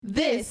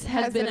This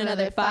has been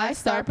another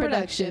 5-star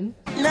production.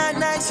 Not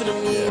nice to the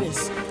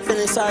meanest.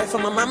 Feeling sorry for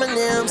my mama and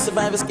them.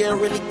 Survivors can't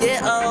really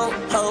get old.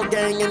 Whole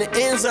gang in the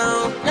end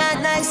zone.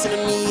 Not nice to the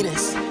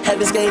meanest.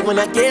 Heaven's gate when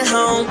I get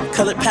home.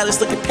 Colored palace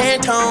looking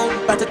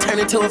Pantone. About to turn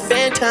into a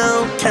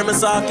phantom.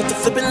 Cameras off, get to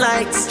flipping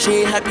lights.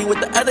 She ain't happy with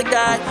the other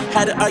guy.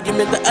 Had an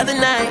argument the other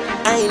night.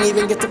 I ain't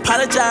even get to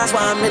apologize.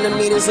 While I'm in the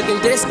meetings looking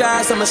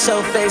disguised. I'ma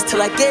show face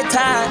till I get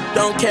tired.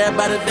 Don't care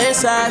about event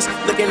size.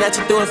 Looking at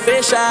you through a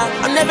fish eye.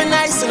 I'm never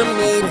nice to the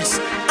meanest.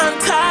 I'm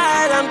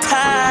tired, I'm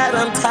tired,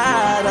 I'm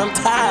tired, I'm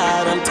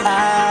tired, I'm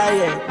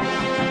tired.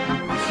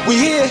 We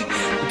here,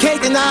 we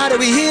can't deny that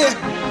we here.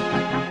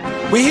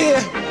 We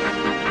here.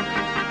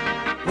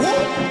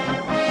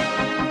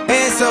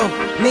 And so,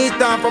 knees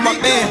down for my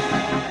man.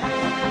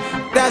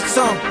 That's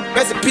song,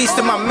 rest in peace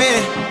to my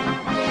man.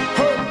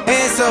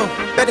 And so,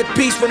 better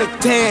peace when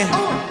it's 10.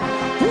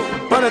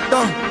 Run a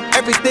thumb,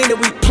 everything that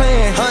we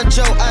plan.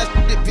 Huncho,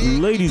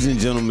 Ladies and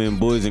gentlemen,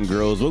 boys and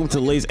girls, welcome to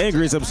the latest and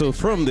greatest episode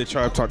from the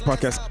Tribe Talk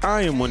Podcast.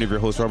 I am one of your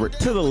hosts, Robert.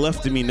 To the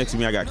left of me, next to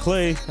me, I got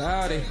Clay.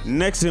 Howdy.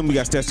 Next to him, we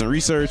got Stats and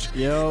Research.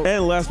 Yo.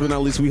 And last but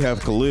not least, we have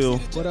Khalil.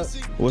 What up?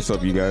 What's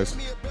up, you guys?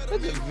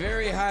 That's a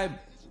very high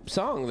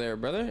song there,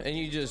 brother. And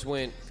you just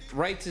went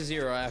right to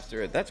zero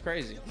after it. That's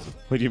crazy.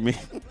 What do you mean?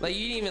 Like,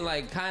 you didn't even,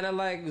 like, kind of,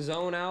 like,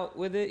 zone out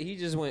with it. He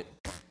just went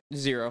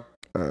zero.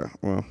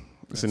 Well,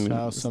 that's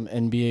how some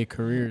NBA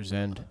careers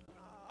end.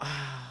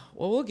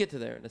 Well, we'll get to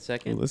there in a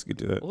second. Let's get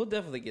to that. We'll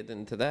definitely get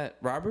into that.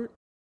 Robert?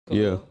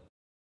 Yeah.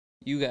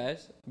 You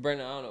guys?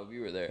 Brendan, I don't know if you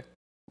were there.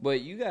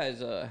 But you guys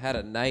had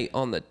a night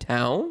on the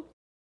town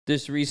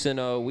this recent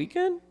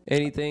weekend.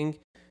 Anything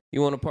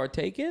you want to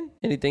partake in?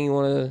 Anything you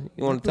want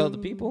to tell the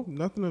people?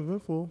 Nothing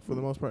eventful for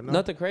the most part. No.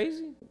 Nothing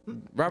crazy?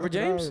 Robert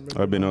James?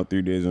 I've been out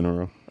 3 days in a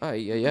row. Ay.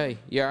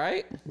 You all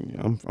right?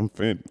 Yeah, I'm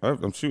fit.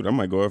 I'm shoot. I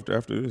might go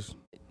after this.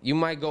 You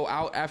might go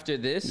out after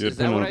this? Yeah, is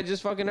that what I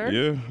just fucking heard?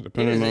 Yeah,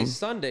 depending on. It is a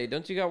Sunday.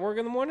 Don't you got work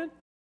in the morning?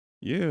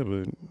 Yeah,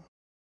 but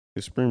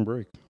it's spring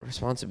break.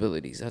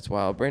 Responsibilities. That's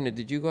wild. Brandon,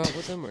 did you go out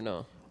with them or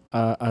no?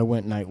 I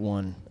went night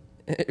one.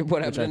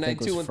 What happened to night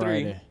 2 and 3?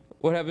 Friday.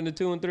 What happened to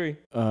 2 and 3?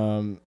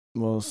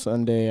 Well,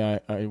 Sunday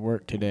I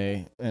worked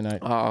today, and I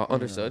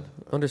understood.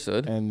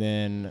 Understood. And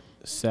then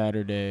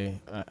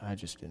Saturday I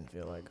just didn't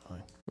feel like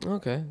going.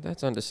 Okay,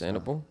 that's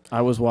understandable.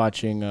 I was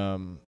watching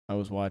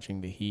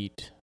the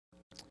Heat.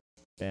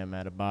 Bam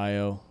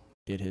Adebayo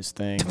did his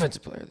thing.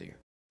 Defensive player of the year.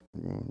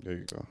 There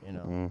you go. You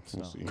know,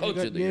 we'll see. Coach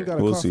of the year.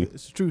 We'll see.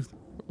 It's the truth.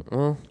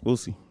 We'll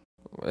see.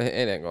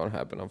 It ain't gonna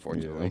happen,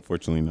 unfortunately. Yeah,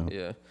 unfortunately, no.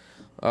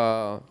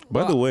 Yeah.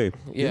 By the way,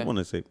 yeah. I want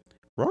to say,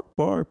 Rock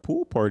Bar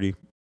Pool Party,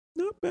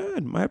 not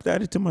bad. Might have to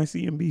add it to my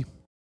CMB.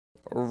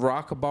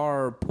 Rock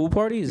Bar Pool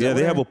Party? Yeah,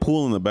 they have a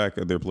pool in the back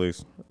of their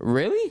place.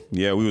 Really?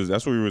 Yeah,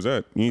 that's where we was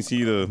at. You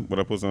see what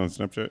I posted on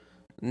Snapchat?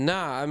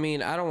 Nah, I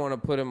mean, I don't want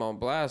to put him on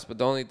blast, but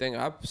the only thing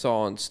I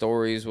saw on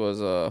stories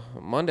was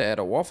Monday at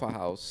a Waffle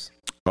House.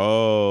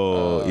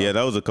 Oh, yeah,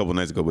 that was a couple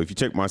nights ago. But if you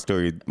check my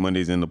story,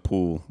 Monday's in the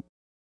pool.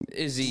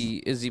 Is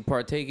he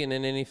partaking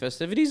in any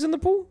festivities in the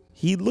pool?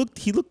 He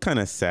looked kind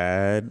of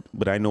sad,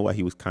 but I know why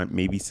he was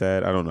maybe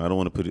sad. I don't know. I don't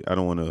want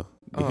to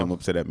get him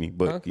upset at me,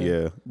 but okay.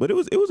 Yeah. But it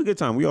was a good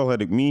time. We all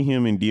had me,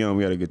 him, and Dion.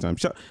 We had a good time.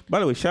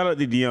 By the way, shout out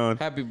to Dion.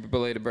 Happy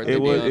belated birthday,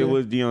 Dion. Dion. It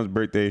was Dion's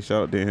birthday.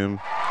 Shout out to him.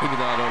 Even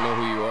though I don't know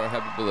who you are,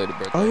 happy belated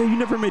birthday. Oh yeah, you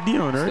never met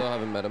Dion, right? Still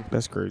haven't met him.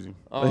 That's crazy.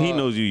 But he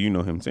knows you. You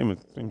know him. Same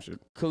shit.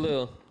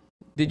 Khalil,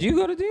 did you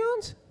go to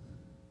Dion's?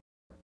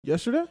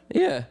 Yesterday?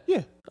 Yeah.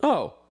 Yeah.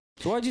 Oh,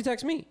 so why'd you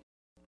text me?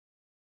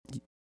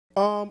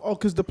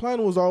 Because the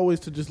plan was always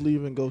to just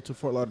leave and go to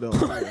Fort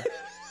Lauderdale.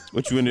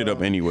 But you ended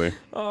up anyway.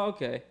 Oh,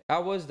 okay.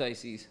 How was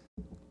Dicey's?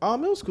 It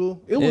was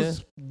cool. It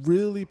was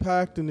really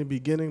packed in the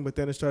beginning, but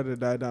then it started to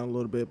die down a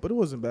little bit. But it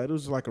wasn't bad. It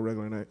was like a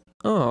regular night.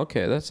 Oh,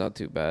 okay. That's not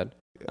too bad.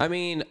 I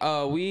mean,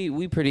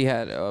 we pretty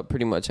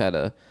much had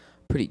a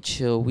pretty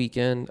chill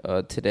weekend.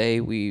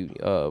 Today we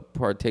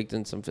partaked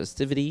in some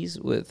festivities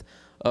with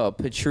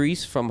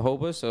Patrice from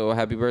Hoba. So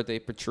happy birthday,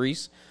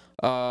 Patrice.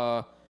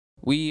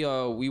 We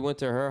went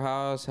to her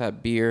house,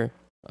 had beer.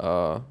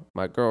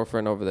 My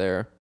girlfriend over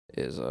there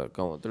is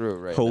going through it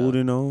right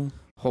now.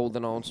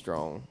 Holding on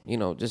strong. You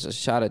know, just a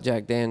shot of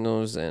Jack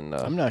Daniels and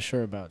I'm not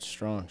sure about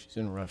strong. She's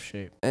in rough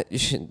shape.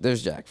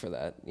 There's Jack for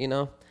that, you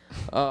know.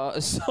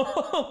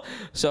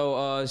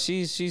 So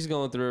she's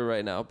going through it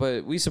right now,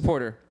 but we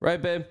support her,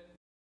 right, babe?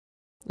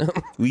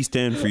 We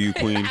stand for you,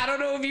 queen. I don't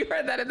know if you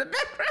heard that in the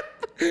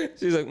background.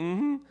 She's like,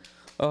 mm-hmm.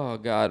 Oh,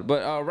 God.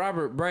 But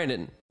Robert,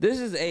 Brandon, this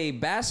is a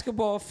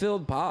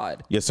basketball-filled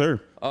pod. Yes,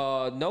 sir.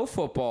 No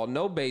football,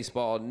 no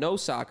baseball, no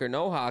soccer,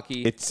 no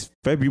hockey. It's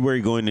February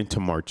going into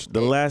March.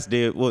 The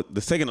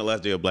second to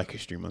last day of Black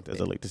History Month,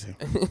 as I like to say.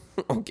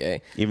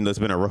 Okay. Even though it's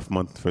been a rough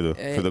month for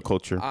the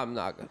culture. I'm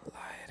not going to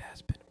lie. It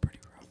has been a pretty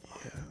rough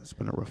month. Yeah, it's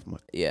been a rough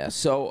month. Yeah,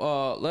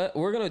 so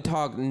we're going to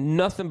talk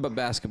nothing but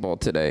basketball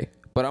today.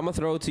 But I'm going to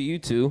throw it to you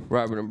two,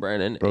 Robert and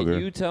Brandon. Okay.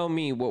 And you tell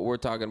me what we're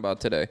talking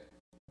about today.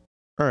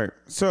 All right.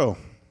 So,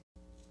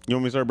 you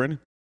want me to start, Brandon?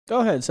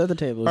 Go ahead. Set the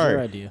table. It's your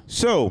idea.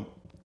 So,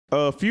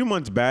 A few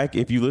months back,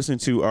 if you listen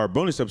to our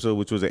bonus episode,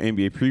 which was an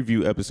NBA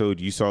preview episode,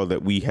 you saw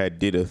that we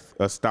did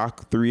a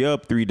stock 3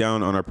 up, 3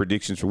 down on our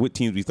predictions for what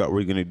teams we thought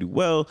were going to do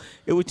well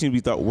and what teams we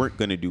thought weren't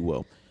going to do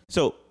well.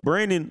 So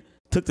Brandon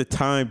took the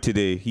time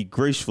today. He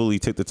gracefully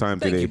took the time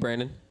today. Thank you,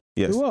 Brandon.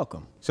 Yes. You're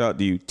welcome. Shout out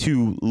to you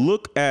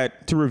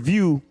to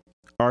review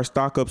our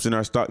stock ups and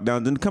our stock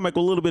downs and come back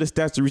with a little bit of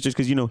stats and research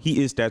because,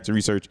 he is stats and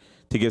research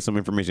to get some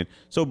information.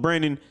 So,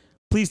 Brandon,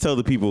 please tell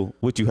the people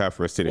what you have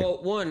for us today.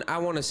 Well, one, I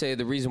want to say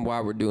the reason why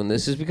we're doing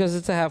this is because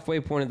it's a halfway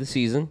point of the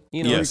season.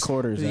 Yes.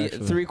 3/4, actually.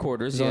 3/4,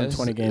 There's yes. only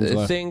 20 games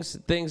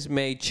left. Things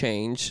may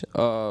change.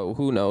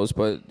 Who knows?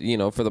 But,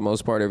 for the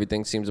most part,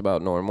 everything seems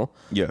about normal.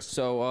 Yes.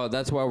 So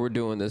that's why we're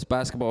doing this.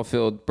 Basketball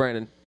field.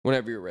 Brandon,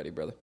 whenever you're ready,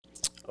 brother.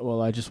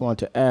 Well, I just want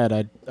to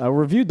add, I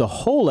reviewed the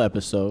whole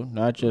episode,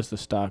 not just the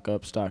stock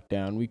up, stock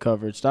down. We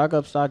covered stock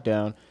up, stock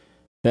down,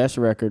 best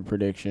record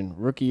prediction,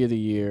 rookie of the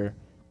year.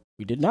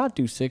 We did not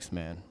do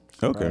 6-man.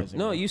 Okay.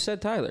 No, you said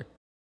Tyler.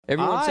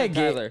 Everyone said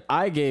Tyler.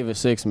 I gave a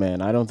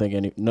 6-man. I don't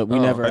think we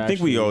never. I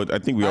think we all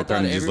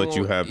kind of just let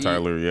you everyone- have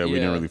Tyler. Yeah, we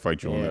didn't yeah. really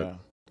fight you on Yeah.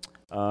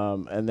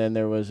 that. And then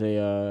there was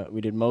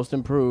we did most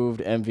improved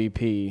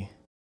MVP,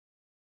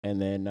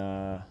 and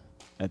then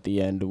at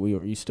the end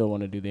you still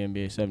want to do the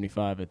NBA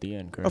 75 at the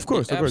end, correct? Of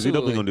course. You're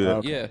definitely going to do that.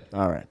 Okay. Yeah.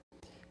 All right.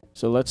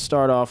 So let's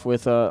start off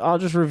with I'll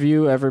just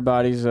review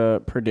everybody's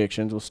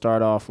predictions. We'll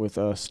start off with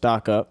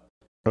stock up.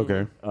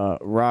 Okay.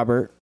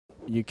 Robert,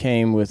 you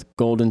came with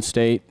Golden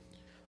State.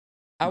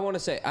 I want to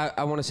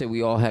say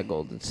we all had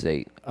Golden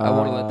State. I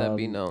want to let that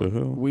be The known.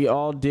 hell? We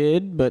all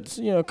did, but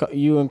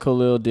you and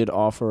Khalil did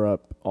offer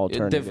up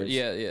alternatives. Different.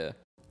 Yeah.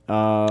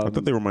 I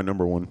thought they were my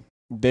number one.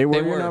 They were They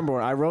your were. number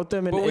one. I wrote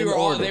them in But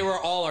order. they were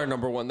all our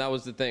number one. That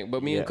was the thing.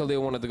 But me and Yeah.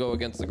 Khalil wanted to go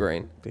against the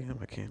grain. Damn,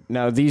 I can't.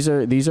 Now these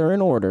are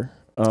in order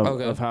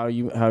Okay. of how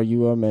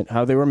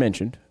they were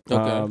mentioned.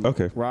 Okay.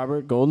 Okay.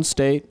 Robert, Golden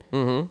State,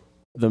 Mm-hmm.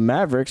 the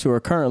Mavericks, who are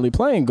currently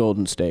playing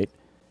Golden State.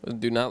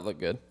 Do not look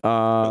good.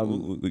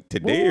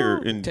 Today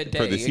or for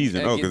Today. the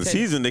season? Oh, because the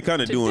season they're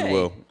kind of doing Today.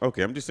 well.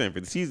 Okay, I'm just saying for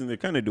the season they're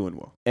kind of doing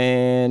well.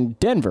 And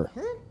Denver.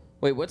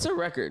 Wait, what's our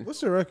record?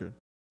 What's the record?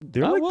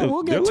 They're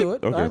We'll get to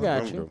it. Okay, I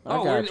got I'm you. good.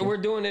 I got you. We're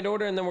doing it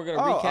order, and then we're gonna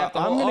recap the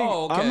I'm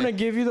whole. gonna, I'm gonna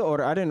give you the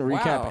order. I didn't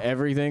recap Wow.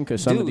 everything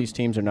because some of Dude. these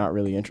teams are not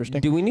really interesting.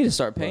 Do we need to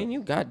start paying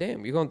you? God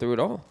damn, you're going through it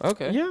all.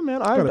 Okay. Yeah, man.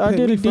 Gotta I pay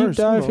did me a deep first,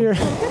 dive come here.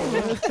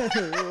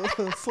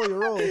 Slow your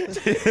roll.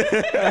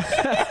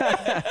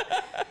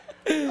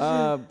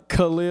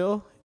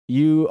 Khalil,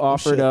 you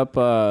offered up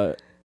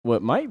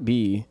what might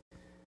be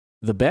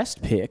the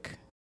best pick,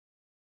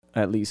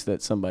 at least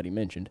that somebody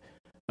mentioned.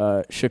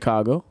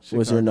 Chicago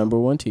was your number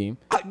one team.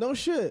 No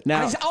shit.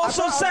 Now,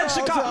 also said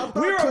Chicago.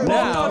 We were both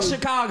Now- on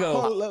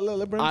Chicago.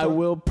 Let Brandon I talk.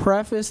 will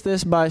preface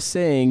this by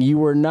saying you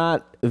were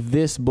not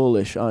this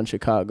bullish on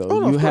Chicago. Oh,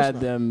 no, you of course had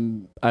not.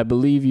 them, I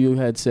believe you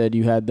had said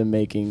you had them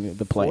making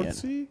the plan. Fourth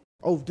seed?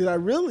 Oh, did I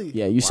really?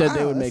 Yeah, you said they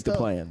Wow, would that's make the tough.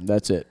 plan.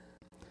 That's it.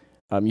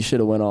 You should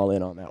have went all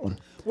in on that one.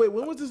 Wait,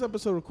 when was this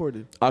episode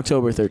recorded?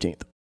 October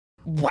 13th.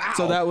 Wow.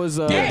 So that was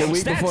Damn, the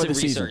week stats before and the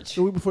season. research.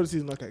 The week before the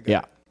season. Okay, got Yeah.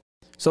 it.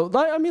 So,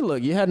 I mean,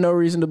 look, you had no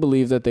reason to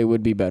believe that they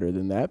would be better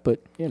than that,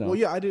 but, Well,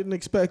 yeah, I didn't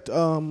expect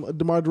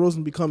DeMar DeRozan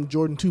to become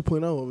Jordan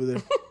 2.0 over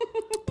there.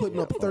 Putting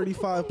up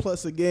 35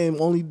 plus a game,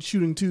 only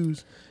shooting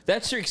twos.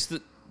 That streak's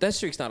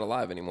not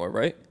alive anymore,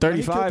 right?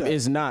 35 that.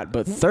 is not,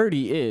 but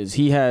 30 is.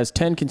 He has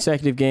 10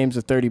 consecutive games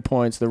of 30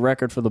 points. The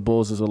record for the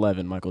Bulls is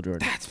 11, Michael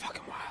Jordan. That's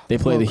fucking wild. They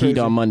play the Crazy. Heat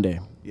on Monday.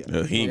 He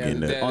ain't getting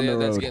that. On the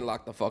That's road. getting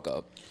locked the fuck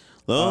up.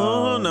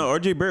 Oh no,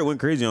 RJ Barrett went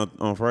crazy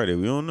on Friday.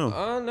 We don't know.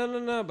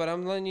 No. But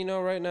I'm letting you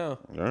know right now.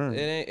 All right.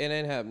 It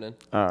ain't happening.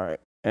 All right.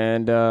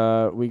 And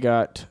we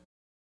got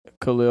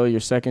Khalil. Your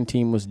second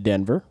team was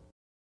Denver.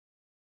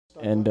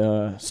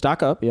 And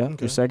stock up, yeah. Okay.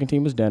 Your second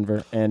team was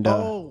Denver. And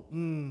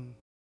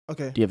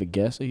Okay. do you have a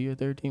guess of who your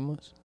third team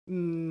was?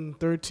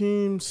 Third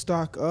team,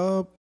 stock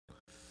up.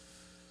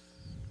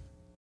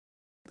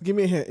 Give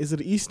me a hint. Is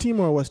it an East team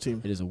or a West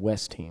team? It is a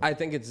West team. I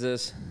think it's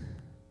this.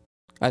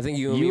 I think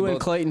you and You me and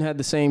both. Clayton had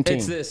the same team.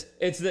 It's this.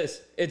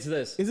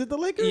 Is it the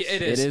Lakers? Yeah,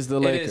 it is. It is the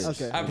Lakers.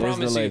 Okay. I It is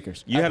promise the you.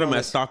 Lakers. You I had him at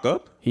promise. stock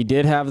up. He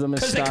did have them as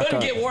Because they stock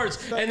couldn't up. get worse,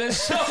 and then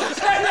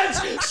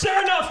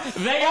sure enough,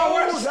 they got Oh,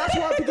 worse. that's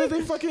why, because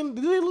they fucking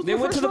did they lose They the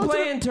went to first the round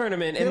play-in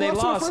tournament and they lost.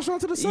 In the lost. first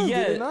round to the Suns,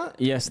 Yeah. did they not?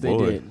 Yes, they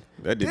Boy, did.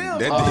 that didn't. Damn,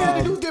 That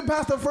the dudes get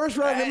past the first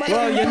round. They might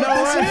Well, not you do know it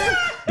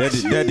this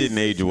what? year. that didn't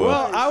age well.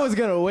 Well, I was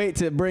gonna wait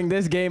to bring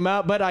this game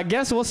out, but I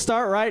guess we'll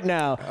start right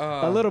now.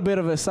 A little bit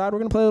of a side. We're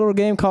gonna play a little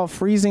game called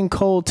Freezing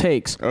Cold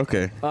Takes.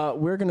 Okay.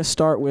 We're gonna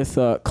start with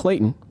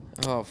Clayton.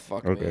 Oh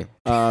fuck Okay.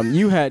 me!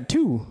 You had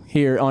two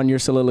here on your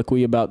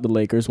soliloquy about the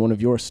Lakers, one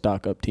of your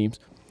stock-up teams.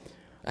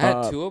 I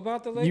had two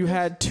about the Lakers. You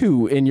had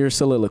two in your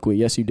soliloquy.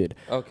 Yes, you did.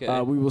 Okay.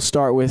 We will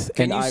start with.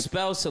 Can and you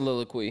spell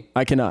soliloquy?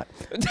 I cannot.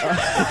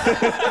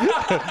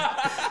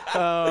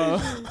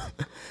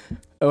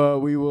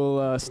 We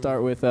will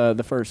start with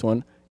the first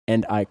one,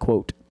 and I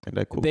quote: And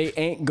I quote. "They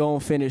ain't gonna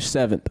finish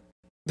seventh.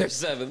 They're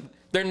seventh.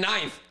 They're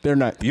ninth. They're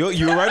not." You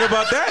were right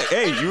about that.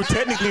 Hey, you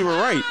technically were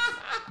right.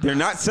 They're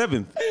not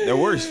seventh. They're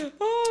worse.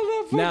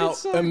 Oh, that Now,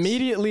 sucks.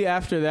 immediately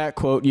after that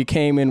quote, you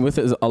came in with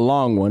a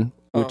long one,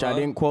 which I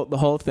didn't quote the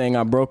whole thing.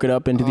 I broke it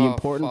up into the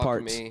important fuck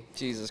parts. Me.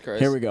 Jesus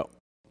Christ. Here we go.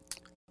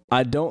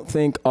 I don't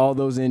think all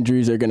those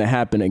injuries are going to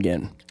happen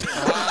again.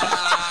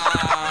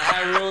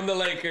 I ruined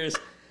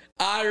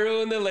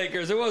the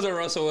Lakers. It wasn't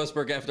Russell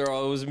Westbrook after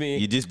all. It was me.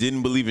 You just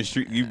didn't believe in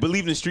street. You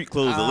believed in street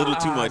clothes a little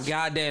too much.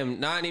 Goddamn,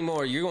 not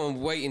anymore. You're gonna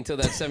wait until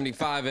that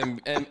 75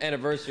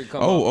 anniversary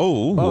comes.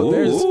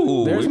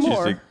 There's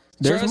more.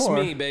 There's Trust more.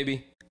 me,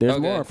 baby. There's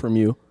Okay. more from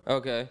you.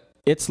 Okay.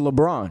 It's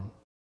LeBron.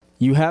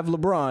 You have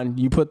LeBron.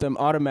 You put them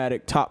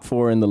automatic top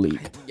 4 in the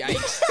league.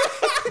 Yikes.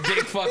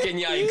 Big fucking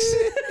yikes.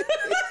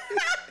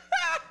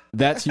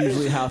 That's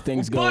usually how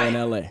things go in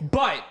LA.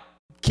 But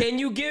can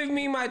you give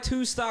me my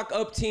 2 stock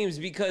up teams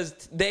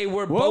because they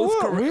were Well, both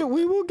correct?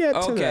 we will get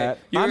to that.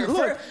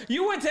 Look,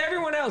 You went to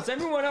everyone else.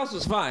 Everyone else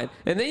was fine.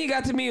 And then you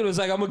got to me and it was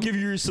like, I'm going to give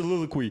you your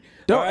soliloquy.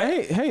 don't, All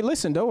right? hey,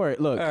 listen, don't worry.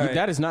 Look, All right.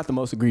 that is not the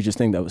most egregious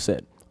thing that was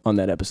said on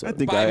that episode.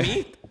 By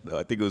me? No,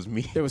 I think it was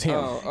me. It was him.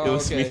 Oh, It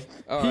was okay. me.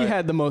 All He right.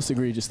 had the most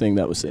egregious thing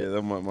that was said. Yeah,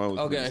 that mine was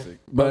Okay. pretty sick.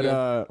 But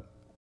Okay.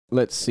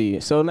 let's see.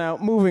 So now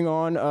moving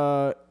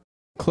on,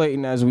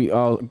 Clayton, as we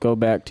all go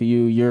back to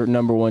you, your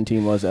number 1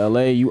 team was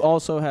LA. You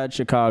also had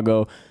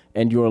Chicago,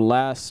 and your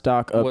last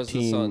stock up was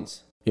team. the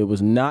Suns. It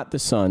was not the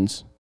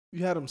Suns.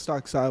 You had them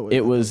stock sideways.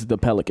 It was the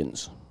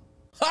Pelicans.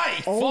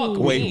 Hi, Oh.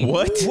 fuck Wait, me.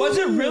 what? Was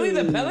it really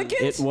the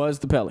Pelicans? It was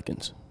the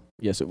Pelicans.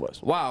 Yes, it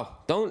was. Wow.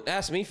 Don't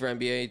ask me for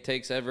NBA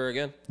takes ever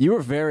again. You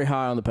were very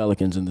high on the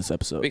Pelicans in this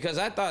episode. Because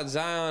I thought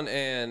Zion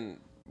and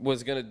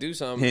was going to do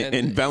something.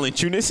 And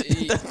Valanciunas.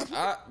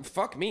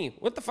 Fuck me.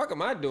 What the fuck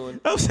am I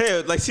doing? I was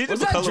saying, like, see,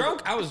 Was I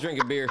drunk? I was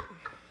drinking beer.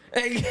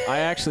 I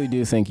actually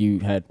do think you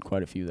had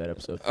quite a few that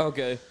episode.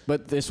 Okay.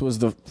 But this was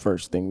the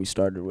first thing we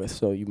started with,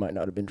 so you might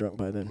not have been drunk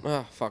by then.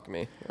 Oh, fuck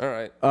me. All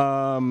right.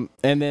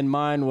 And then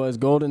mine was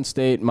Golden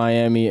State,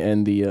 Miami,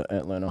 and the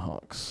Atlanta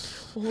Hawks.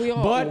 We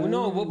all but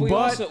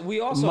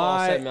we also all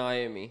said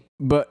Miami.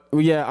 But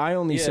yeah, I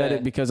only said Yeah.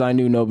 it because I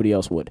knew nobody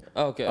else would.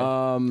 Okay.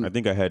 I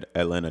think I had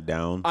Atlanta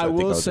down. So I think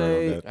will was right on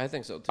say- that. I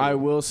think so too. I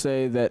will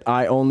say that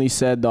I only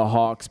said the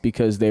Hawks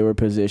because they were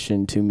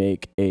positioned to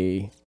make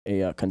a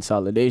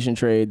consolidation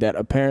trade that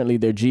apparently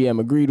their GM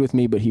agreed with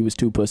me, but he was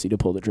too pussy to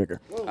pull the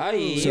trigger.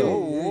 Aye, So-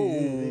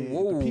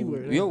 whoa, the P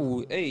word, huh?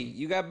 yo, hey,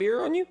 you got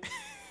beer on you?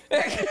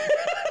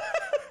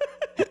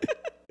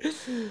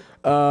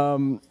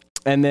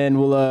 And then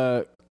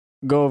we'll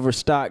go over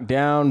stock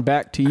down.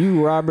 Back to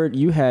you, Robert.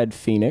 You had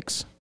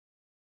Phoenix.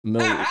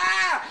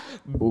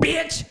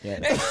 Bitch!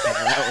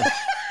 Yeah.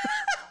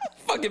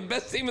 Fucking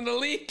best team in the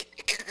league.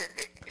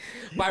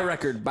 By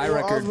record. I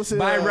was gonna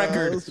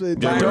say,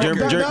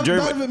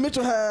 Donovan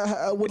Mitchell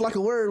would like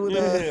a word with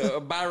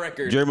that. By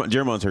record.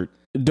 Jeremon's hurt.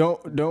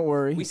 Don't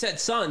worry. We said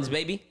Suns,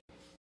 baby.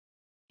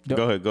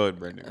 Go ahead,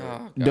 Brandon. Oh,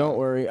 God. Don't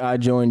worry. I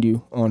joined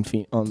you on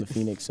the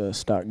Phoenix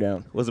stock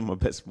down. Wasn't my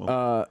best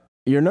moment.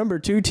 Your number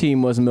 2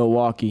 team was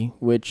Milwaukee,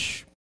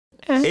 which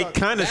It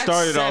kind of That's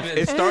started off. seventh.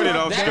 It started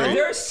off straight.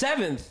 They're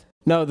 7th.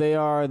 no, they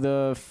are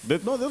the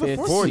No, they're the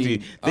fifth fourth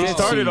seed. They Oh.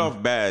 started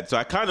off bad, so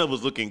I kind of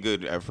was looking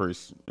good at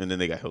first, and then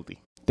they got healthy.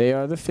 They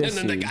are the And 5th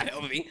then they seed. got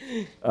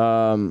healthy.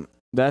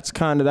 That's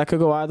that could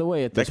go either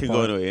way at That this could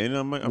point. go anyway. And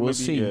I might We'll be,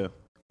 see. Yeah.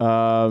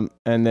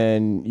 And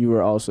then you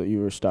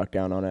were stock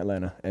down on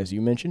Atlanta, as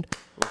you mentioned.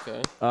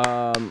 Okay. That's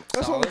only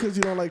Solid. because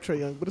you don't like Trae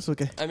Young, but it's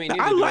okay. I mean, I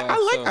neither like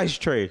do so. Ice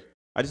Tray.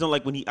 I just don't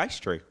like when he ice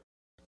tray.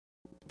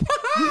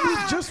 We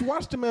just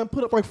watched the man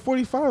put up like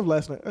 45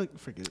 last night.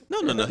 Forget it.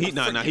 No.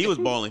 He was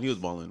balling. He was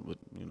balling, but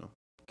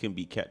can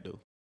beat Cat though.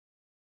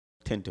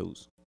 10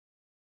 toes.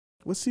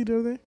 What seed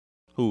are they?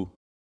 Who?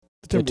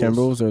 The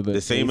Timberwolves are The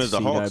same 8th as the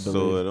seed, Hawks, so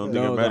believe. I don't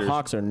think no, it matters. the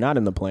Hawks are not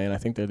in the plan. I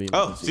think they're the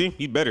 11th Oh, seed. see,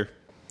 he better.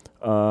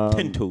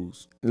 10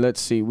 toes. Let's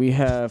see. We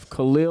have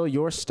Khalil,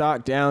 your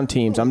stock down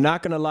teams. I'm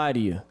not going to lie to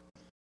you.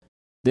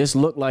 This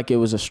looked like it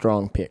was a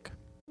strong pick.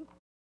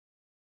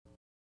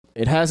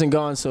 It hasn't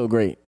gone so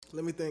great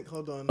Let me think.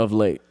 Hold on. of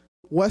late.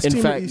 West In team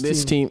or fact, East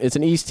this team, it's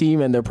an East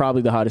team, and they're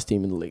probably the hottest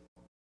team in the league.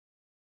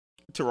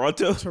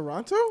 Toronto.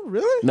 Toronto?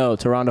 Really? No,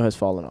 Toronto has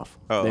fallen off.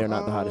 Oh. They are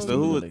not the hottest So team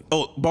who in was? the league.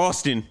 Oh,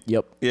 Boston.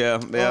 Yep. Yeah.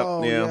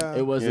 Oh, yeah.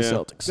 It was the Yeah.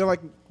 Celtics. They're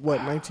like, what,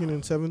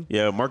 19-7?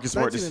 Yeah. Marcus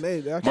Smart.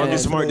 19-8. Actually.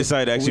 Marcus Smart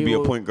decided to actually We be a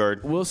will- point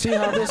guard. We'll see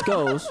how this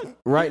goes.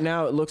 Right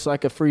now, it looks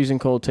like a freezing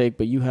cold take,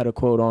 but you had a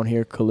quote on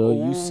here,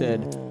 Khalil. You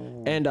said,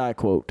 and I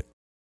quote,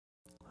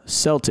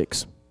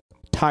 Celtics,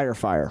 tire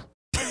fire.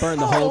 Burn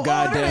the whole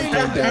goddamn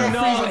thing down.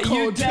 No, Freezing you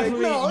cold take.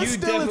 definitely- No, it you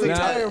still is a definitely-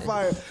 tire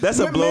fire. That's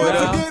a Man,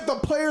 blowout. forget the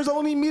players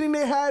only meeting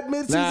they had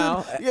midseason.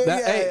 Now,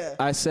 Yeah.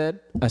 I said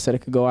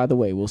it could go either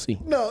way. We'll see.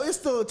 No, it's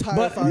still a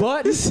tire fire.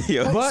 But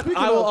Yeah. but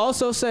I will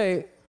also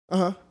say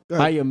Uh-huh. Go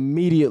I ahead.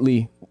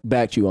 immediately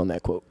backed you on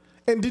that quote.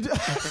 And did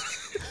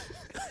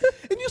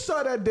and you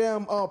saw that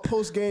damn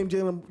post game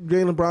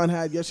Jaylen Brown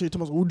had yesterday.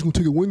 Talking about, we're just gonna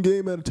take it one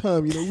game at a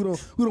time. You know,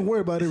 we don't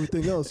worry about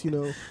everything else. You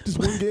know, just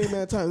one game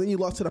at a time. Then you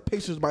lost to the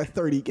Pacers by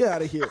 30. Get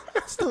out of here.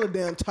 Still a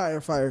damn tire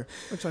fire.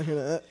 I'm trying to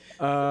hear that.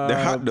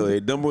 They're hot though.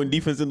 They're number 1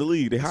 defense in the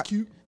league. They're It's hot.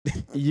 cute.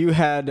 You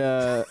had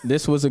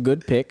this was a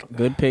good pick.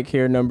 Good pick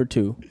here, number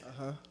 2.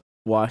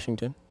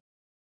 Washington.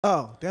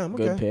 Oh, damn.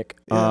 Okay. Good pick.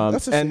 Yeah,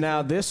 that's a and safe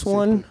now pick. this That's a safe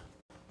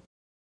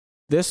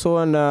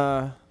one,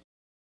 pick.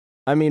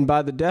 I mean,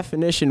 by the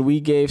definition we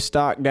gave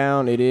stock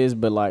down, it is,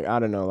 but like, I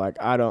don't know. Like,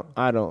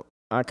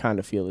 I kind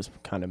of feel it's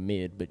kind of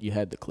mid, but you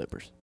had the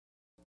Clippers.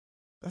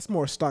 That's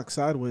more stock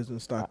sideways than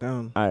stock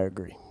down. I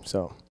agree.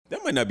 So,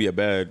 That might not be a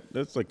bad.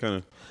 That's like kind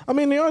of I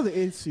mean, they are the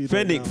 8th seed.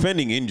 right now.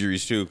 fending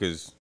injuries too,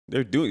 because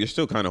they're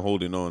still kind of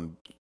holding on.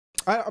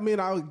 I mean,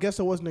 I guess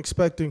I wasn't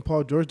expecting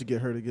Paul George to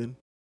get hurt again.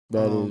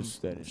 that is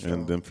true.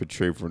 And then for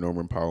trade for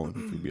Norman Powell, and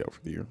he'd be out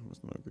for the year.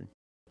 That's not good.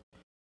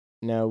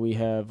 Now we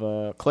have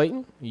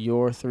Clayton,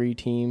 your 3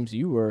 teams.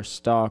 You were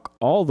stock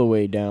all the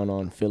way down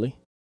on Philly,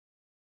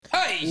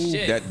 Hey,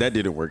 shit. That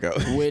didn't work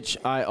out. which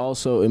I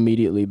also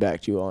immediately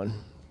backed you on.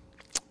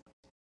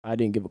 I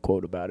didn't give a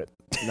quote about it.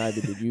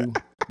 Neither did you,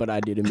 but I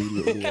did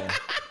immediately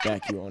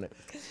back you on it.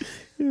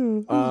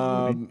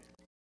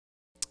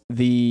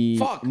 The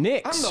Fuck.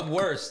 Knicks. I'm the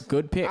worst.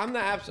 Good pick. I'm the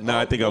absolute. No,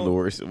 I think I'm the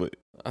worst. But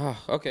Oh,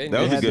 okay.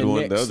 that was had a good the one.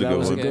 Knicks. That was a That good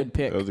was a one. good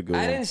pick. That was a good I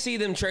one. didn't see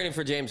them trading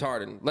for James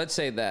Harden. Let's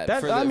say that. That-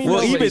 For the- I mean, for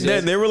Well, the even Blazers.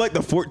 then, they were like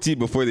the 14th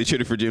before they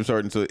traded for James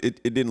Harden, so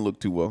it didn't look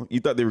too well. You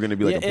thought they were going to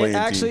be like a playing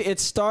actually, team. it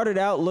started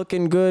out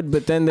looking good,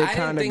 but then they I didn't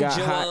kind of think got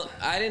Joel. hot.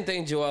 I didn't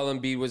think Joel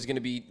Embiid was going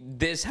to be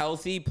this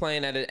healthy,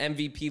 playing at an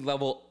MVP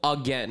level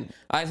again.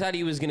 I thought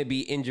he was going to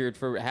be injured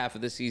for half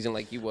of the season,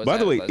 like he was. By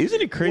the way, last isn't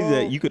year. it crazy Well-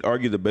 that you could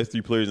argue the best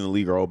 3 players in the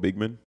league are all big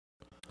men?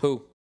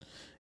 Who?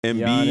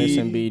 Giannis,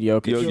 Embiid,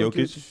 Jokic.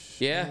 Jokic.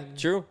 Yeah,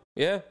 true.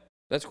 Yeah,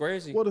 that's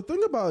crazy. Well, the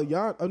thing about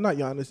not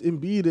Giannis,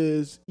 Embiid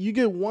is you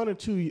get 1 or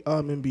 2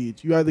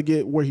 Embiids. You either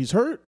get where he's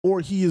hurt or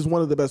he is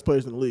one of the best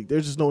players in the league.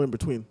 There's just no in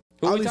between.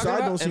 Who At we least talking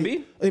I about? don't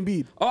see Embiid?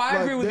 Embiid. Oh,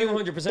 I agree with you they're-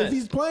 100%. If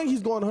he's playing,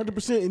 he's going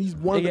 100%, and he's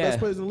one of the Yeah. best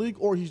players in the league,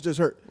 or he's just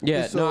hurt.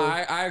 Yeah, And so, no,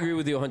 I agree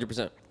with you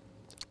 100%.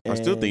 I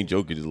still think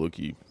Jokic is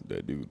low-key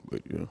that dude,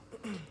 but yeah.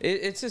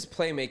 It's his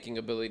playmaking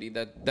ability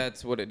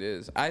that's what it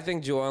is. I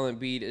think Joel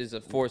Embiid is a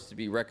force to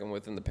be reckoned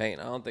with in the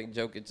paint. I don't think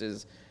Jokic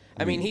is.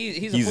 I mean,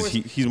 he's a force.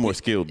 He's more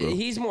skilled though.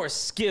 He's more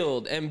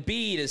skilled.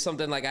 Embiid is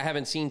something like I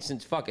haven't seen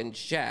since fucking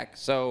Shaq.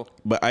 So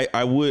But I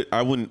don't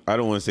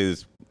want to say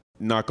this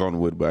knock on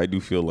wood, but I do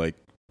feel like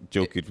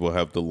Jokic will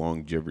have the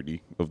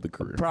longevity of the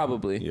career.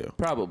 probably, Yeah.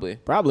 probably.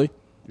 Probably.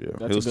 Yeah,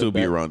 That's a he'll good still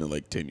be bet. around in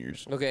like 10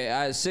 years.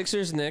 Okay,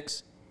 Sixers,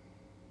 Knicks.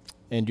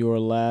 And your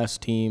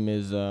last team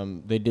is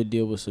they did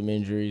deal with some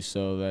injuries,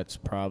 so that's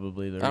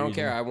probably the reason. I don't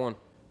care. I won.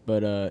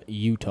 But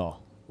Utah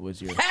was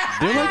your.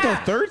 They're like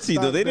the 3rd seed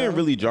though. They didn't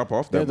really drop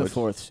off They're that the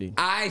much. 4th seed.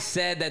 I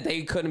said that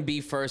they couldn't be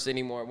first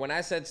anymore. When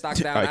I said stock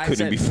down, I couldn't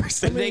said be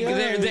first.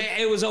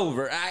 it was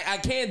over. I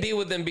can't deal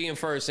with them being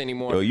first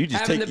anymore. Yo, you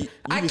just Having take-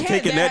 I you just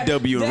can't. taking They that have-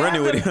 W and they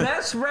running have with the it.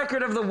 best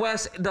record of the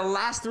West the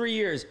last 3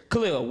 years.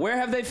 Khalil, where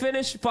have they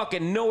finished?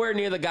 Fucking nowhere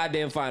near the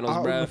goddamn finals, out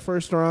in bro. the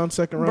first round,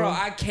 second round. Bro,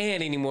 I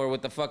can't anymore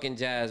with the fucking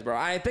Jazz, bro.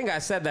 I think I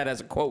said that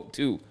as a quote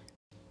too.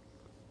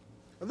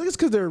 I think it's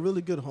because they're a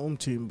really good home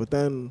team, but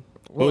then.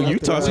 Well,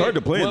 Utah's hard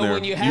to play in there.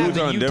 When you have Utah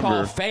the and Utah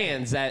Denver.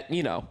 fans that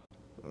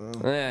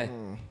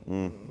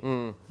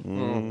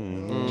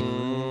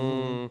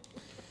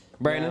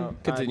Brandon, Now,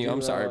 continue. I do,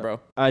 I'm sorry, bro.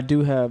 I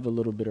do have a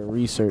little bit of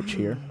research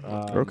here.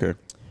 Okay.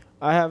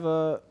 I have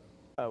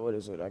what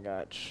is it? I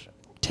got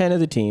 10 of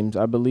the teams.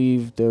 I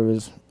believe there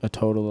was a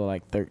total of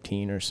like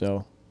 13 or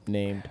so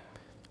named.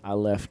 I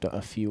left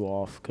a few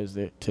off because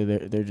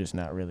they're just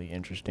not really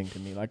interesting to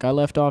me. Like I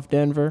left off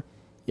Denver.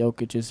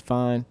 Jokic is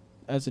fine.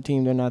 As a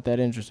team, they're not that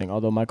interesting.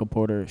 Although Michael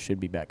Porter should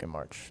be back in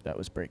March. That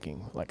was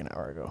breaking like an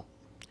hour ago.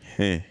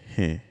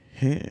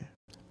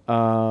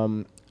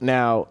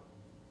 Now,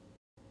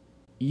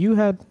 you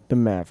had the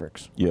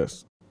Mavericks.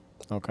 Yes.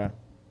 Okay.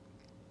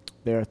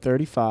 They're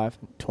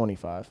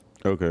 35-25.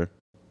 Okay.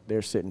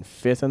 They're sitting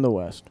 5th in the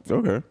West,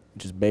 Okay.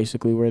 which is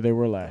basically where they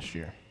were last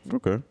year.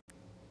 Okay.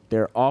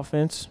 Their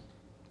offense,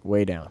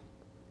 way down.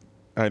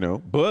 I know,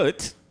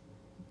 but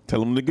tell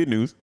them the good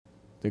news.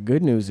 The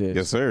good news is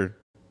Yes, sir.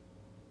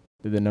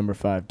 they're the number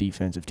 5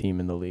 defensive team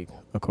in the league,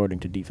 according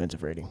to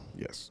defensive rating.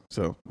 Yes.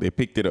 So they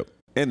picked it up,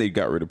 and they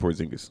got rid of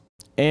Porzingis.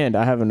 And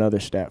I have another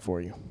stat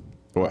for you.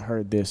 What? I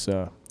heard this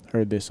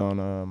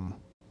on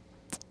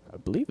I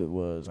believe it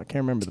was, I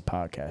can't remember the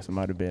podcast. It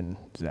might have been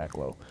Zach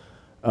Lowe.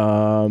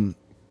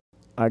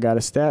 I got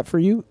a stat for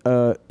you.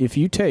 If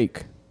you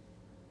take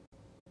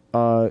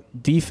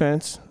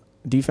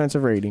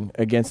defensive rating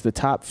against the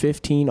top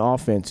 15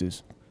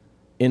 offenses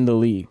in the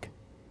league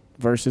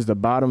versus the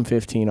bottom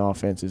 15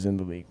 offenses in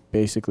the league,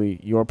 basically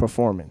your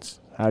performance,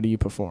 how do you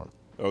perform?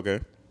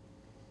 Okay.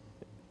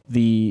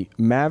 The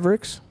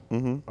Mavericks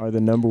Mm-hmm. are the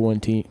number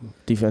 1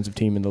 defensive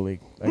team in the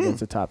league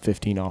against the top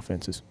 15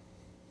 offenses.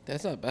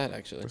 That's not bad,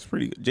 actually. That's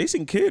pretty good.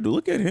 Jason Kidd,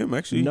 look at him,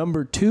 actually.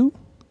 Number 2,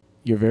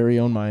 your very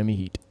own Miami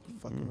Heat.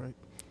 Fucking right.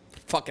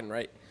 Fucking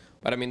right.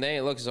 But I mean, they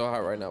ain't looking so hot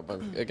right now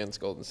against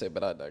Golden State,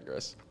 but I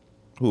digress.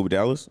 Who,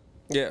 Dallas?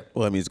 Yeah.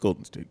 Well, I mean, it's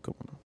Golden State. Come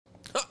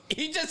on.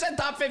 He just said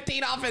top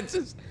 15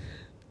 offenses.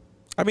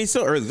 I mean,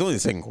 still early. It's only the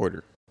second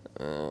quarter.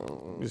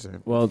 Just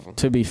saying. Well,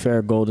 to be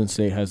fair, Golden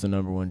State has the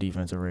number 1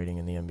 defensive rating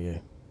in the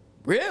NBA.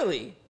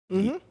 Really?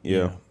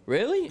 Yeah.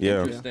 Really? Yeah.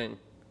 Interesting.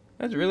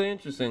 That's really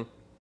interesting.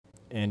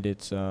 And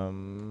it's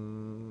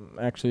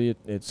actually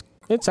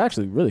it's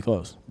actually really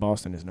close.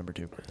 Boston is number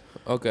 2.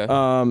 Okay.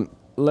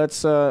 Let's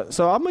so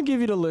I'm gonna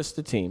give you the list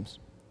of teams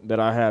that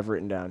I have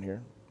written down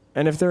here,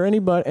 and if there are any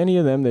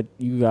of them that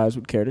you guys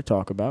would care to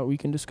talk about, we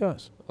can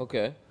discuss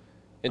Okay.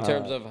 In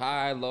terms of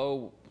high,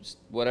 low,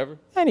 whatever.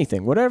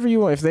 anything, whatever you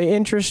want. If they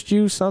interest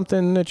you,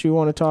 something that you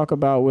want to talk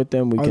about with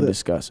them, we can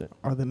discuss it.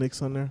 Are the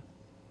Knicks on there?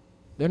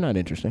 They're not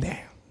interesting. Damn.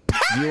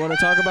 Do you want to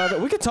talk about that?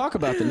 We can talk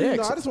about the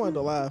Knicks. No, I just wanted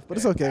to laugh, but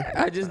it's okay.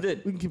 I just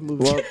did. We can keep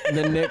moving. Well,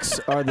 the Knicks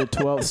are the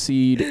 12th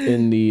seed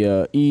in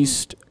the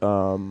East.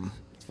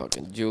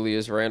 Fucking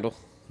Julius Randle.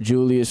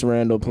 Julius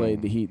Randle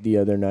played the Heat the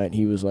other night.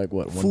 He was like,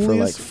 what, 1 for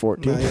like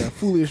 14? Nah, yeah,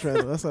 foolish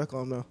Randall. That's what I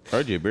call him now.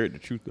 RJ Barrett, the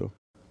truth though.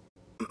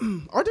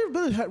 RJ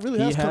Barrett really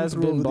He has come has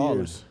through been over the balling.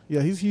 years.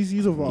 Yeah, he's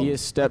evolved. He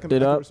has stepped I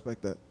can up.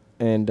 respect that.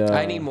 And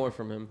I need more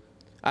from him.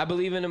 I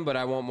believe in him, but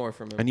I want more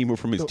from him. I need more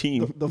from his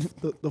team.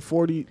 The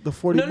 40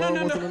 no, ball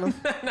no. wasn't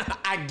enough. No,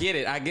 I get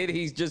it.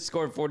 He's just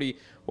scored 40,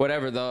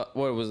 whatever.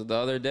 What was it, the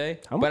other day?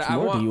 How much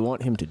more do you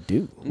want him to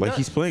do? Like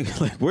he's playing.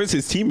 Like where's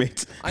his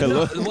teammates? I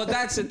know. Well,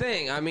 that's the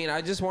thing. I mean,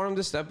 I just want him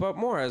to step up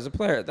more as a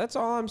player. That's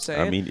all I'm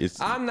saying. I mean,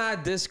 I'm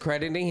not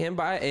discrediting him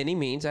by any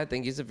means. I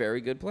think he's a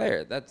very good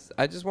player.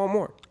 I just want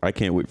more. I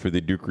can't wait for the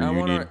Duke I want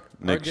reunion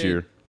next RJ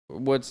year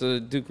What's the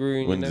Duke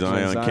reunion? when next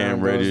Zion, Zion Cam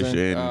goes Reddish,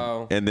 in.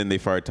 and then they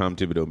fired Tom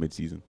Thibodeau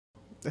midseason.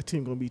 That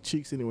team gonna be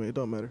cheeks anyway. It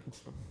don't matter.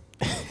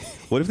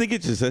 What if they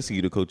get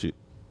Jasecki to coach it?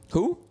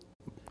 Who?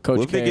 Coach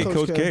What if they K. get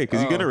Coach Coach K. K? Because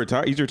he's gonna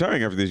retire. He's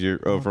retiring after this year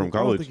from I don't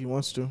college. think he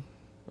wants to.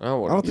 I don't I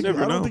want don't to. think. never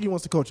I don't know. think he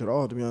wants to coach at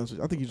all. To be honest, with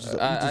you. I think he's just.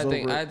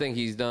 I think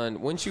he's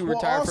done. Once you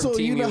retire also, from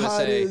Team you know how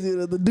it USA, is. You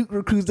know, the Duke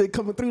recruits they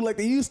coming through like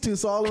they used to.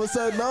 So all of a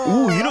sudden, no.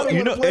 Ooh, I don't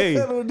wanna play.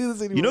 hey, I don't wanna do this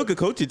you anymore. know, who could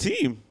coach a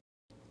team.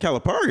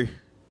 Calipari.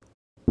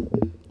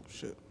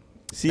 Shit.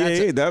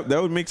 CAA.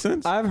 That would make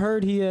sense. I've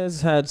heard he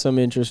has had some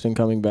interest in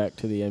coming back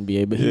to the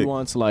NBA, but he Yeah.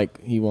 wants like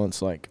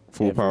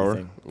Full power.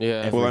 everything.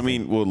 yeah. Well, I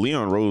mean,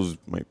 Leon Rose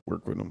might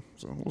work with him,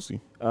 so we'll see.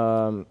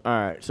 All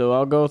right, so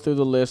I'll go through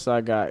the list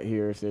I got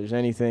here. If there's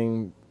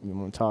anything we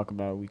want to talk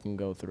about, we can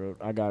go through it.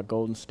 I got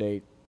Golden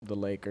State, the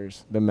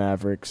Lakers, the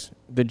Mavericks,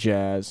 the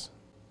Jazz,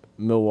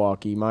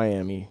 Milwaukee,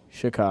 Miami,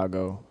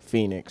 Chicago,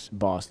 Phoenix,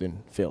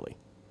 Boston, Philly.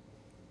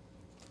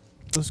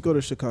 Let's go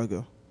to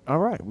Chicago. All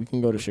right, we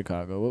can go to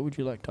Chicago. What would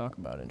you like to talk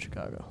about in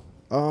Chicago?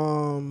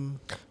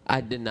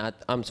 I did not.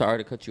 I'm sorry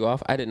to cut you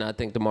off. I did not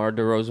think DeMar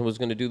DeRozan was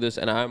going to do this,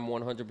 and I'm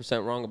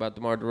 100% wrong about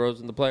DeMar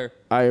DeRozan, the player.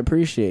 I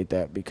appreciate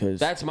that because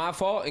That's my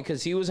fault, and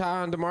because he was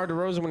high on DeMar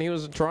DeRozan when he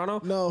was in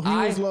Toronto. No, he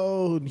was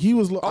low. He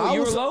was low. Oh,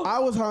 you were low? I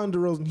was high on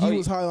DeRozan. He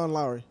was high on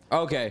Lowry.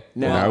 Okay.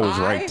 Now, I was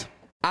right.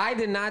 I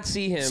did not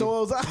see him. So I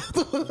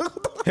was.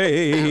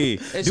 Hey.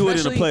 Do it in the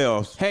Especially-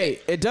 playoffs. hey,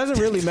 it doesn't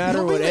really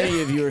matter what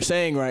any of you are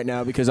saying right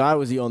now because I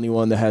was the only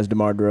one that has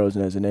DeMar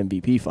DeRozan as an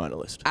MVP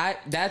finalist.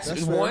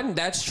 That's one.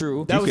 That's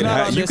true. That was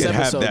not on you this could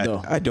episode, have that.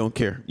 though. I don't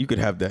care. You could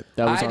have that.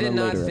 That was I on did a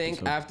not later think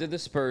episode. after the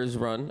Spurs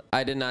run,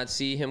 I did not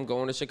see him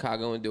going to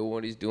Chicago and doing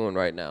what he's doing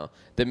right now.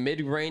 The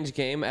mid-range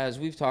game, as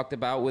we've talked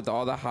about with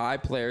all the high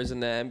players in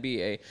the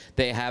NBA,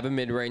 they have a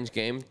mid-range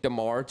game.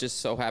 DeMar just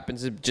so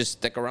happens to just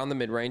stick around the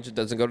mid-range. It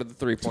doesn't go to the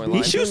three-point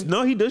line.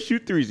 He does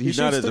shoot threes. He's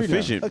not shoots as three now.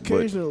 efficient. but-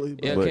 Occasionally.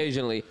 Yeah, but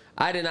occasionally.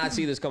 I did not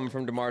see this coming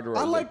from DeMar DeRozan.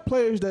 I like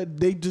players that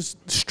they just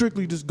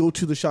strictly just go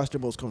to the shots they're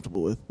most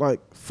comfortable with. Like,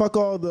 fuck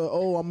all the,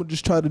 I'm going to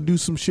just try to do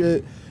some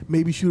shit,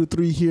 maybe shoot a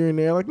three here and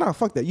there. Like, nah,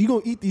 fuck that. You're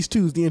going to eat these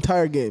twos the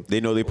entire game. They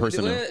know their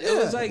personnel.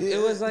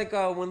 It was like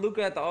when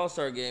Luka at the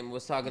All-Star game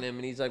was talking to him,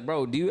 and he's like,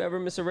 "Bro, do you ever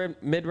miss a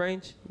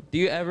mid-range? Do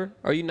you ever?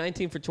 Are you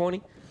 19 for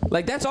 20?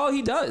 Like that's all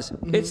he does.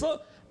 It's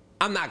look.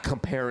 I'm not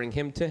comparing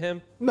him to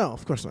him, No,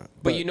 of course not.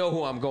 but you know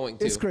who I'm going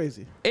to. It's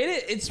crazy.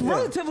 It's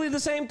relatively the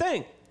same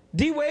thing.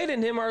 D Wade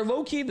and him are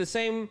low key the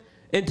same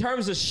in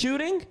terms of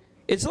shooting.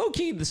 It's low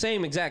key the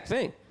same exact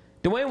thing.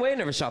 Dwayne Wade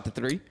never shot the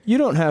three. You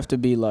don't have to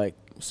be like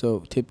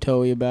so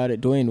tiptoey about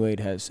it. Dwayne Wade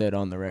has said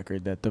on the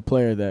record that the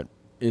player that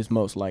is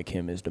most like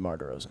him is DeMar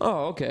DeRozan.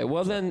 Oh, okay.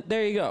 Well, then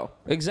there you go.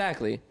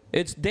 Exactly.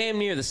 It's damn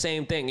near the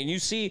same thing. And you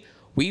see,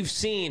 we've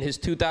seen his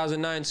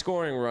 2009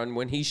 scoring run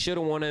when he should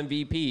have won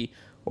MVP.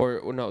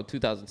 Or no,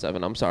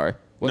 2007. I'm sorry.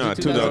 Was No, it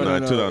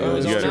 2009. It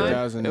was You got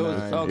it. 09? It was,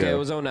 okay, Yeah. it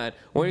was 09.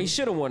 When he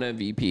should have won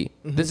MVP.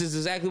 This is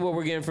exactly what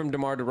we're getting from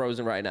DeMar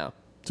DeRozan right now.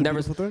 a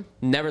beautiful thing.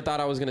 Never thought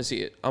I was going to see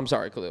it. I'm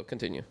sorry, Khalil.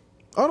 Continue.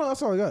 Oh, no,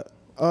 that's all I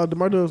got.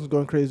 DeMar DeRozan's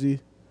going crazy.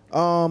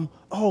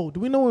 Do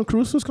we know when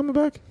Caruso's coming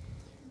back?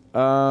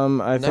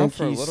 I think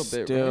for a he's little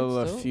bit, still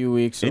right? a Still? few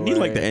weeks Isn't away. he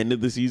like the end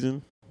of the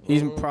season?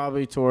 He's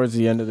probably towards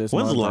the end of this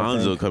When's month. I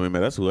Lonzo think. coming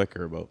back? That's who I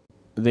care about.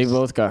 They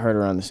both got hurt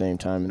around the same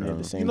time and they had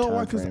the same You know time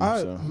why? Because frame,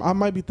 so. I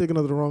might be thinking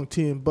of the wrong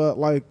team, but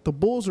like the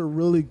Bulls are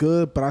really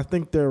good, but I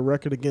think their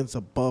record against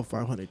above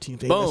 500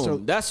 teams ain't necessarily-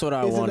 Boom. That's what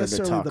I isn't wanted to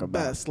necessarily talk the about.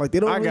 best. Like they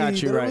don't I really, got you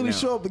they don't right really now.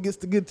 show up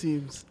against the good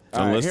teams. All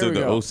right, Unless here they're we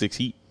the go. 06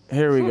 Heat.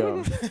 Here we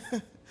go.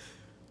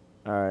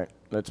 All right,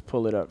 let's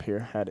pull it up here.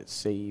 Had it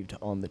saved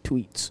on the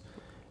tweets.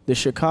 The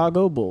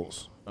Chicago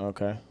Bulls.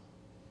 Okay.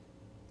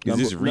 Is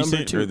this Number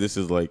recent two. or this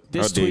is like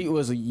This outdated? tweet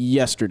was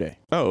yesterday.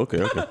 Oh,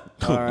 okay.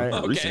 All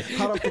right. Recent.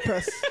 Hot off the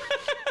press.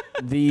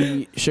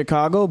 The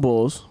Chicago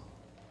Bulls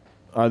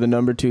are the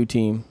number 2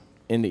 team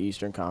in the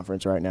Eastern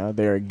Conference right now.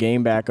 They're a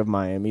game back of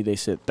Miami. They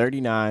sit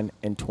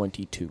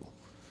 39-22.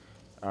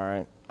 All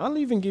right. I'll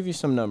even give you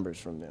some numbers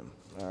from them.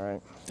 All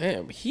right.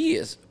 Damn,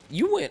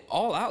 you went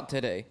all out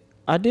today.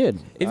 I did.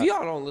 If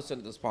y'all don't listen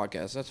to this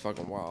podcast, that's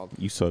fucking wild.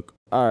 You suck.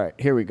 All right.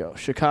 Here we go.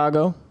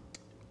 Chicago,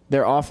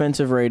 their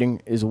offensive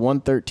rating is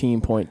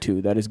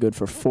 113.2. That is good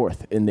for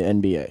 4th in the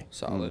NBA.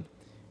 Solid.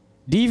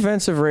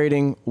 Defensive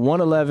rating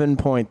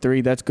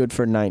 111.3. That's good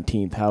for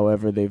 19th.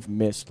 However, they've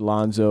missed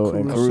Lonzo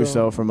and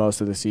Caruso for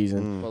most of the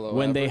season. Below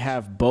When they average.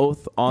 have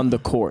both on the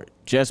court,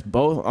 just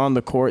both on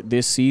the court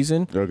this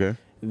season, Okay.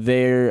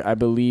 I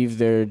believe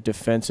their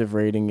defensive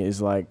rating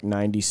is like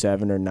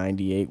 97 or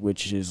 98,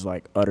 which is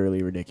like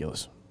utterly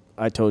ridiculous.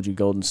 I told you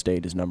Golden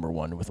State is number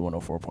 1 with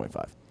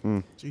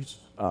 104.5. Jesus.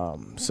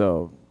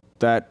 So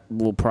that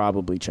will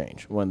probably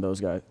change when those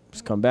guys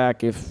come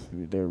back if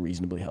they're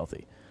reasonably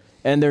healthy.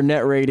 And their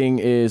net rating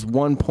is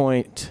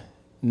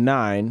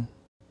 1.9,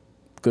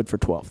 good for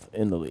 12th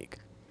in the league.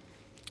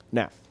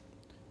 Now,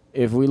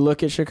 if we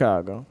look at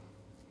Chicago,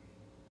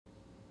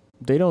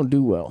 they don't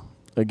do well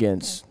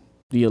against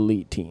the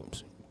elite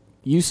teams.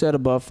 You said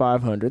above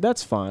 500,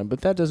 that's fine,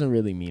 but that doesn't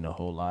really mean a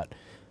whole lot.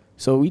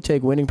 So we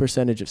take winning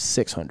percentage of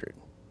 600.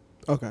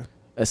 Okay.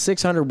 A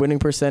 600 winning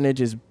percentage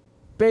is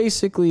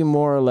basically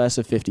more or less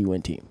a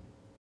 50-win team.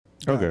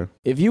 Okay.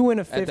 If you win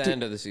a 50 At the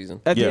end of the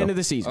season. at the Yeah. end of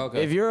the season,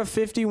 Okay. if you're a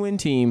 50-win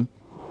team,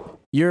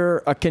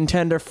 you're a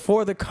contender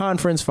for the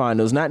conference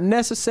finals, not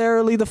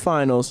necessarily the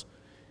finals,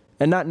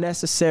 and not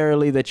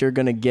necessarily that you're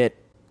going to get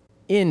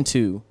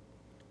into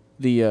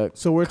the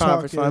So we're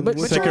conference talking final. But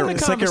second- you're in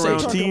the second round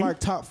conversation. talking team? like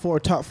top 4,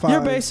 top 5.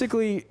 You're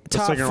basically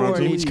top second 4 round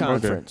in team? each Okay.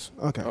 conference.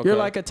 Okay. Okay. You're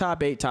like a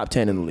top 8, top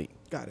 10 in the league.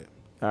 Got it.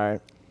 All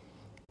right.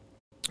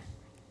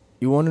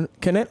 You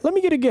want to? Let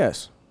me get a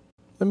guess.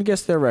 Let me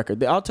guess their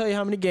record. I'll tell you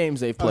how many games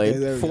they've played. Okay,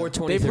 there we go.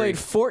 423. They played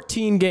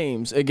 14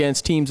 games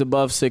against teams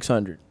above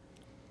 600.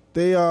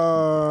 They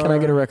are. Can I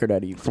get a record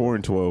out of you? 4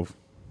 and 12.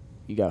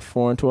 You got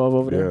 4 and 12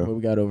 over there? Yeah. What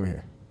we got over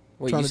here?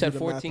 Wait, Trying you to said do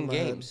the math 14 in my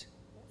head. games.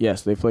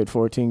 Yes, they played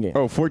 14 games.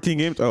 Oh, 14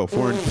 games? Oh,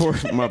 4 and 4.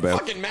 My bad.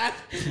 Fucking math.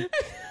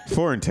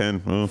 4 and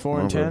 10. Oh, 4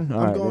 and my bad. 10?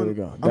 All right, there going- we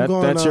go. I'm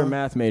going, That's your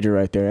math major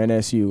right there.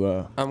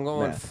 NSU I'm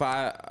going Math.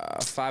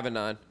 5 and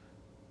 9.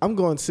 I'm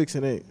going 6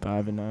 and 8.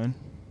 5 and 9.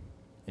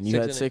 And you 6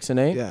 had and 6 and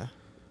 8? Yeah.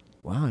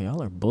 Wow,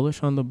 y'all are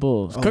bullish on the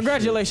Bulls. Oh,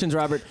 Congratulations,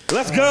 Robert.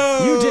 Let's go.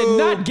 You did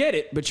not get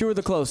it, but you were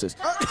the closest.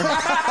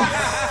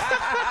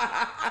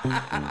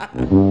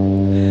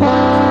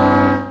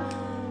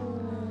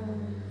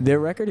 Their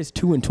record is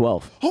 2 and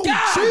 12. Oh,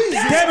 Jesus.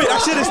 Damn it. I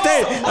should have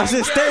stayed. I should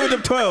have stayed with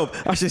them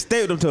 12. I should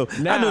stay with them 12.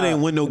 I know they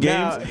didn't win no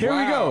Now, games. here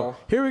we go. Wow.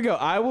 Here we go.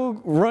 I will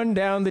run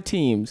down the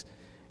teams.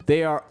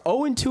 They are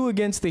 0-2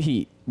 against the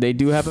Heat. They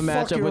do have a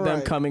matchup Fucking with them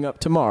right. coming up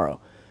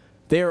tomorrow.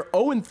 They are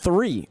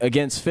 0-3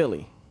 against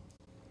Philly.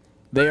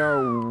 They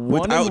are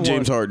 1-1 Without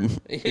James Harden.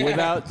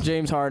 without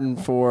James Harden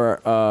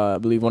for I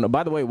believe one.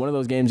 By the way, one of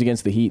those games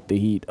against the Heat, They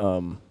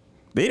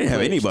didn't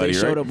have anybody, they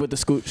showed right? up with the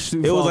Sioux It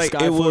was Falls like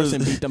Sky it Force was.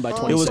 and beat them by It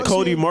 26. was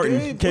Cody Martin,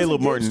 Gabe- Caleb wasn't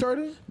Gabe Martin.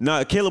 starting?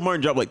 Nah, Caleb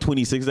Martin dropped like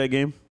 26 that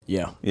game.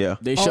 Yeah, Yeah.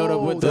 they showed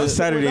up with the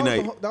Saturday that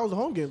was night. that was the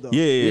home game, though.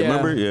 Yeah.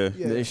 Remember? Yeah.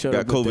 They showed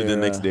Got up with COVID the their,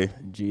 next day.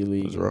 G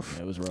League. It was rough.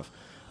 Yeah, it was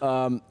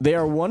rough. They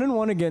are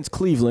 1-1 against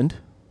Cleveland.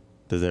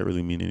 Does that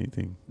really mean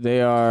anything?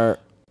 They are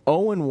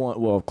 0-1.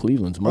 Well,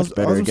 Cleveland's I much was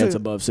better gonna against say-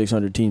 above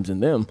 600 teams than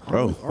them.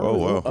 Oh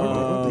wow.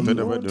 Are They're they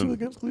never 0-2 doing-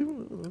 against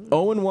Cleveland?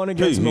 0-1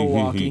 against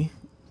Milwaukee.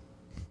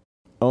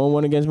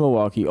 0-1 against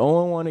Milwaukee.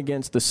 0-1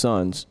 against the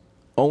Suns.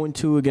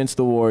 0-2 against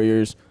the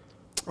Warriors.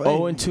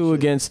 0-2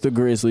 against the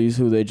Grizzlies,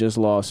 who they just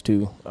lost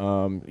to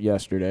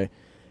yesterday.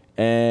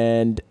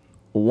 And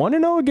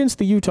 1-0 against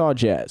the Utah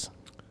Jazz.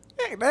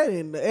 That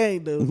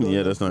ain't the.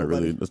 Yeah, that's not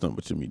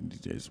what you mean these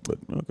days. But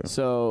okay.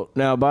 So,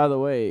 now, by the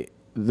way,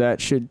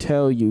 that should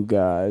tell you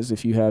guys,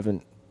 if you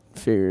haven't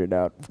figured it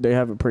out, they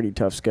have a pretty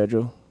tough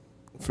schedule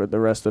for the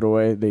rest of the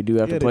way. They do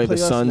have Yeah, to they play the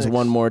play us Suns next.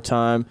 one more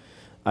time.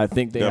 I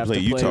think they Gotta have to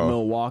play play Utah.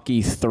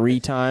 Milwaukee 3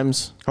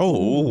 times.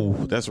 Oh,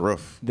 that's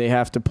rough. They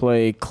have to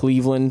play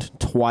Cleveland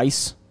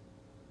twice.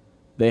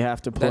 They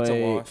have to That's a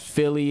play wash.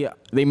 Philly.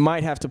 They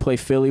might have to play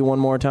Philly one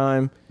more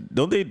time.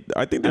 Don't they?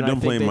 I think they're And I done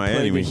think playing they play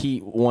Miami. the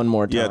Heat one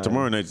more time. Yeah,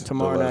 tomorrow night's the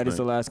Tomorrow last night is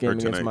the night. last Or game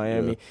against tonight,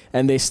 Miami, yeah.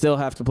 and they still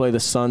have to play the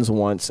Suns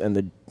once and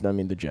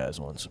the Jazz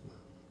once.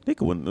 They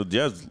could win. The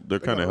Jazz, they're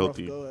kind of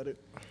healthy.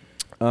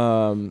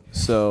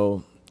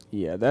 So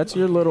yeah, that's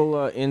your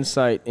little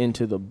insight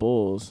into the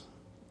Bulls.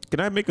 Can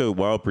I make a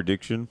wild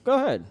prediction? Go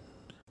ahead.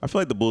 I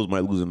feel like the Bulls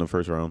might lose in the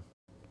first round.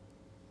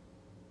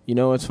 You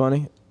know what's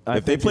funny?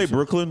 If they play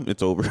Brooklyn,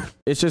 it's over.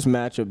 it's just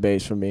matchup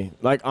based for me.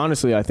 Like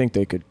honestly, I think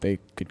they could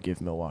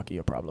give Milwaukee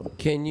a problem.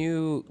 Can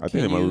you? I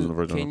think they might lose in the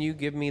first round. Can you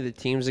give me the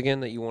teams again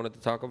that you wanted to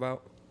talk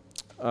about?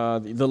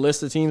 The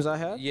list of teams I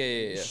have.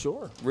 Yeah.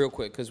 Sure. Real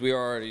quick, because we are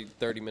already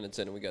 30 minutes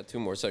in and we got 2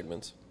 more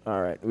segments. All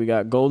right, we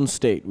got Golden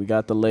State. We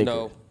got the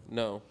Lakers.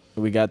 No.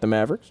 We got the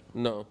Mavericks.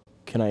 No.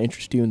 Can I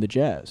interest you in the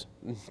Jazz?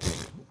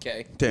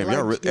 Okay. Damn, You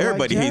y'all. like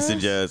Everybody hates the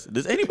Jazz? Jazz.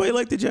 Does anybody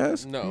like the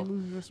Jazz? No.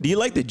 Do you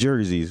like the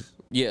jerseys?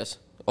 Yes.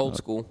 Old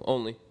school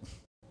only.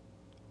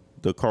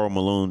 The Karl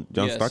Malone,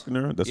 John Yes. Stockton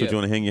era? That's Yeah. what you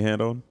want to hang your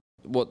hand on?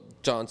 Well,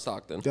 John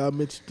Stockton. Y'all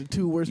mentioned the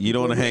two worst. You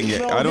don't people. wanna hang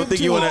it. No, I don't him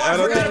think you too. wanna- Oh, I I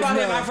don't forgot think- about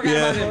him. I forgot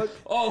Yeah. about him.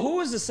 Oh, who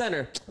was the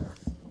center?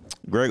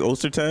 Greg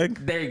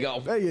Ostertag? There you go.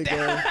 There you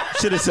go.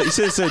 Should have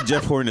said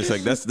Jeff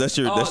Hornacek. That's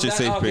your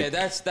safe okay, pick.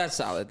 that's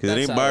solid. Because it That's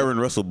ain't solid. Byron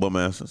Russell bum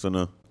ass. So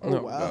no.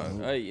 Oh, wow.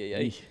 Ay, ay,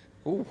 ay.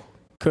 Ooh.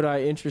 Could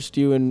I interest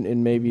you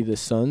in maybe the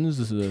Suns?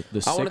 The I want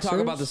to talk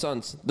Sixers? about the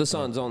Suns. The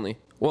Suns only.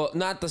 Well,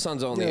 not the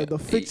Suns only. Yeah, the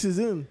fix is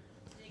in.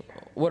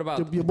 What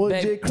about Your boy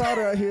babe, Jay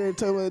Crowder out here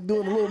talking about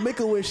doing a little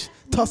make-a-wish,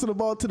 tossing the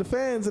ball to the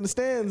fans in the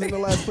stands in the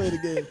last play of the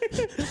game.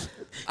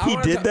 I He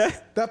wanna did ta-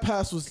 that? That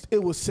pass was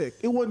sick.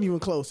 It wasn't even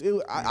close.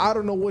 I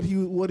don't know what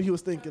he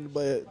was thinking,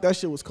 but that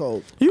shit was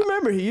cold. You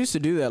remember he used to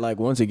do that like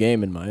once a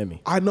game in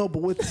Miami. I know,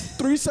 but with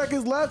 3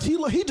 seconds left,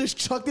 he just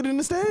chucked it in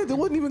the stands. It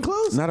wasn't even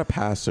close. Not a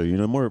passer,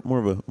 more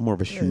of a Yeah,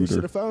 he should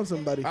shooter. have found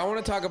somebody. I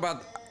want to talk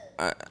about,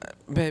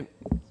 babe.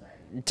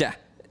 Ja.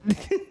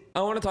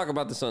 I want to talk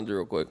about the Suns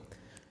real quick.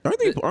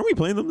 Aren't we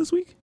playing them this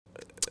week?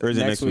 Or is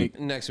it next week?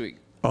 Next week.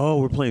 Oh,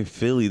 we're playing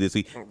Philly this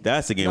week.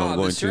 That's the game I'm No,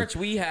 going the to. stretch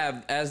we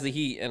have as the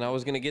Heat, and I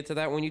was going to get to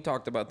that when you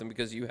talked about them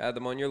because you had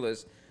them on your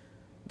list.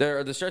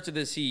 The stretch of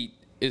this Heat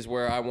is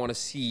where I want to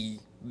see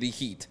the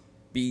Heat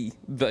be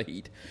the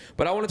Heat.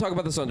 But I want to talk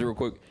about the Suns real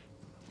quick.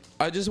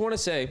 I just want to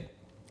say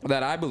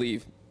that I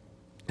believe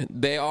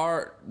they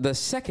are the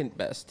second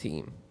best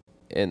team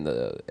in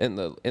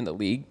the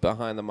league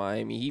behind the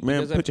Miami Heat.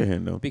 Man, because put your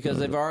hand down. because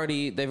they've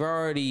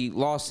already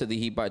lost to the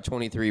Heat by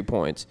 23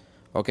 points.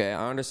 Okay,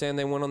 I understand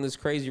they went on this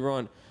crazy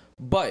run,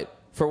 but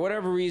for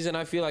whatever reason,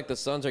 I feel like the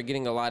Suns are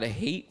getting a lot of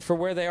hate for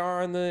where they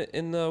are in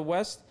the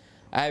West.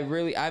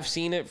 I've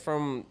seen it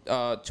from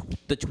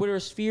the Twitter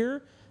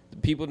sphere.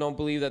 People don't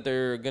believe that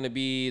they're going to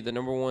be the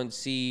number one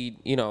seed.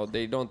 You know,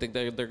 they don't think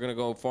they're going to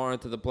go far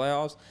into the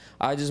playoffs.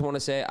 I just want to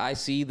say I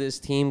see this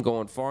team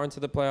going far into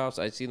the playoffs.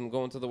 I see them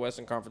going to the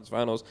Western Conference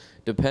Finals.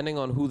 Depending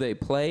on who they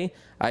play,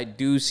 I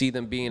do see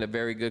them being a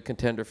very good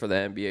contender for the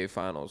NBA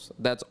Finals.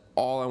 That's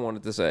all I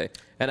wanted to say.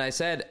 And I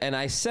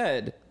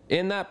said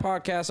in that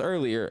podcast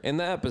earlier in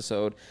the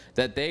episode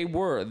that they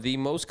were the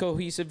most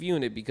cohesive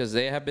unit because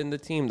they have been the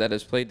team that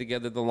has played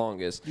together the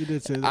longest. You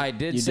did say that. I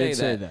did You say did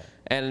say that. that.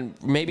 And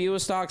maybe it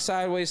was stock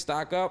sideways,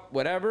 stock up,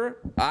 whatever.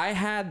 I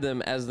had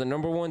them as the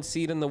number one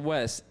seed in the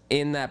West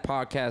in that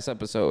podcast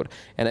episode.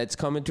 And it's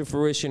coming to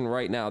fruition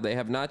right now. They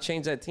have not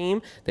changed that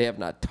team. They have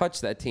not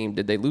touched that team.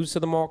 Did they lose to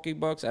the Milwaukee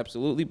Bucks?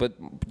 Absolutely.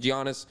 But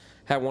Giannis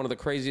had one of the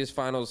craziest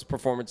finals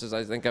performances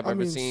I think I've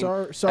ever seen.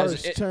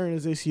 Sarge turned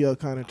his ACL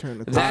kind of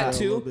turned the That corner a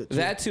too. little bit,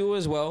 That too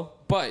as well.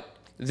 But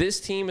this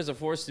team is a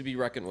force to be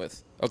reckoned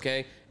with.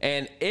 Okay,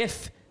 and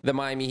if the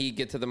Miami Heat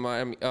get to the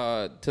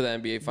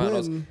NBA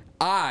Finals, When?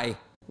 I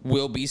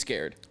will be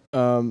scared.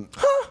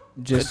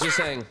 Just Just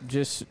saying,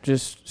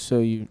 just so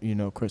you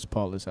know, Chris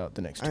Paul is out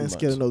the next 2 I ain't months.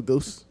 scared of no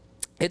ghosts.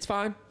 it's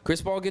fine.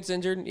 Chris Paul gets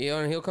injured,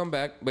 and he'll come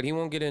back, but he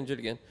won't get injured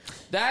again.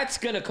 That's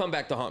gonna come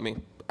back to haunt me.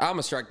 I'm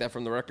gonna strike that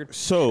from the record.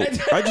 So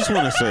I just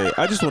want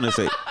to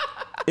say,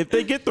 if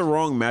they get the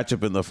wrong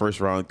matchup in the first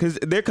round, because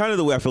they're kind of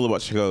the way I feel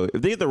about Chicago.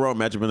 If they get the wrong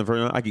matchup in the first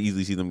round, I could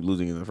easily see them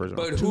losing in the first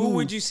round. But who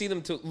would you see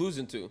them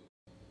losing to?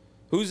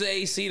 Who's the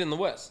A seed in the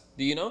West?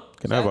 Do you know?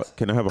 Can I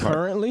have a heart?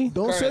 Currently,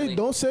 Don't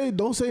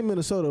say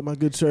Minnesota, my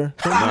good sir.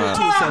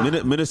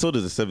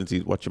 Minnesota's a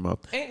 17th. Watch your mouth.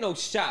 Ain't no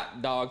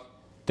shot, dog.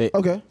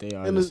 Okay. they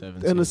are and the the 7th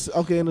and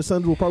seed. and the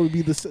Suns will probably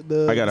be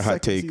the I got a hot second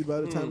take. seed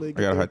by the time they I get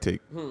got a there. hot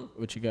take.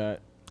 What you got?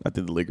 I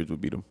think the Lakers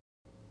would beat them.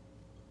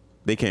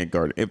 They can't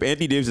guard it. If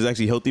Anthony Davis is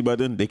actually healthy by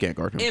then, they can't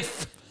guard him.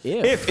 If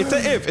If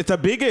it's a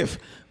big if.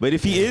 But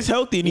if he is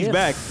healthy and he's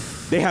back,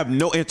 they have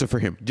no answer for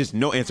him. Just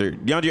no answer.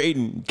 DeAndre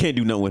Ayton can't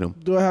do nothing with him.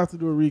 Do I have to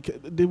do a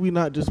recap? Did we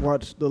not just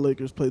watch the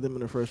Lakers play them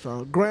in the first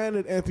round?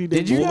 Granted, Anthony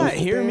Davis. Did you not was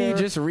hear me there,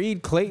 just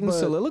read Clayton's but-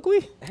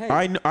 soliloquy?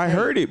 I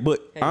heard it,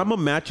 but I'm a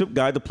matchup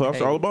guy. The playoffs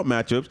are all about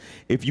matchups.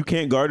 If you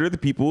can't guard other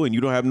people and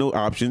you don't have no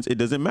options, it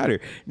doesn't matter.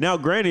 Now,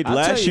 granted, I'll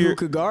tell last you year who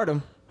could guard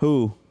him.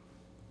 who?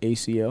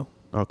 ACL.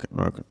 Okay,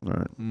 all right,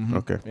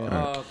 okay. All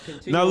right.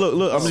 continue. Now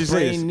look. I'm gonna say this.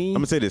 Sprained knee. I'm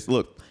gonna say this.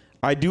 Look,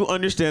 I do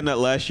understand that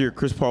last year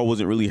Chris Paul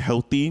wasn't really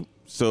healthy.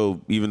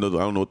 So even though I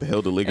don't know what the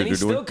hell the Lakers and he are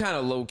doing, still kind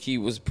of low key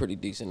was pretty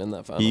decent in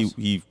that finals.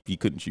 he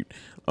couldn't shoot.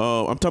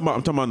 I'm talking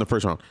about in the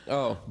first round.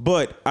 Oh.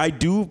 But I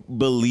do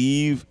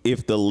believe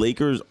if the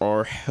Lakers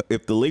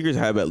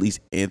have at least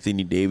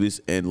Anthony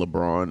Davis and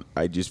LeBron,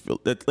 I just feel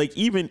that like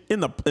even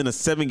in a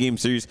 7-game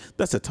series,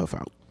 that's a tough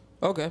out.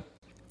 Okay,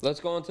 let's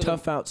go on to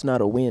Tough out's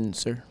not a win,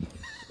 sir.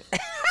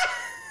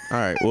 All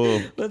right.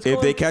 Well, Let's if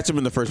go they on- catch him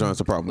in the first round, it's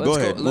a problem. Go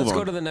ahead. Let's move go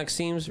on. to the next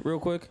teams real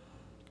quick,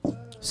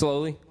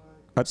 slowly.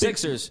 I think-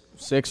 Sixers,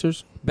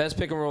 Sixers. best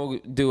pick and roll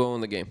duo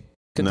in the game.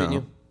 Continue.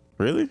 No.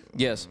 Really?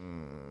 Yes.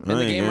 in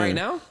the game right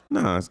now?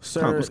 Nah,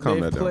 Sir, let's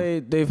calm that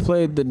down. they've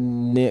played the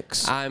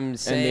Knicks. I'm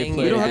saying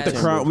played We don't Yeah, have to yeah.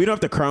 crown. We don't have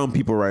to crown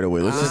people right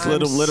away. Let's just let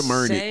them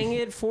earn it. Saying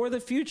it for the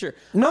future.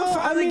 No, I'm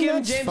finally I mean, giving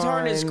that's James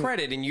Harden his fine.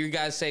 credit, and you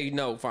guys say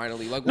no.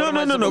 Finally, like No. what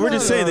am I We're supposed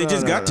just to saying do? they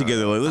just got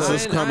together. Like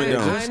let's calm it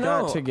down. I Just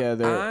know. got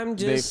together. I'm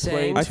They just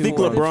saying. played I think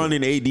for the LeBron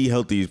and AD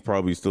healthy is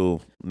probably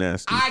still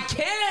nasty. I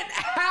can't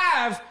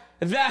have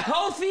the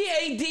healthy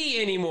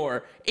AD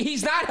anymore.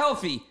 He's not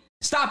healthy.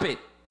 Stop it.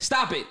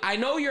 Stop it. I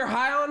know you're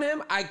high on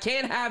him. I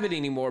can't have it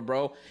anymore,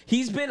 bro.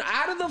 He's been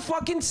out of the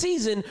fucking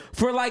season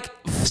for like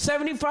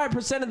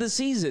 75% of the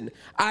season.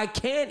 I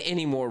can't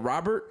anymore,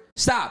 Robert.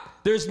 Stop.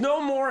 There's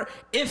no more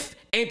if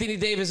Anthony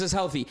Davis is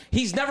healthy.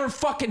 He's never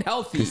fucking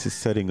healthy. This is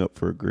setting up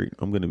for a great.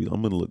 I'm gonna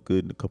look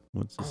good in a couple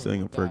months. It's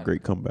setting up for a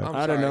great comeback. I'm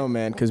I don't sorry. know,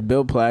 man, because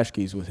Bill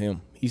Plaschke's with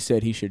him. He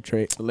said he should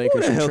trade. The Who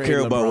Lakers the should hell trade care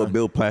LeBron. about what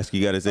Bill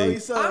Plaschke got to say?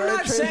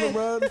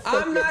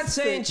 I'm not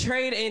saying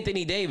trade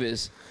Anthony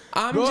Davis.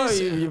 I'm Well,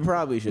 just you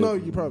probably should. No,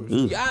 you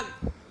probably should.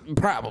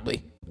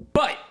 probably.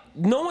 But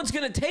no one's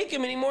gonna take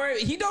him anymore.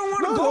 He don't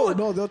want to go.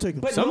 No, they'll take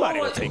him. But Somebody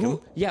no will one, take who, him.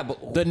 Yeah,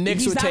 but The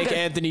Knicks he's would not take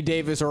gonna- Anthony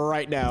Davis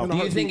right now. Do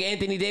you think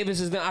Anthony Davis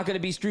is not going to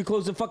be street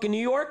clothes in fucking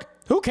New York?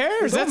 Who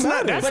cares? That's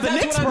not. That's But the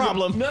that's Knicks what I'm-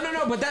 problem.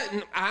 No. But that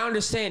I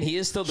understand. He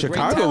is still the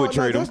Chicago great would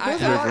trade him.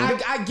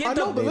 I get I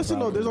know, the. but listen,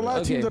 though, there's a lot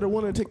of Okay. teams that are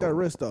willing to take that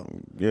risk, though.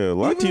 Yeah, a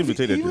lot of teams would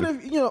take that. Even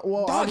if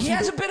well, Dog, he obviously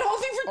hasn't been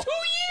healthy for 2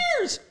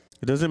 years.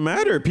 It doesn't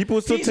matter. People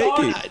would still He's take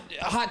on it.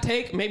 hot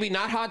take, maybe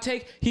not hot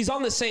take. He's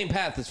on the same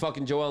path as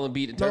fucking Joel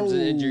Embiid in terms of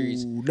No,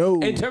 injuries. no.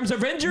 In terms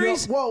of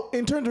injuries. Well,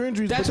 in terms of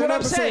injuries, That's but they're what not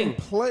I'm the saying. same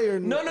player.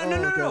 No.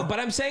 Okay.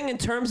 But I'm saying in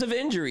terms of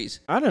injuries.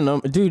 I don't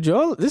know, dude.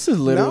 Joel, this is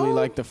literally No.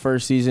 like the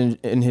first season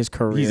in his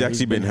career. He's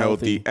actually been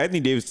healthy. Anthony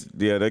Davis,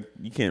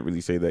 you can't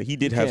really say that. He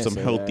did have can't some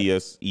say healthy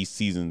East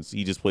seasons.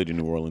 He just played in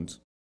New Orleans.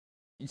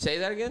 You say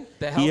that again?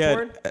 The He health had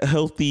word?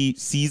 healthy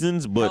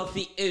seasons, but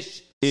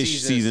Healthy-ish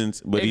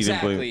seasons, but he didn't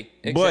play.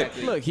 Exactly.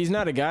 But Look, he's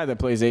not a guy that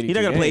plays 82 he's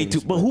not gonna play games,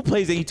 82. But who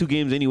plays 82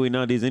 games anyway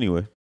nowadays?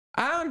 Anyway,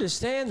 I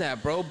understand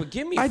that, bro, but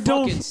give me I fucking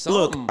don't some.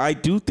 look. I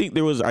do think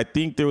there was. I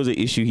think there was an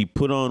issue. He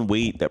put on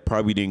weight that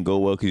probably didn't go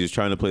well because he was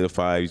trying to play the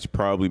five. He should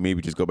probably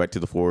maybe just go back to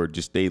the four,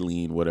 just stay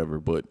lean, whatever.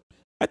 But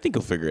I think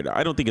he'll figure it out.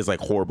 I don't think it's like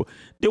horrible.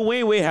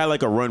 Dwayne Wade had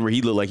like a run where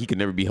he looked like he could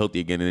never be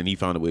healthy again, and then he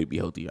found a way to be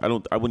healthy. I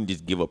wouldn't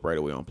just give up right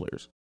away on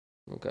players.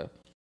 Okay.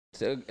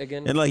 So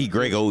again, And like he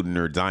Greg Oden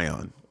or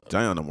Zion.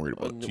 Zion, I'm worried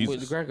about. with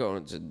Jesus. Greg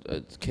Oden's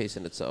a case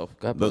in itself.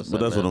 God But bless that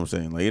that's man. what I'm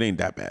saying. Like it ain't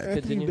that bad.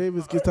 Anthony Continue.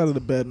 Davis gets out of the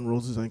bed and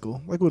rolls his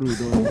ankle. Like, what are we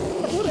doing?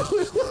 what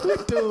are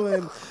we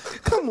doing?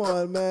 Come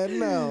on, man.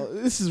 No,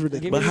 this is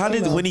ridiculous. But how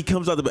did when he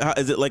comes out the how,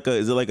 is it like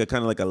a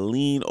kind of like a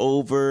lean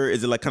over?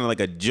 Is it like kind of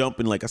like a jump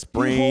and like a He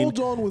sprain? holds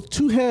on with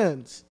two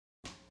hands,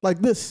 like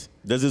this.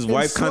 Does his And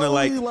wife kind of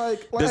slowly,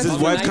 like? like Does his as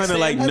wife if- kind of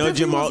like as if nudge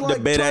he him was, out the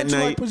like, bed trying at to,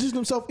 like, night? position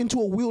himself into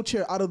a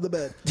wheelchair out of the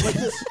bed, like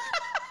this,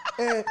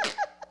 and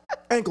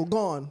ankle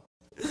gone.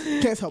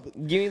 Can't help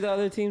it. Give me the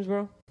other teams,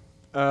 bro.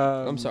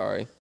 I'm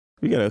sorry.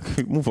 We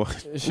gotta move on.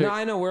 No,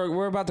 I know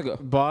we're about to go.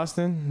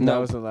 Boston? No. That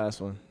was the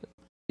last one.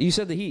 You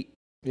said the Heat.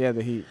 Yeah,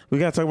 the Heat. We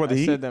gotta talk about the I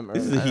Heat. said them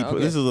This is the earlier. Heat. Okay.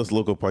 This is a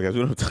local podcast. We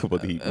don't have to talk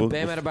about the Heat.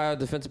 Bam Adebayo,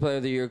 Defensive Player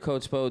of the Year,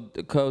 Coach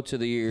of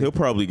the Year. He'll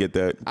probably get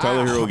that.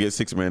 Tyler Hero gets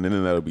 6 man, and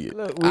then that'll be it.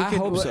 Look, I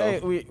hope so.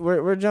 Hey,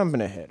 we're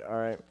jumping ahead. All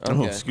right. Oh,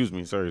 Okay. excuse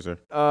me. Sorry, sir.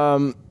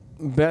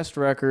 Best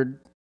record.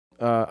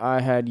 I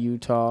had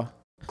Utah.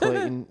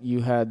 Clayton,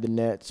 you had the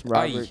Nets.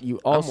 Robert, you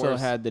also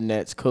worse. had the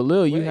Nets.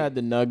 Khalil, you Wait. had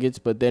the Nuggets,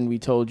 but then we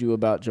told you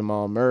about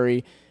Jamal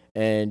Murray,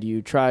 and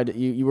you tried.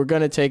 You were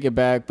gonna take it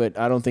back, but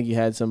I don't think you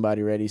had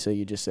somebody ready, so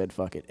you just said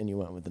fuck it, and you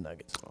went with the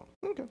Nuggets.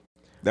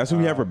 That's who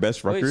we have for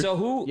best record. Wait, so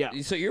who? Yeah.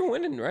 So you're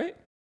winning, right?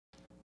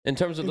 In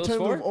terms of In those terms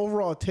four? of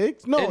overall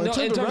takes, no. in In terms,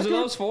 terms of, of record,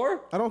 those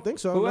four? I don't think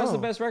so. Who has no. the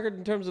best record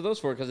in terms of those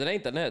four? Because it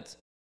ain't the Nets.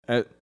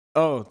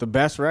 The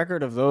best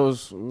record of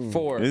those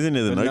Four. Isn't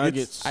it the, the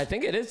Nuggets? I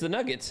think it is the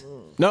Nuggets.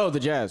 No,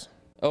 the Jazz.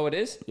 Oh, it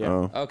is? Yeah.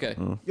 Oh. Okay.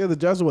 Yeah, the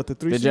Jazz are what, the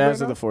three The seed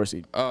Jazz right are the 4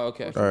 seed. Oh,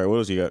 okay. All right. What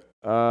else you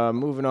got?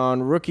 Moving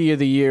on, Rookie of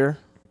the Year.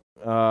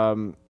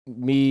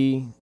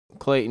 Me,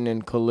 Clayton,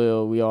 and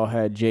Khalil. We all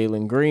had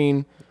Jalen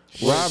Green.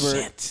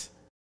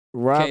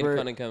 Robert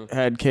Cunningham.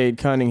 had Cade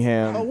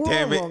Cunningham. now? Oh, we're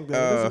Damn all it. wrong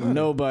there. Doesn't matter.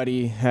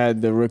 Nobody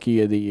had the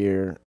Rookie of the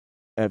Year,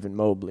 Evan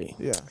Mobley.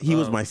 Yeah. He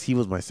was my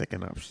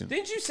second option.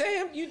 Didn't you say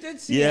him? You did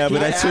see Yeah, him.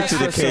 but I switched to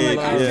the I feel Cade,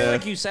 like, I feel yeah.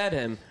 like you said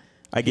him.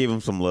 I gave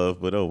him some love,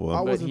 but oh I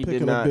well. wasn't he did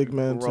picking a not big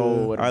man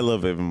roll to, with I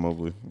love Evan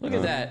Mobley. Look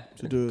at that.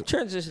 to do it.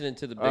 Transition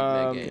into the big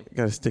man Um, game.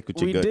 Gotta stick with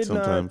your We gut did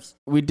sometimes.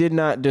 We did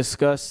not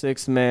discuss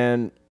sixth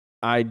man.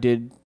 I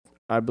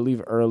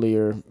believe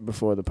earlier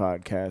before the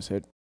podcast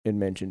had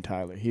mentioned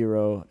Tyler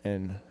Hero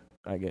and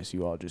I guess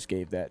you all just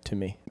gave that to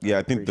me. Yeah,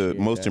 I think the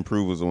appreciate most that.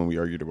 improved was the one we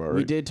argued about, right?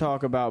 We did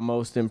talk about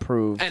most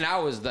improved, And I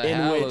was the in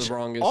hell which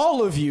wrongest.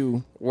 all of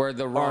you were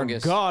the are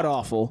wrongest. god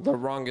awful. The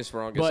wrongest.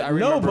 I But remember who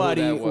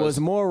nobody that was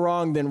more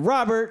wrong than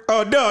Robert.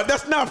 Oh no,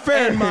 that's not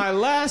fair. And my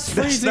last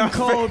That's freezing not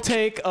cold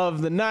take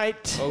of the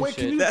night. Oh, Wait,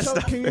 shit.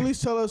 can you at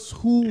least tell us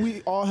who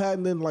we all had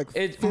and then like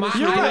finish You're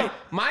I know- right.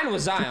 Mine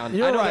was Zion.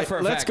 You're I know right. that for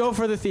a Let's fact. go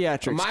for the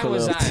theatrics. Mine Khalil.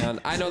 was Zion.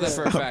 I know that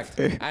for a fact.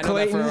 I know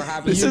Clayton, that for a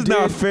happy. This is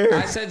not fair.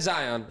 I said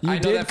Zion. You I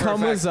know did that for a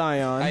come with fact.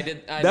 Zion. I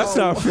did. I That's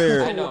know. not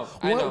fair. I know.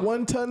 I know.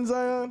 1 ton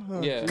Zion? Huh.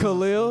 Yeah.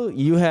 Khalil,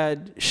 you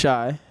had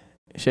Shai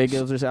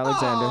Gilgeous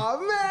Alexander. Oh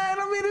man,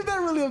 I mean, is that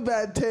really a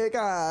bad take?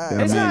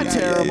 It's not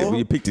terrible.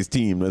 You picked his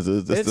team. That's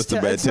a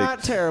bad It's take.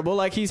 not terrible.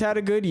 Like, he's had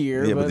a good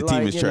year, Yeah, but but the team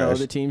like, is you know, trash.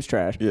 the team's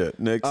trash. Yeah.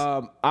 Next.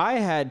 I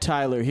had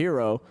Tyler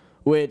Hero,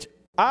 which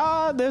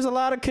there's a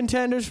lot of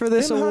contenders for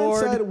this In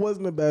award. hindsight, it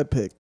wasn't a bad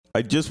pick.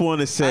 I just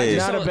want to say.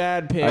 Not a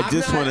bad pick. I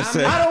just want to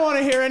say. I don't want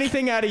to hear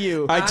anything out of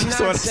you. I just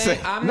want to say.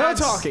 No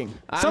talking.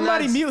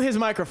 Somebody mute his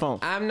microphone.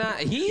 I'm not.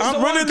 He's I'm the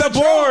running one the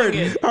controlling board.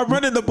 it. I'm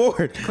running the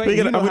board.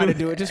 Clayton, you know how to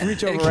do it. Just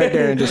reach over right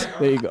there and just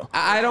there you go.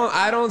 I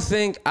don't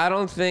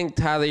think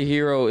Tyler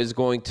Hero is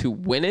going to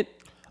win it.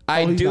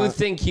 I he's do not.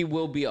 think he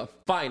will be a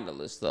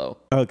finalist though.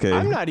 Okay.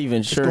 I'm not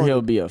even sure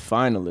he'll be a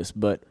finalist,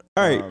 but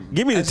All right.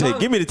 Give me the as take. long-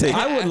 Give me the take.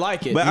 I would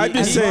like it. But I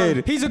just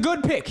said. he's a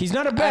good pick. He's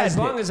not a bad As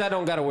pick. long as I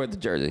don't gotta wear the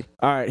jersey,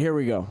 All right, here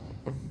we go.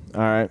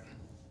 All right.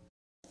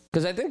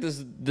 because I think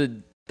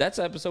that's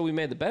the episode we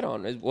made the bet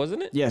on,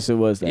 wasn't it? Yes, it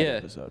was that Yeah.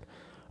 episode.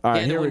 All right,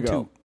 Yeah, here we won go.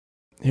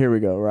 two. Here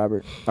we go,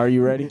 Robert. Are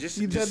you ready?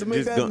 You had to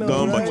make that go, note, go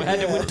on, right? Bunch. Had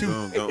to win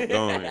two.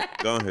 Go on.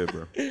 Go ahead,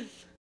 bro.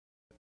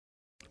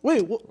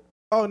 Wait, what?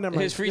 Oh, never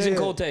mind. His freezing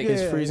cold take.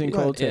 His freezing go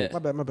ahead. cold take. Yeah.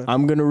 My bad.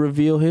 I'm gonna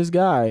reveal his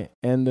guy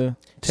and the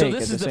So take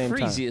this at the is the same time.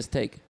 freeziest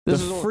take. The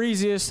This is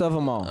freeziest of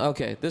them all.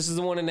 okay. This is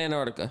the one in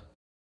Antarctica.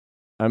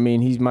 I mean,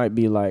 he might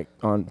be like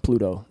on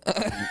Pluto,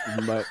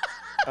 but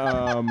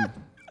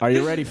are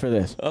you ready for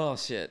this? Oh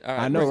shit! All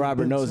right, I know bring-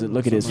 Robert knows it.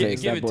 Look at his Yeah,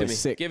 face. give That it to boy's me.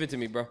 sick. Give it to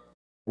me, bro.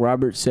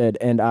 Robert said,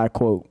 and I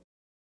quote,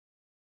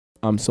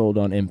 "I'm sold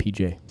on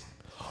MPJ."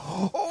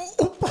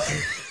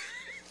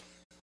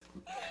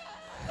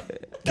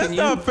 That's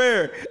not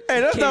fair. Hey,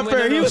 that's Can not we-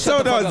 fair. no, He was shut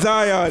sold the fuck on up.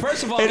 Zion.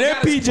 First of all, and we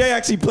gotta- MPJ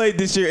actually played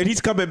this year, and he's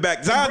coming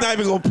back. Zion's not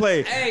even gonna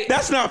play. Hey,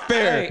 That's not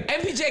fair. Hey,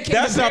 MPJ came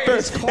That's to not fair.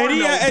 Paris, And he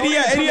Cardinals. had, and he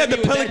Don't had, even and he come had at the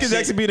me with that Pelicans shit.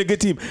 actually being a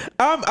good team.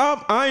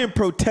 I am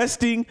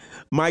protesting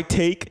my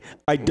take.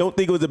 I don't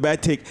think it was a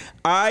bad take.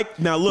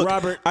 Now look,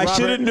 Robert, I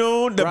should have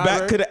known the back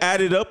Robert, could have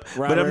added up,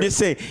 but I'm Robert. just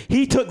saying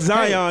he took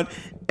Zion,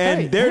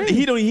 and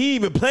he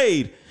even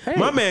played.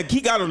 My man, he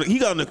got on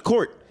the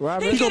court.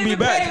 Robert. He He's gonna can't be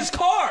even pay back. his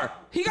car.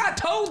 He got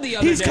towed the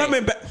other He's day.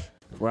 coming back.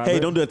 Robert. Hey,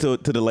 don't do that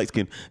to the light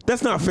skin.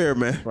 That's not fair,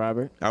 man.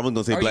 Robert. I wasn't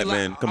gonna say Are black you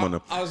man. Come on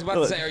now. I was about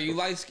to say, are you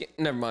light skinned?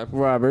 Never mind.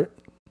 Robert.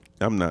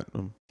 I'm not.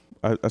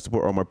 I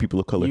support all my people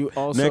of color. You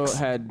also Next,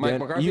 had Mike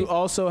McCarthy? you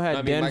also had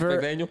Mike Denver.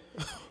 McDaniel.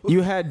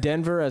 You had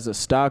Denver as a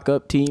stock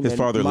up team. his and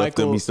father left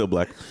him. Michael- He's still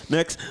black.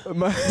 Next,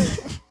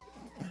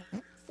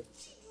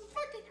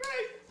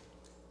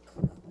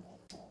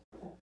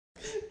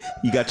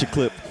 you got your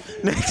clip.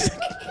 Next,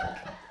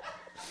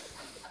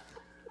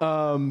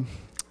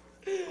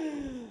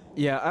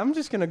 Yeah, I'm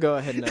just gonna go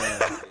ahead and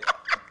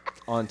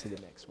on to the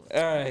next one.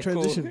 All right,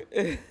 Transition.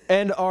 Cool.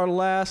 And our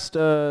last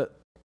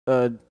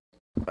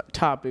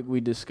topic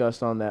we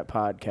discussed on that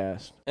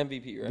podcast,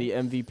 MVP, right? the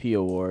MVP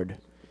award,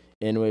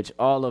 in which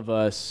all of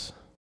us,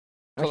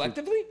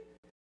 Collectively?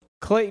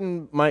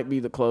 Clayton might be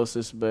the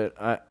closest, but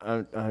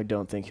I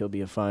don't think he'll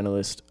be a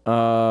finalist.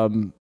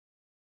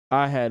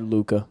 I had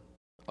Luka.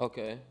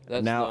 Okay.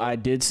 That's Now low. I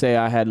did say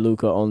I had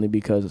Luka only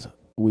because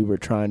we were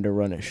trying to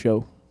run a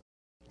show.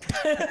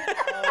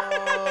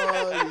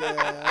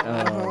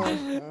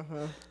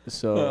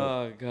 So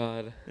Oh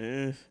God.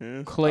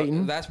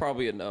 Clayton, That's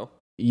probably a no.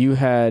 you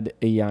had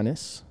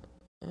Giannis.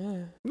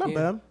 Not Yeah.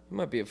 bad. He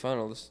might be a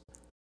finalist.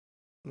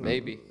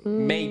 Maybe.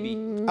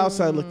 Maybe.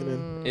 Outside looking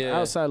in. Yeah.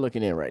 Outside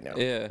looking in right now.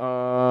 Yeah.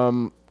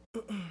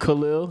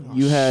 Khalil, Oh,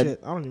 you had shit.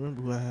 I don't even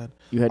remember who I had.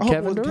 you had I hope it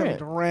Kevin wasn't Durant.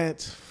 Kevin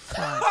Durant.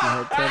 Fuck. You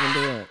had Kevin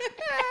Durant.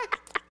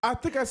 I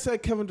think I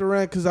said Kevin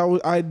Durant because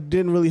I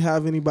didn't really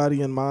have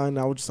anybody in mind.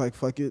 I was just like,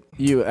 fuck it.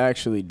 You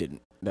actually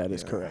didn't. That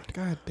is correct.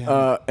 God damn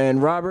it.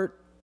 And Robert,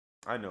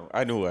 I know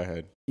who I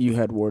had. you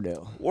had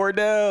Wardell.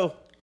 Wardell.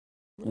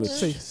 Which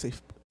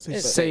Safe.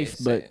 It's safe,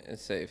 but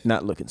it's safe.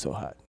 not looking so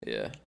hot.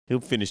 Yeah. He'll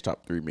finish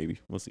top 3, maybe.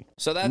 We'll see.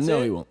 So that's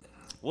No, it. he won't.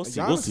 We'll see.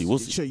 Giannis, We'll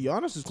see. Shit,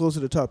 Giannis is closer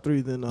to top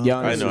 3 than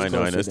Giannis I is know.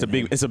 closer It's than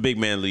him. It's a big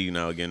man league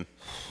now again.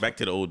 Back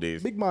to the old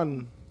days. Big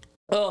man.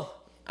 Oh,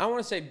 I want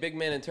to say big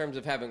man in terms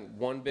of having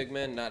one big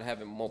man, not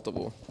having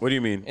multiple. What do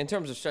you mean? In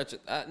terms of stretch,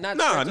 not Nah,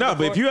 stretching nah, the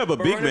but if floor, you have a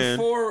but big running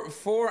man-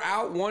 four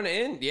out, one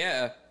in,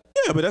 yeah.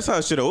 Yeah, but that's how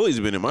it should have always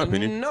been, in my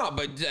opinion. No,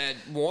 but at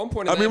one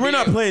point, I in mean, the we're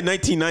not NBA playing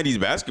 1990s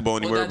basketball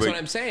anymore. that's but what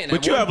I'm saying. But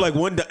At you one-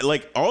 have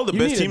like all the You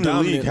best need a teams in the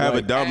league dominant, have a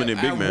like-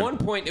 dominant big at man. one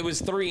point, it was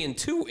 3 and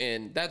 2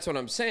 in. That's what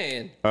I'm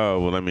saying. Oh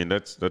well, I mean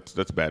that's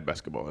bad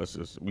basketball. That's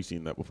just we've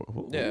seen that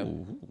before. Yeah.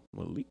 Ooh,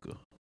 Malika.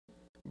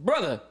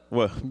 Brother,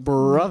 What?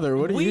 Brother,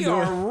 what are we you doing?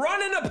 are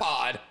running a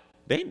pod.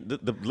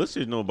 The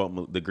listeners know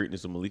about the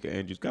greatness of Malika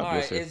Andrews. God All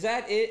bless right, her. is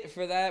that it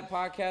for that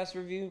podcast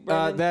review,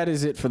 Brendan? That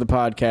is it for the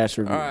podcast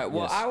review. All right.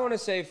 Well, Yes. I want to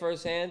say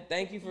firsthand,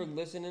 thank you for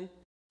listening.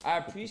 I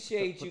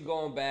appreciate you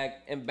going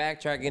back and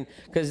backtracking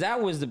because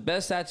that was the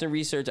best stats and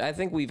research I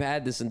think we've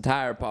had this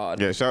entire pod.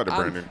 Yeah, shout out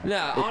to Brandon.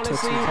 Honestly,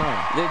 some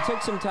time. they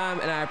took some time,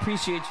 and I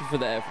appreciate you for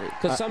the effort.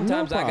 Because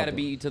sometimes I got to problem.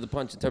 beat you to the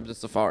punch in terms of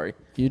Safari.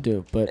 You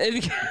do, but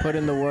put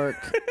in the work,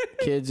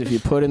 kids. If you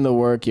put in the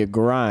work, you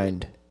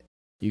grind,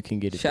 you can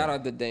get it. Shout done.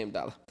 out to Dame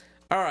Dollar.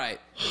 All right,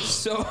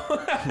 so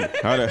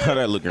How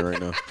that looking right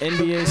now?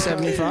 NBA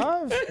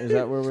 75. Is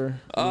that where we're?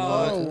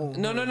 no,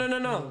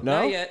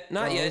 not yet,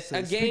 not yet.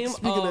 A game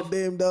Speaking of of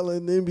damn dollar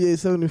in the NBA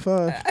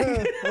 75.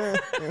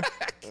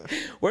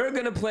 we're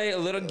gonna play a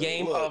little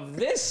game of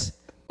this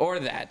or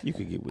that. You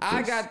can get with I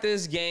this. got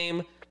this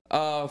game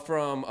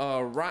from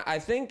I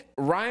think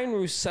Ryan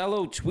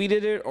Russello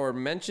tweeted it or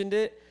mentioned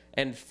it,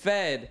 and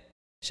Fed,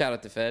 shout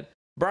out to Fed,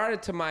 brought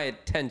it to my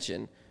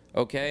attention.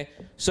 Okay,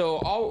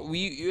 so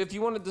if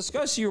you want to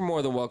discuss, you're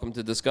more than welcome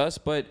to discuss.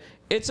 But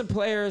it's a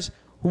players.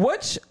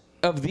 Which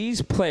of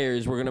these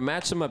players, we're gonna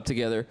match them up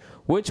together.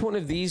 Which one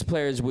of these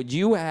players would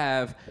you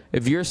have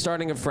if you're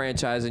starting a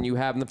franchise and you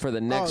have them for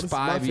the next this is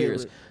my 5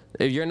 years? favorite.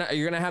 If you're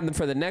gonna have them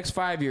for the next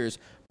 5 years,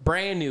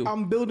 brand new,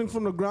 I'm building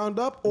from the ground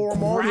up, or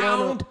I'm already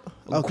on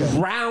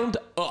ground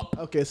up.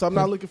 Okay, so I'm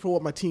not looking for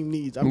what my team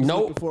needs. I'm just Nope.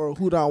 looking for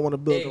who do I want to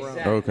build around.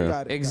 Exactly. Okay.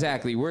 Got it.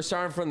 Exactly. We're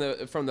starting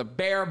from the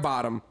bare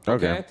bottom.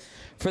 Okay.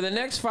 For the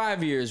next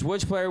 5 years,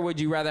 which player would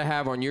you rather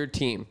have on your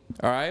team?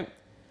 All right.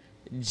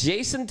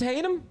 Jason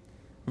Tatum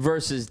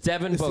versus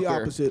Devin It's Booker. the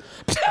opposite.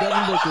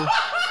 Devin Booker.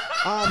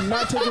 I'm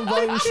not taking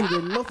volume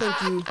shooter. No,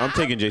 thank you. I'm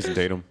taking Jason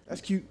Tatum.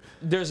 That's cute.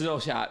 There's no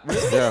shot.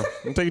 Really? Yeah,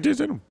 I'm taking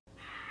Jason Tatum.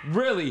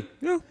 Really?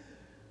 Yeah.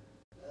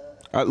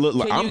 Look,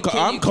 Can I'm you- can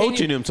I'm you- can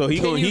coaching you- him, so he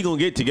can you- gonna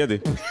get together.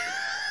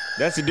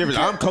 That's the difference.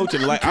 I'm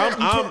coaching. Like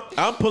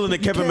I'm pulling the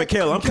Kevin can't-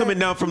 McHale. you I'm coming can't-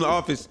 down from the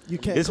office. You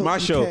can't. It's coach, my you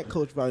show. can't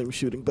coach volume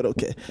shooting, but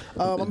okay.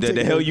 I'm The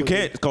taking hell Devin you Booker.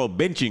 can't. It's called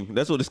benching.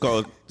 That's what it's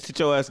called. Sit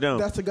your ass down.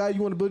 That's the guy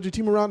you want to build your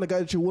team around. The guy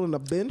that you're willing to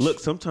bench. Look,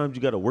 sometimes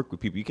you got to work with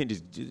people. You can't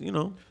just you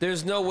know.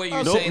 There's no way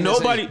you're No- saying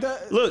Nobody.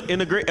 this. Look, as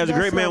a great That's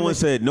man not once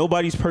said,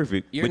 nobody's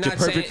perfect, You're but you're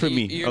not perfect for saying-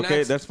 me. you're Okay,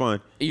 not- that's fine.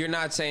 You're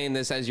not saying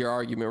this as your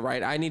argument,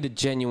 right? I need a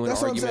genuine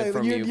That's what I'm argument saying.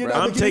 from You're you, not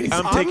bro. I'm taking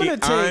gonna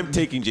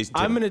take- Jason Tatum.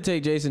 I'm gonna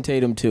take Jason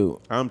Tatum too.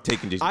 I'm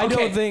taking Jason. I Tatum.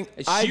 don't think.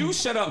 You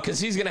shut up, because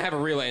he's gonna have a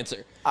real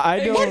answer. I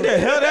don't. What the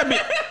hell that mean?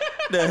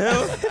 The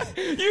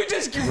hell? You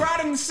just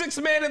brought him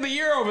 6th man of the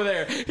year over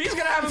there. He's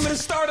gonna have him in a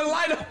starting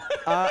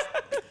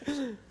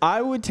lineup.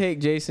 I would take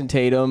Jason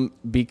Tatum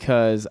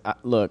because,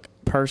 look,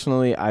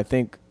 personally, I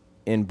think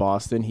in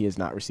Boston he has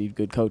not received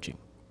good coaching,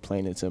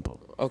 plain and simple.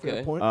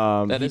 Okay. point.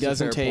 That He is a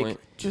doesn't fair take. point.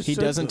 Just He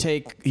said doesn't so.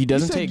 take. He You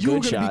doesn't said take you were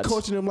good gonna shots. be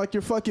coaching him like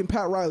you're fucking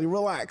Pat Riley.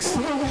 Relax.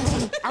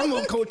 I'm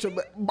gonna coach him.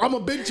 I'm a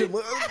bench him.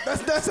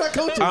 That's not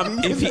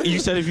coaching. You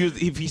said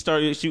if he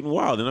started shooting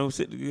wild, then I would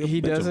sit. He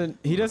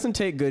doesn't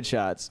take good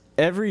shots.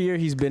 Every year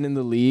he's been in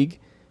the league,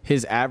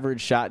 his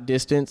average shot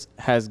distance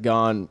has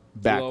gone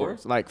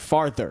backwards, like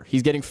farther.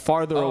 He's getting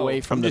farther Oh,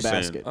 away from I'm the just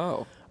saying. basket.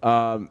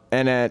 Oh.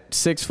 And at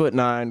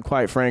 6'9",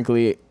 quite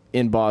frankly,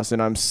 in Boston,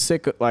 I'm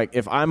sick. Like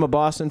if I'm a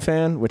Boston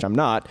fan, which I'm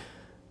not,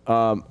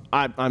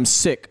 I'm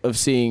sick of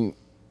seeing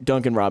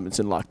Duncan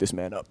Robinson lock this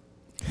man up.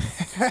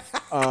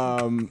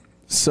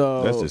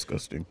 So That's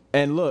disgusting.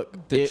 and look,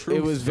 it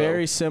truth, was though.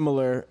 very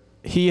similar.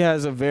 He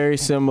has a very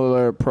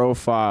similar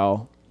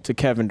profile to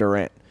Kevin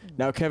Durant.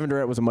 Now, Kevin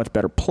Durant was a much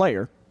better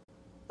player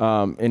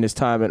in his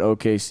time at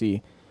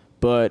OKC,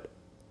 but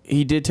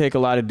he did take a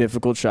lot of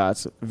difficult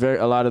shots,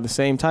 a lot of the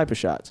same type of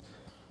shots.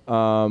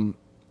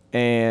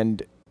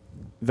 And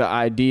the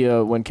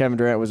idea when Kevin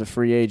Durant was a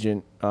free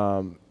agent,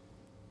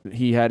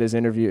 he had his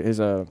interview,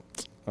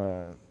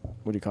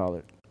 what do you call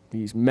it?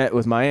 He's met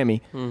with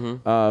Miami.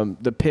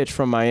 The pitch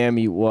from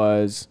Miami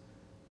was,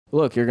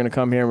 look, you're going to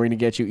come here and we're going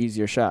to get you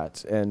easier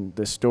shots. And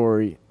the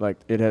story, like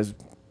it has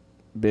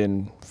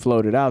been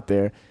floated out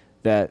there,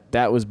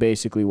 that was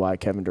basically why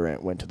Kevin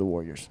Durant went to the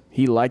Warriors.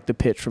 He liked the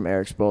pitch from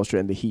Eric Spoelstra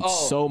and the Heat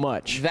so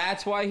much.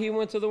 That's why he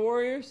went to the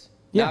Warriors?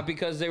 Yeah. Not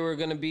because they were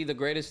going to be the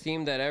greatest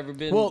team that ever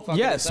been Well, fucking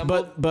yes,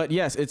 assembled? but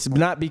yes, it's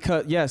not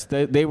because, yes,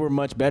 they were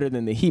much better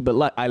than the Heat,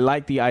 but I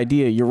like the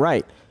idea. You're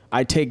right.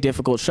 I take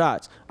difficult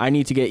shots. I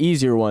need to get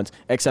easier ones,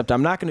 except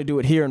I'm not going to do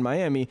it here in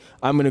Miami.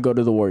 I'm going to go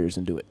to the Warriors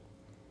and do it.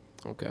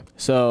 Okay.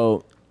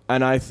 So,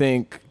 and I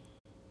think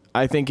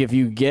if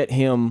you get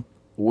him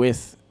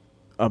with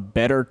a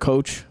better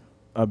coach,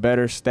 a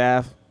better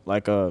staff,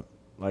 like a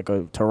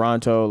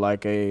Toronto,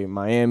 like a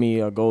Miami,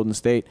 a Golden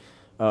State,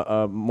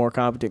 a more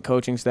competent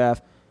coaching staff,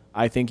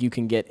 I think you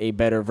can get a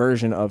better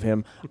version of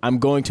him. I'm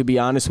going to be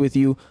honest with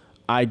you.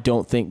 I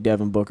don't think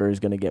Devin Booker is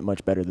going to get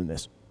much better than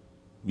this.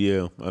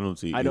 Yeah, I don't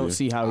see. I don't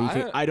see how he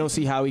can. I don't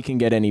see how he can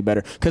get any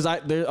better. Because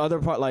the other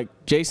part, like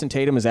Jason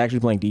Tatum is actually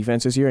playing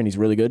defense this year, and he's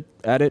really good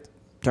at it.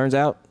 Turns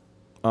out,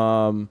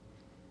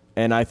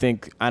 and I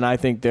think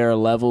there are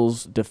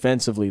levels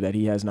defensively that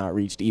he has not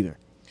reached either,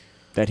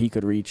 that he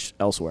could reach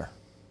elsewhere.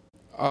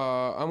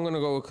 I'm gonna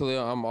go with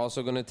Khalil. I'm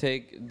also gonna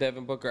take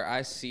Devin Booker.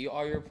 I see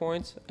all your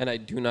points, and I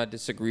do not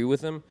disagree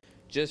with him.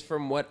 Just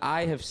from what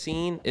I have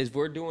seen, is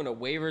we're doing a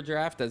waiver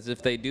draft as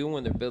if they do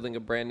when they're building a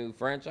brand new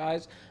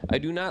franchise. I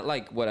do not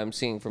like what I'm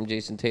seeing from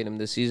Jason Tatum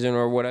this season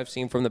or what I've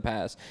seen from the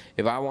past.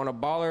 If I want a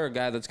baller, a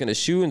guy that's gonna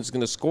shoot and is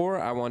gonna score,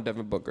 I want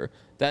Devin Booker.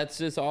 That's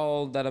just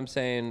all that I'm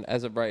saying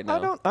as of right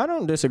now. I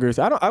don't disagree with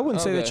you. I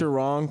wouldn't say that Okay. you're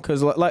wrong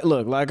because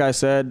like I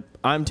said,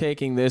 I'm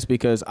taking this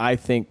because I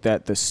think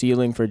that the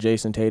ceiling for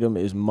Jason Tatum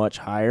is much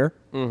higher.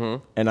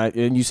 Mm-hmm.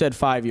 And you said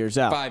 5 years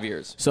out. 5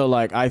 years. So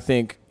like I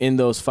think in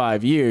those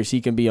 5 years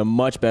he can be a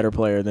much better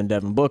player than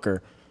Devin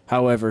Booker.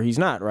 However, he's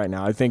not right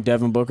now. I think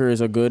Devin Booker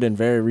is a good and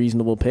very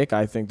reasonable pick.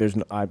 I think there's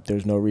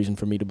no reason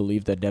for me to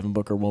believe that Devin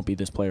Booker won't be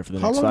this player for the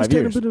How next long has 5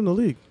 Tatum years. been in the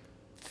league?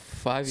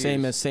 5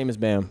 years. Same as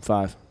Bam.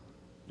 5.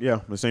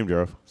 Yeah, the same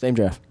draft. Same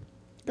draft.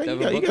 You Devin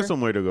got Booker?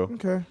 somewhere to go.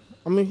 Okay.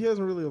 I mean, he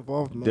hasn't really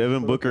evolved much.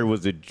 Devin but Booker okay.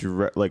 was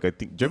I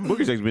think Devin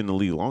Booker's actually been in the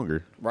league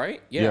longer.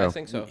 Right? Yeah, Yeah. I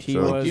think so. He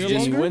So- was Year the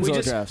longer? Winslow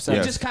we draft. we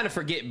Yes. just kind of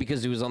forget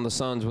because he was on the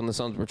Suns when the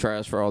Suns were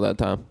trash for all that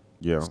time.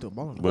 Yeah. Still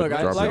balling. But Look,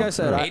 drop like down. I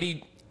said, I-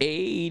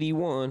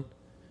 81.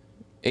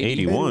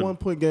 81.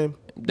 81-point game.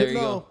 There you no,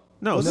 go.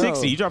 No, No.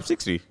 60. You dropped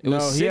 60. It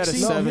was he had a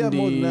 60? No, he had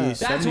more than that.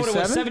 70. That's what it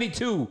was. 77?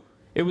 72.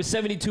 It was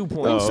 72 Oh,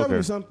 points. okay.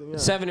 70 something. Yeah.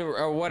 70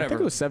 or whatever. I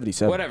think it was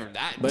 77. Whatever.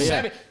 But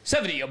yeah.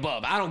 70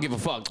 above. I don't give a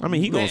fuck. I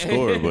mean, he gonna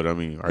score, but I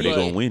mean, are they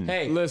gonna win?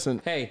 Hey,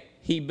 Listen. Hey,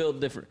 he built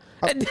different.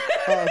 Oh,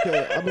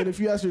 okay. I mean, if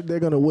you ask me, they're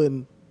gonna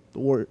win.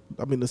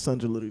 The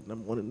Suns are literally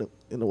number one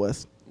in the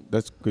West.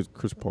 That's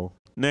Chris Paul.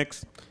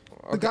 Next,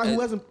 The guy who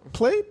hasn't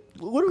played.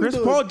 What are we Chris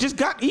doing? Paul just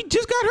got hurt. He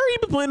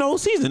been playing the whole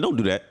season. Don't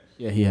do that.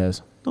 Yeah, he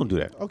has. Don't do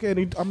that. Okay,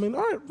 I mean,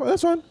 all right,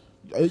 that's fine.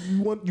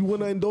 You want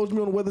to indulge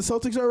me on where the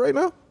Celtics are right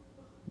now?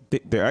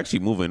 They're actually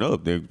moving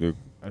up. They're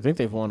I think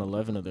they've won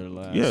 11 of their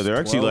last. yeah. They're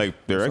actually 12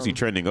 they're or actually something.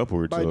 trending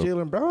upwards. By So.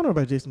 Jaylen Brown or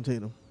by Jason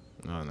Tatum?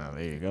 No,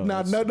 there you go.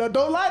 Now, no,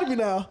 don't lie to me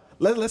now.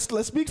 Let's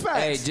speak facts.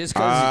 Hey, just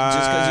because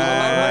you don't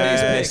like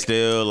Monday's I pick.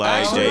 still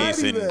like Actually,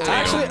 Jason. actually, Tatum.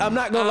 Actually, I'm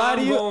not gonna lie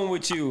to I'm you. going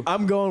with you.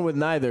 I'm going with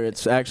neither.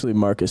 It's actually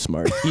Marcus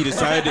Smart. He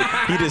decided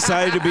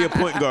to be a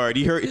point guard.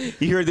 He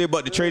heard they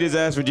about to trade his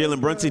ass for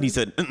Jalen Brunson. He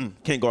said,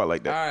 can't go out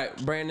like All that.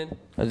 right, Brandon.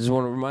 I just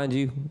want to remind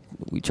you,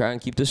 we try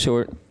and keep this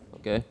short.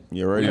 Okay.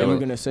 You already Are know. you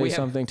gonna say We have-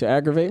 something to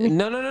aggravate me?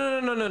 No.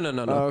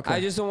 Oh, okay.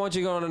 I just don't want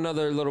you going on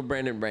another little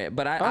Brandon rant.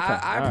 But I all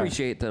right.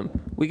 appreciate them.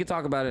 We can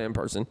talk about it in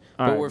person.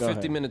 All but right, we're go 50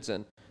 ahead. minutes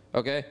in.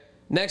 Okay.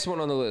 Next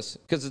one on the list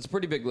because it's a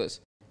pretty big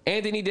list.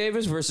 Anthony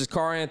Davis versus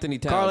Karl Anthony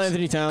Towns. Carl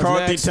Anthony Towns. Carl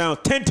Anthony next. Towns,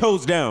 10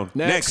 toes down.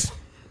 Next.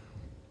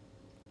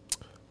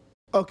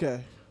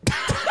 Okay.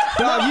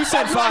 Dog, you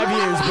said 5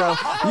 years, bro.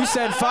 You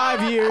said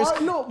 5 years. Oh,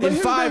 no, but In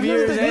here's 5 the- here's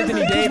years, the- here's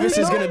Anthony the- Davis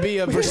we is know- going to be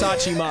a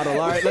Versace model.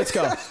 All right, let's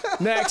go.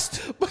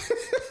 Next.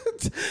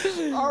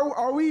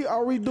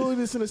 Are we doing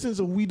this in a sense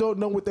of we don't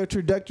know what their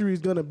trajectory is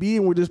going to be,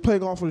 and we're just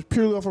playing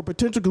purely off of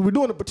potential? Because we're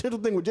doing a potential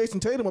thing with Jason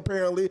Tatum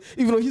apparently,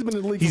 even though he's been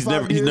in the league He's for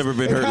 5 years. he's never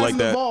been and hurt like hasn't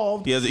that.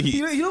 Evolved. He hasn't,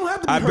 You don't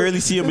have to be I hurt. barely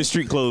see him in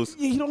street clothes.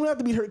 You don't have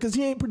to be hurt because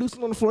he ain't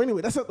producing on the floor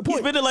anyway. That's not the He's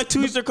point. been in like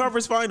 2 Eastern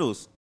Conference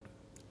Finals.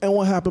 And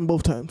what happened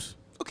both times?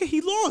 Okay,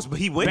 he lost, but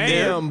he went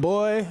there. Bam,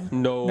 boy.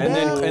 No. And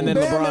then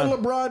LeBron.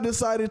 And LeBron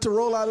decided to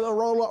roll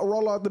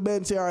out the bed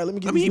and say, "All right, let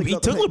me get." I mean, these he niggas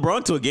out the took paint."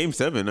 LeBron to a Game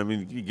 7. I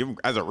mean, you give him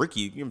as a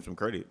rookie, you give him some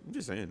credit. I'm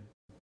just saying.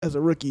 as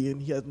a rookie,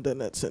 and he hasn't done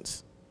that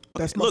since.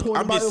 That's my Look, point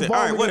I'm about just saying. All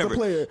right, evolving as a whatever.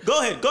 player. Go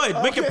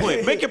ahead. Make your Okay.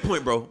 point. Make your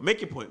point, bro. Make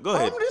your point. Go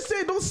ahead. I'm just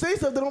saying, don't say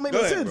stuff that don't make Go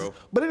no ahead, sense. bro.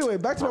 But anyway,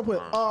 back to my point.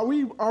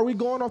 Are we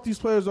going off these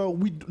players? Are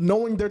we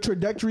knowing their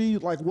trajectory,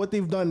 like what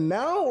they've done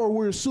now, or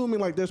we're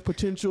assuming like there's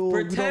potential?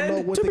 We don't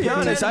know what To they be can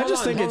do? honest, I Hold just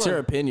on, think hold it's on. your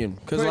opinion.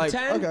 Because like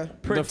Pretend, Okay.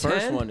 the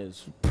first one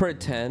is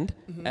pretend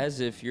as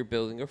if you're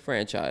building a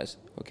franchise.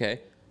 Okay,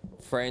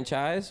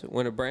 franchise.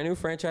 When a brand new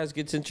franchise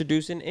gets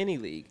introduced in any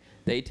league,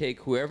 they take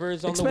whoever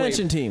is on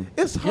expansion the wave. team.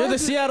 It's You're hard the to-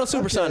 Seattle okay.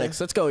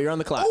 Supersonics. Let's go. You're on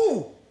the clock.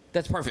 Ooh,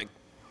 That's perfect.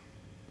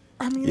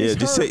 I mean, Yeah, it's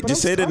just hard, say- but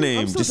just I'm- say the I'm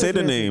name. still Just say the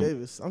taking Anthony name.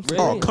 Davis. I'm Really?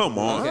 Oh, come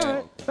on. Okay. All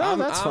right. Oh,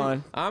 that's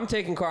fine. I'm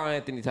taking Karl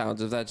Anthony Towns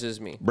if that's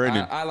just me.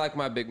 Brandon. I like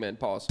my big man.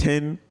 Pause.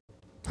 10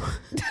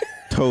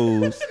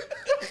 toes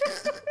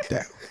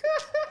down.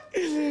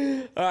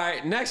 All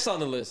right, next on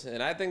the list,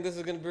 and I think this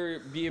is going to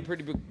be a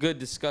pretty good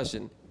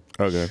discussion.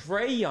 Okay.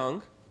 Trae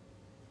Young,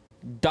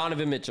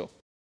 Donovan Mitchell.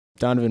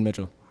 Donovan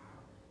Mitchell.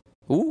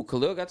 Ooh,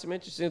 Khalil got some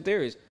interesting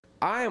theories.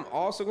 I am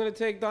also going to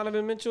take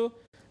Donovan Mitchell.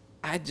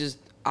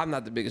 I'm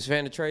not the biggest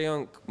fan of Trae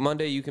Young.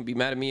 Monday, you can be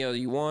mad at me all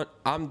you want.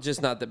 I'm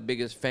just not the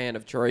biggest fan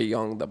of Trae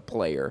Young, the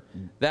player.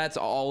 That's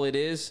all it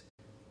is,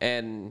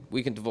 and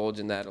we can divulge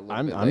in that a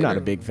little bit I'm not a later.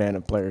 big fan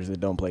of players that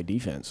don't play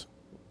defense.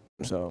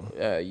 So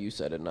You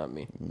said it, not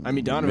me. I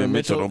mean, Donovan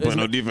Mitchell don't play isn't-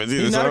 no defense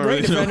either. He's so not I a don't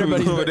great really know defender, but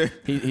who's over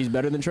there. he's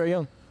better than Trae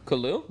Young.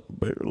 Khalil?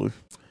 Barely.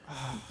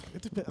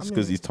 It depends. It's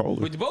because he's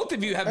taller. Which both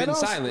of you have And been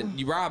also- silent.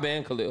 You, Rob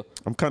and Khalil.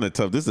 I'm kind of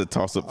tough. This is a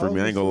toss up for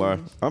me. I ain't gonna lie.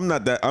 I'm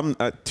not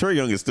that. Trey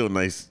Young is still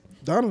nice.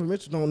 Donovan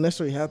Mitchell don't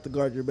necessarily have to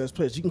guard your best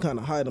players. You can kind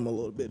of hide them a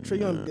little bit. Trae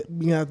Young,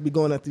 you have to be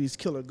going after these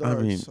killer I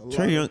guards. mean, a lot.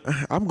 Trey Young.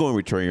 I'm going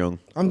with Trey Young.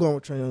 I'm going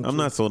with Trae Young. I'm too.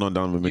 not sold on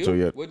Donovan Mitchell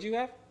yet. What'd you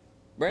have?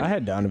 Brandon? I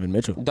had Donovan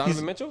Mitchell.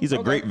 Donovan Mitchell? He's a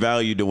Okay. great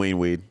value, Dwayne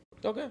Wade.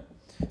 Okay.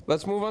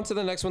 Let's move on to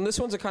the next one. This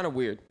one's a kind of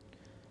weird.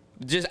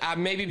 Just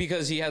maybe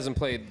because he hasn't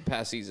played the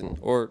past season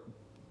or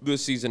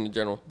this season in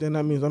general. Then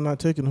that means I'm not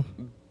taking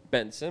him.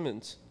 Ben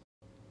Simmons,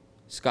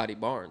 Scotty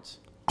Barnes.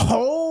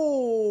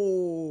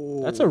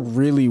 Oh, That's a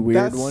really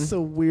weird one. That's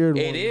a weird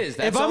one. It is.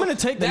 If I'm going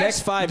to take the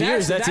next 5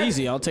 years, that's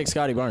easy. I'll take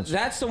Scotty Barnes.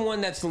 That's the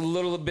one that's a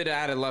little bit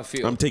out of left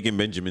field. I'm taking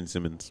Benjamin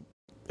Simmons.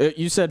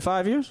 You said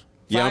 5 years?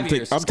 Yeah, 5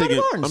 years. I'm Scotty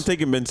taking. Barnes. I'm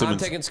taking Ben I'm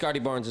Simmons. taking Scotty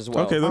Barnes as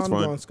well. Okay, that's I'm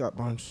fine. going Scott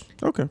Barnes.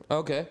 Okay.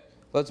 Okay.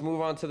 Let's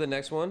move on to the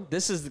next one.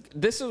 This is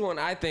one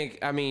I think.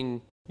 I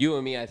mean, you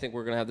and me. I think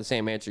we're gonna have the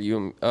same answer.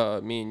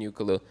 Me and you,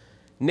 Khalil.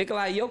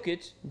 Nikolai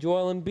Jokic,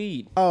 Joel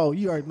Embiid. Oh,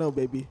 you already know,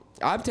 baby.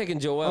 I'm taking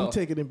Joel. I'm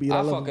taking Embiid. I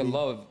I love fucking Embiid.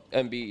 love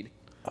Embiid.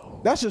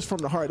 That's just from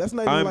the heart. That's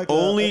not even I'm like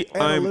only. a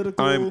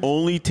analytical. I'm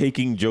only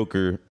taking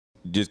Joker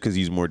just because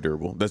he's more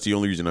durable. That's the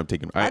only reason I'm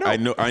taking him. I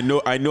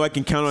know I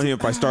can count on him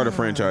if I start a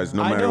franchise,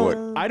 no matter what.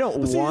 I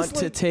don't But see, want it's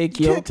to like, take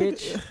you can't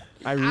Jokic.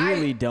 I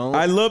really don't.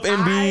 I love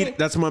Embiid.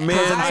 That's my man.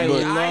 I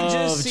But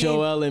love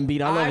Joel Embiid.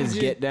 I love his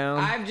get down.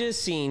 I've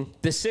just seen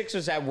the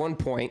Sixers at one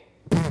point.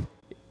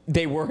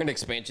 They were an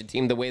expansion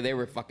team the way they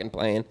were fucking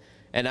playing.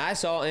 And I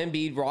saw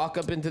Embiid rock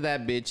up into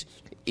that bitch,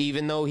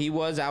 even though he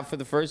was out for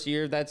the first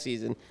year of that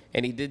season.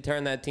 And he did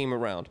turn that team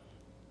around.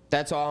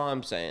 That's all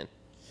I'm saying.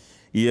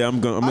 yeah, I'm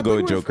gonna go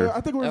with Joker.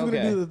 I think we're Okay.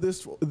 going to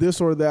do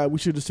this or that. We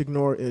should just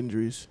ignore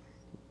injuries.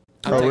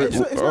 I'm Oh,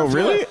 taking- It's not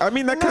really? fair. I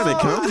mean, that kind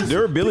of counts.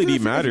 Durability Because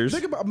if- matters.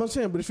 Think about. I'm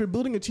saying, but if you're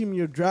building a team and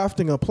you're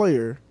drafting a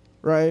player,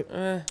 right?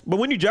 But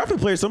when you draft a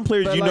player, some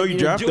players But you know like you you-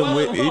 draft them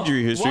with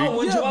injury history. Well,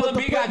 when Yeah, Joel but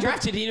the Embiid got play-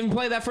 drafted, he didn't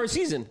play that first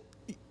season.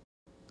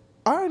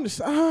 I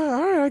understand.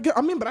 All right,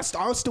 I mean, but I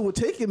still would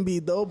take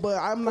Embiid though. But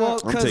I'm Well,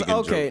 not. I'm because taking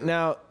Joker.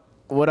 now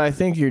what I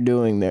think you're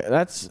doing there,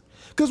 that's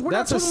Because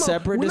That's a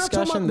separate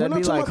discussion. That'd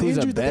be like who's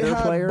a better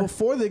player?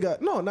 Before they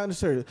got not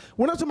necessarily.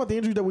 We're not talking about the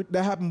injury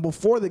that happened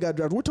before they got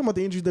drafted. We're talking about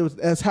the injury that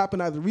has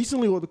happened either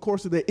recently or the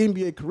course of their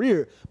NBA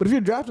career. But if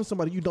you're drafting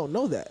somebody, you don't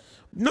know that.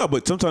 No,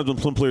 but sometimes when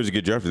some players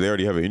get drafted, they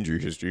already have an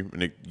injury history,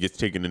 and it gets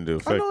taken into I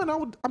effect. know, and I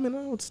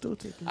would still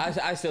take him. I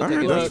still All take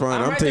right, it. that's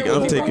fine. I'm taking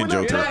Joker. Joker.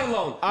 You're not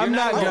alone. I'm You're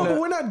not alone. gonna-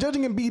 But we're not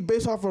judging Embiid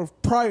based off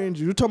of prior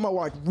injuries. We're talking about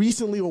like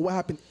recently or what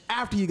happened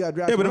after he got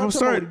drafted. Yeah, but We're if I'm not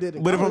talking about what starting, he did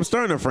in but if I'm college.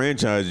 starting a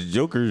franchise,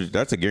 Joker,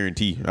 that's a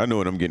guarantee. I know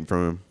what I'm getting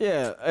from him.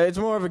 Yeah, it's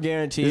more of a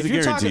guarantee. It's if a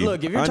you're guarantee. talking,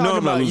 look, if you're I know talking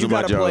I'm not about you losing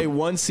my got to play job.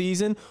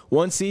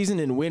 one season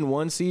and win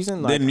one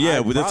season, like, Then yeah,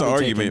 I'd but that's an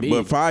probably take argument. Embiid.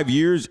 But 5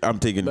 years, I'm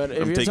taking But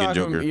if I'm you're taking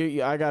talking,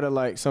 Joker. I got to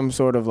like some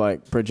sort of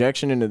like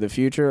projection into the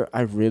future.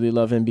 I really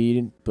love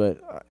Embiid,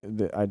 but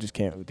I just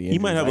can't with the He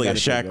might injuries. have I like a gotta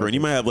take Shaq run. He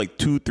Jokic. might have like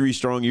 2-3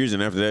 strong years,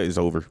 and after that, it's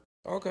over.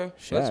 Okay.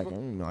 Shaq,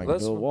 I'm like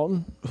let's- Bill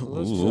Walton.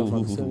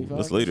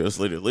 That's later. That's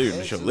later in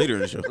the show. Later in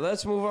the show.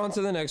 Let's move on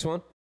to the next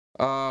one.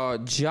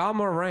 Ja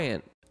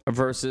Morant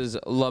versus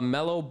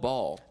LaMelo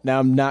Ball. Now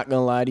I'm not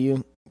gonna lie to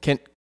you.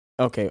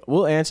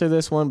 We'll answer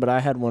this one, but I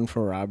had one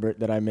for Robert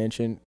that I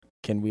mentioned.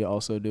 Can we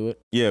also do it?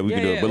 Yeah, we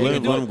can do it. But we let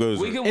can do him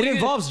go. It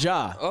involves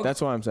Ja. Okay.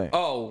 That's what I'm saying.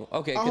 Oh,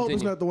 okay. I hope it's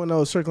Continue. not the one that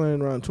was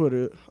circulating around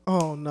Twitter.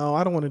 Oh no,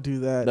 I don't want to do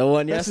that. The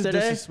one That's just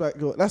yesterday?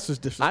 disrespectful. That's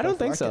just disrespectful. I don't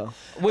think so.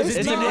 can't- Was it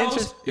It's D an Rose?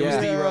 interest- It was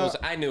yeah. D Rose.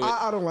 I knew it.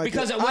 I don't like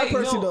because it. Wait, I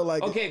personally no. don't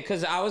like it. Okay,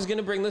 because I was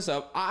gonna bring this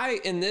up.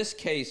 In this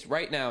case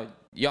right now,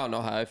 y'all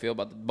know how I feel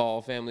about the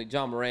Ball family.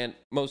 Ja Morant,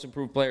 most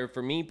improved player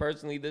for me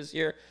personally this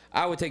year.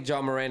 I would take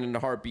Ja Morant in a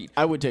heartbeat.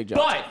 I would take Ja.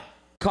 But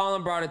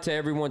Colin brought it to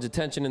everyone's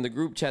attention in the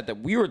group chat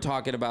that we were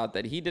talking about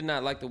that he did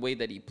not like the way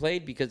that he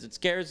played because it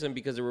scares him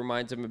because it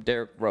reminds him of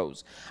Derrick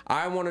Rose.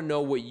 I want to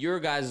know what your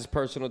guys'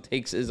 personal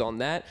takes is on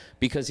that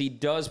because he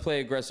does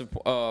play aggressive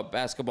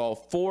basketball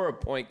for a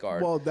point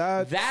guard. Well,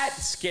 that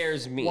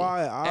scares me.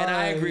 Why and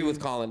I agree with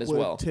Colin as would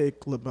well.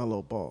 Take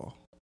LaMelo Ball.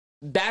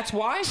 That's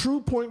why?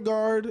 True point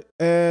guard,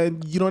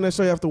 and you don't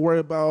necessarily have to worry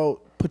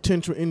about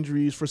potential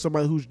injuries for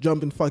somebody who's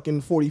jumping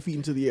fucking 40 feet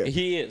into the air.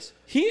 He is.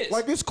 He is.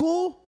 Like, it's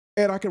cool,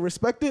 and I can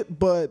respect it,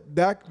 but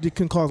that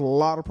can cause a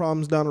lot of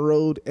problems down the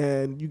road,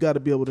 and you got to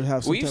be able to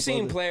have some We've type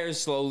seen of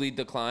players slowly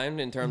decline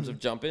in terms of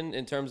jumping,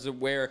 in terms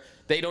of where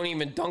they don't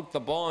even dunk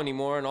the ball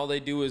anymore, and all they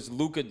do is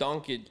Luka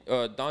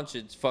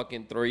Doncic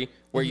fucking three,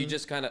 where you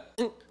just kind of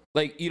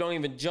like you don't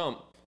even jump.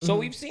 So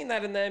we've seen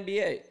that in the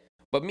NBA.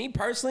 But me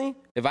personally,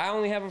 if I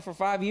only have him for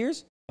 5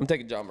 years, I'm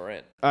taking Ja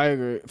Morant. I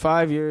agree.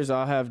 5 years,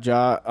 I'll have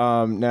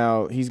Ja.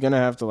 Now he's gonna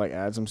have to like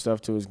add some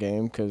stuff to his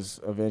game because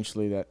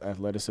eventually that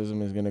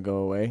athleticism is gonna go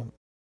away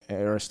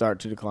or start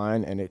to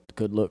decline, and it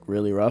could look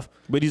really rough.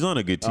 But he's on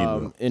a good team.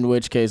 though. In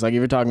which case, like if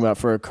you're talking about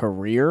for a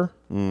career,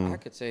 I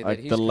could say that like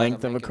he's the kinda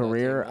length of a making that team.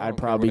 career, I don't I'd care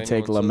probably what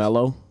take anyone says.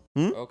 LaMelo.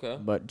 Okay.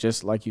 But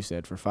just like you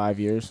said, for 5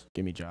 years,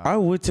 give me Ja. I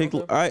would take.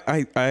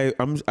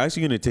 I'm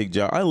actually gonna take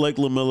Ja. I like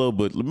LaMelo,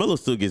 but LaMelo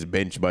still gets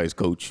benched by his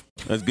coach.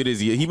 As good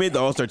as he made the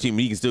All-Star team,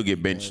 he can still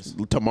get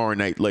benched tomorrow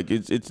night. Like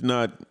it's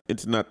not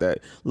that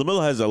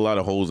LaMelo has a lot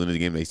of holes in his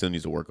game that he still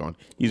needs to work on.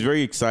 He's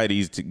very excited.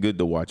 He's good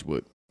to watch,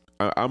 but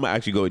I'm gonna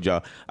actually go with Ja.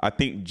 I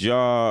think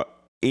Ja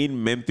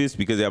in Memphis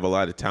because they have a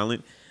lot of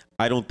talent.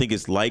 I don't think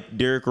it's like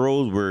Derrick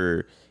Rose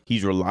where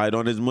he's relied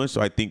on as much.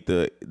 So I think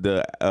the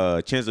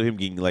chance of him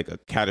getting like a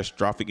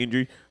catastrophic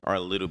injury are a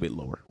little bit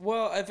lower.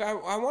 Well, if I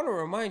want to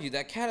remind you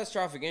that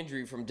catastrophic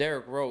injury from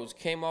Derrick Rose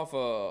came off a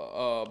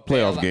Playoff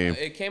bailout- game.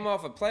 It came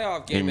off a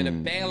playoff game and a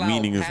bailout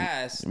meaningless-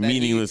 pass. that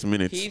meaningless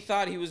minutes. He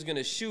thought he was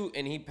gonna shoot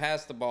and he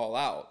passed the ball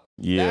out.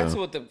 Yeah. That's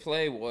what the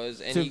play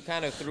was, and he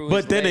kind of threw. But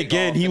his then leg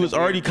again, off he in a was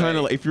already weird kind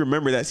of way. like, if you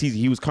remember that season,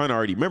 he was kind of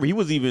already, remember, he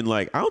wasn't even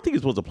like, I don't think he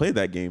was supposed to play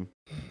that game.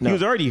 No. He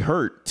was already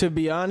hurt. To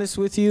be honest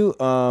with you,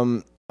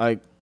 like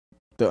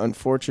the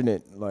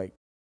unfortunate like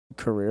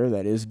career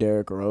that is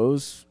Derrick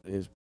Rose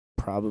is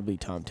probably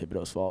Tom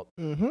Thibodeau's fault.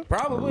 Mm-hmm.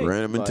 probably.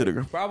 Ran him into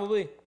the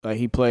Probably. Like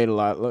he played a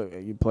lot. Look,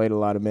 he played a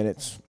lot of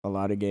minutes, a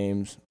lot of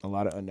games, a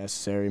lot of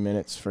unnecessary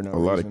minutes for no a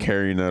lot of reason.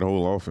 carrying that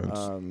whole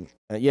offense.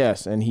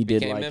 Yes, and he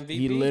did Became like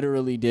he MVP?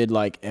 literally did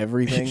like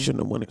everything.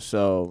 Shouldn't have won it.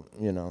 So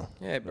you know,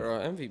 Yeah, bro.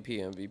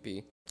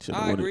 MVP. Should I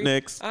have won agree. it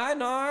next. I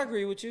know. I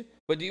agree with you.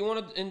 But do you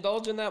want to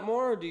indulge in that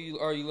more, or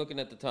are you looking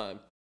at the time?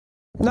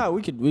 no,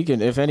 we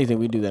can. If anything,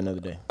 we do that another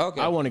day.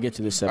 Okay. I want to get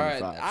to the All right,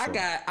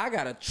 75. I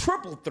got a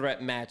triple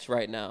threat match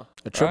right now.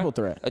 a triple All right?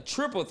 threat A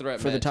triple threat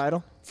for the match.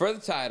 title. For the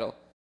title.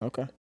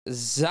 Okay,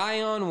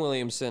 Zion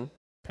Williamson,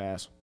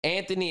 pass.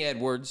 Anthony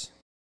Edwards,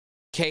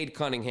 Cade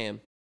Cunningham.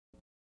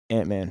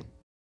 Ant-Man,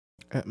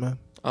 Man.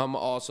 I'm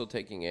also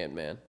taking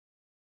Ant-Man.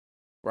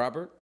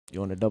 Robert? you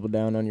want to double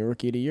down on your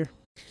rookie of the year?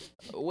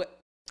 What?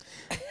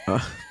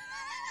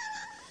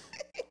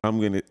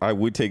 I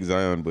would take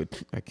Zion,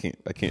 but I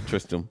can't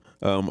trust him.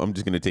 I'm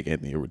just gonna take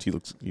Anthony Edwards. He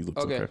looks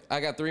Okay, okay. I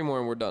got 3 more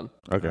and we're done.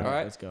 Okay. All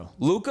right. Let's go.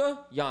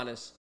 Luka,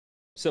 Giannis.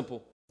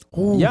 Simple.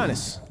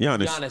 Giannis.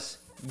 Giannis.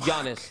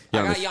 Giannis.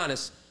 I got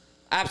Giannis.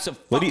 What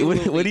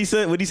Absolutely. he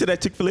said? What he said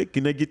at Chick-fil-A?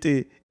 Can I get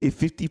a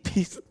 50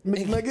 piece?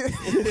 McNugget.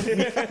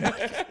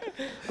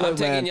 I'm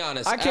taking man,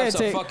 Giannis. I can't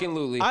take-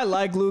 Absolutely. I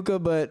like Luka,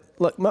 but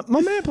look,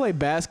 my man played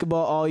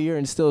basketball all year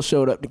and still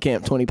showed up to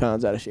camp 20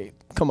 pounds out of shape.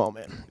 Come on,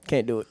 man,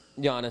 can't do it.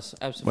 Giannis.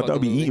 I Absolutely.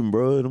 thought be eating,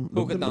 bro. Them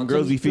Luka Doncic.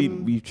 girls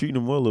be treating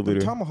them well over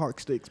there.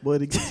 Tomahawk steaks,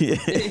 buddy.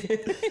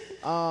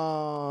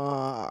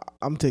 Yeah.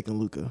 I'm taking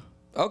Luca.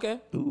 Okay.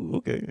 Ooh,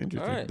 okay, interesting.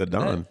 All right. The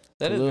Don.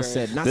 That is Khalil very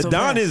said, not The so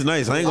Don fast. is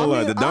nice. I ain't gonna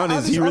lie. The Don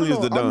is. He I really is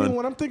don't the know. I mean, Don.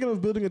 when I'm thinking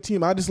of building a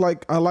team, I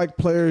like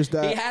players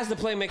that He has the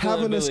playmaking have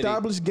an ability.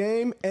 established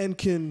game and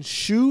can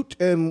shoot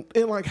and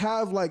like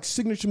have like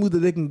signature moves that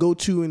they can go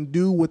to and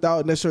do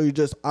without necessarily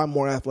just I'm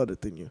more athletic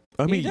than you.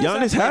 I mean, does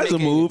Giannis have has a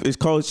playmaking. move. It's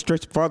called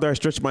stretch. Father, I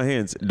stretch my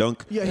hands.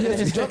 Dunk. Yeah, he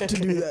has to jump to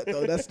do that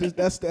though. That's He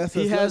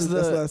has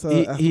that's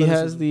he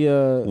has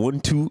the 1,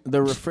 2.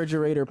 the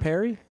refrigerator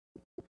Perry.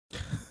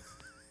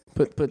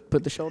 Put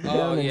the shoulder Oh,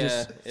 down and yeah.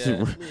 just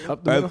yeah.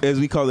 up the middle. As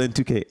we call it in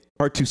 2K,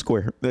 R2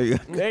 square. There you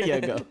go. There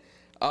you go.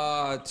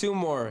 2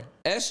 more.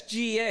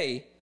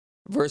 SGA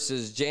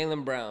versus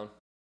Jaylen Brown.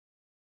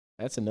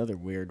 That's another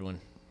weird one.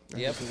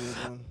 Yep.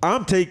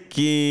 I'm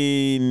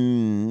taking.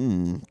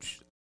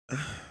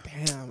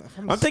 Damn, if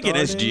I'm taking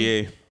starting-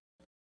 SGA.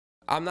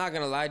 I'm not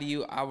going to lie to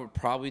you. I would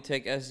probably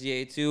take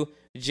SGA too.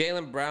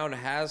 Jaylen Brown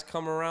has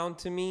come around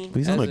to me.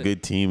 He's on as a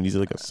good team. He's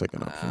like a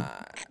second option.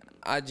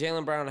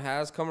 Jaylen Brown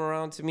has come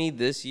around to me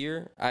this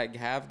year. I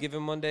have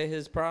given Monday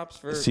his props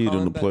for See it in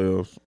calling the back.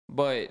 playoffs.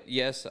 But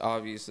yes,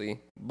 obviously.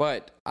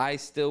 But I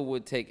still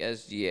would take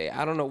SGA.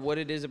 I don't know what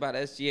it is about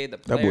SGA, the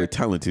player. That boy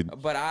talented.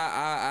 But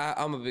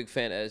I'm a big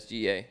fan of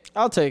SGA.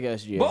 I'll take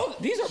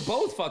SGA. These are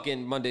both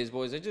fucking Mondays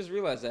boys. I just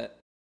realized that.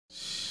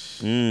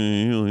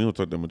 He don't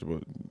talk that much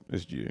about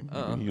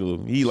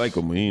SGA. He like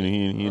him, but he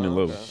ain't in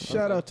love.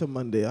 Shout out to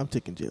Monday. I'm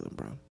taking Jaylen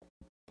Brown.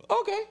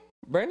 Okay.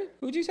 Brandon,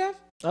 who'd you have?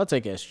 I'll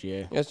take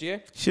SGA.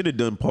 SGA? Should have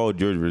done Paul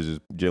George versus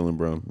Jaylen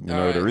Brown. You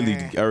know, I would have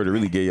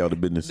really gave y'all the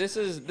business. This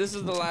is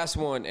the last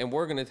one, and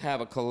we're gonna have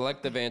a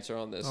collective answer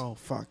on this. Oh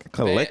fuck.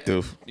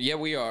 Collective. Yeah,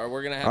 we are.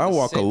 We're gonna have I the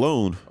walk same-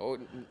 alone. Oh,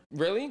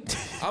 really?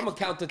 I'm gonna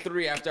count to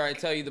 3 after I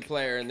tell you the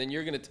player, and then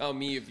you're gonna tell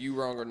me if you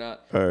wrong or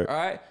not. All right. All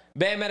right.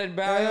 Bam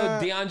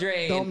Adebayo, DeAndre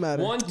Ayton. don't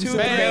matter. 1, 2, You 3.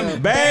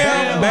 said Bam,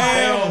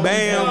 bam,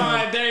 bam. All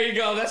right, there you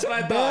go. That's what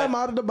I Bam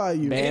thought. out of the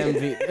bayou.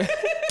 Bam.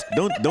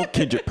 Don't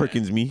Kendrick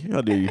Perkins me. How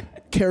dare you?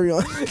 Carry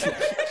on.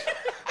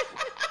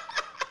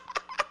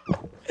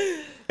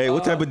 Hey,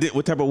 what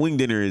type of wing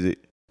dinner is it?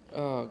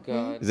 Oh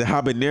God. Is it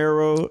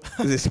habanero?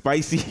 Is it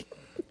spicy?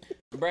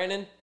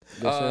 Brandon,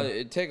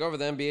 take over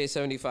the NBA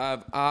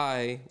 75.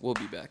 I will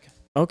be back.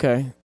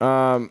 Okay.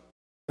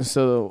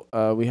 So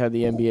we had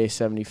the NBA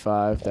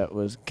 75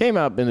 that came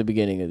out in the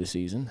beginning of the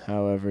season.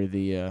 However,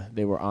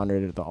 they were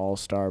honored at the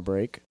All-Star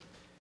break,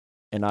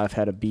 and I've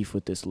had a beef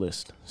with this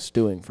list,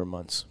 stewing for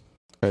months.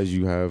 As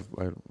you have,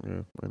 I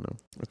know.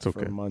 It's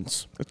okay. For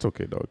months. It's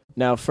okay, dog.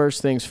 Now,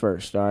 first things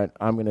first. All right,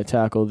 I'm gonna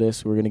tackle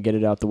this. We're gonna get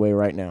it out the way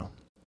right now.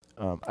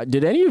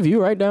 Did any of you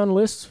write down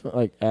lists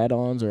like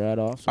add-ons or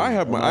add-offs? I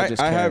have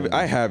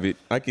I have it.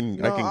 I can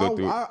go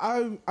through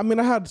it. I mean,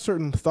 I had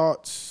certain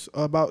thoughts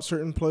about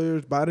certain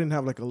players, but I didn't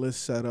have like a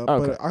list set up.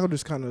 Okay. But I could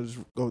just kind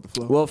of go with the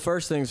flow. Well,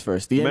 first things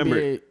first. The Remember-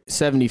 NBA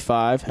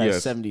 75 has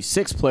Yes.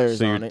 76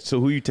 players on it. So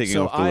who are you taking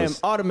So off the I am list?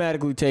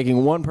 automatically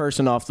taking one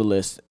person off the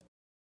list,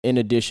 in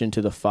addition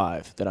to the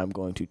 5 that I'm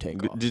going to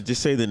take off.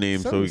 Just say the name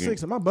so we can.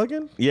 76. Am I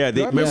bugging? Yeah,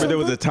 Did I miss remember there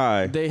was a something?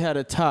 tie. They had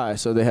a tie,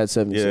 so they had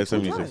 76. Yeah,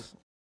 76.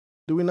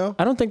 Do we know?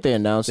 I don't think they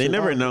announced They it.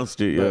 never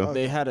announced it. but Yeah.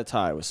 they had a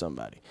tie with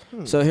somebody.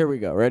 So here we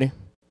go. Ready?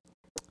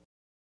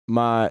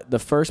 The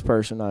first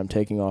person I'm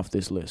taking off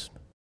this list,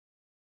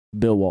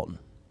 Bill Walton.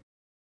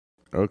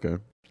 Okay.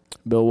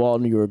 Bill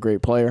Walton, you were a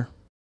great player.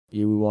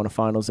 You won a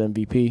Finals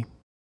MVP.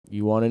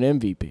 You won an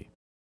MVP.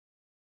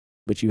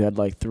 But you had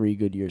like 3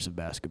 good years of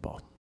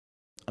basketball.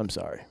 I'm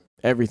sorry.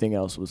 Everything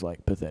else was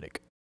like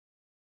pathetic.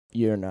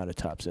 You're not a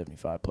top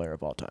 75 player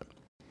of all time.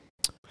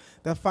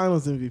 That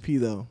Finals MVP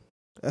though,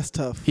 that's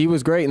tough. He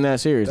was great in that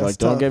series. That's Like,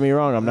 don't tough. get me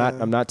wrong.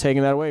 I'm not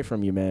taking that away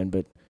from you, man.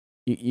 But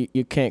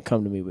you can't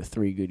come to me with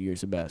 3 good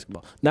years of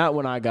basketball. Not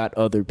when I got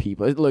other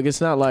people. Look, it's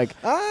not like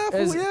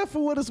For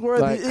what it's worth,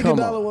 like, come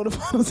Iguodala on. won the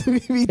Finals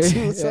MVP too.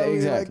 Yeah, So I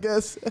exactly.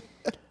 guess.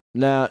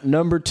 now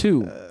number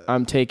 2.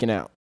 I'm taking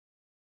out.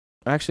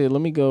 Actually,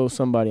 let me go.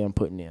 Somebody I'm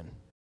putting in.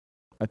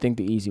 I think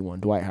the easy one,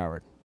 Dwight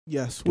Howard.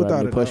 Yes, Do I have without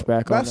any a doubt.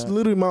 pushback on That's that?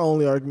 literally my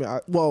only argument.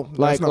 That's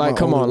Like, not my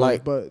come only on, one,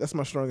 like, but that's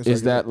my strongest.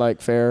 Is that argument.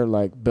 like fair?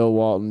 Like Bill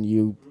Walton,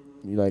 you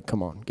like,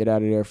 come on, get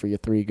out of there for your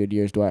 3 good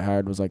years. Dwight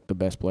Howard was like the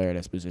best player at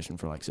his position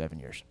for like 7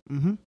 years.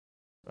 Mm-hmm.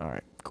 All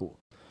right, cool.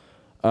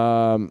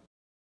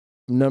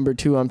 Number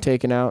 2, I'm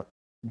taking out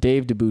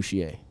Dave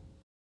DeBouchier.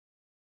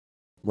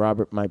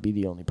 Robert might be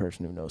the only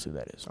person who knows who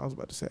that is. I was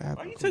about to say.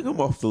 Why you took him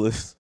off the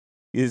list?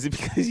 Is it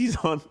because he's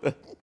on?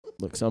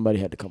 Look, somebody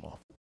had to come off.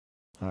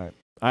 All right.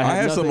 I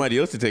have nothing- somebody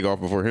else to take off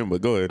before him,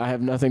 but go ahead. I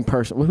have nothing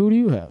personal. Well, who do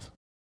you have?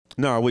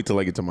 No, I'll wait till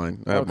I get to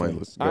mine. I have my Okay.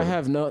 list. Go I ahead.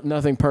 have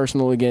nothing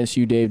personal against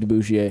you, Dave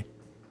DeBouchier,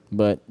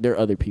 but there are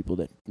other people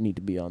that need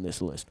to be on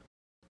this list,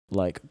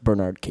 like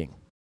Bernard King.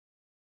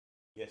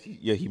 Yes,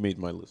 he made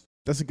my list.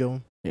 That's a good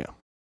one.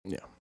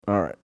 All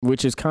right.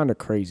 Which is kind of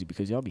crazy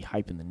because y'all be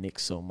hyping the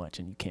Knicks so much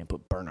and you can't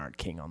put Bernard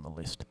King on the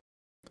list.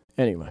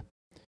 Anyway,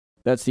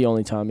 that's the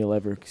only time you'll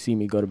ever see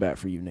me go to bat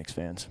for you, Knicks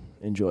fans.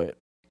 Enjoy it.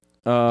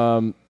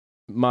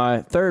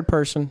 My third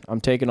person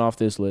I'm taking off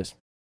this list,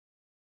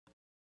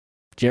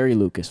 Jerry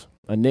Lucas.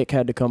 A Nick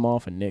had to come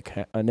off, a Nick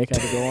had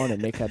to go on,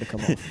 and Nick had to come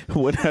off.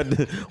 One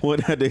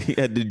had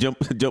to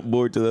jump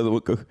board to the other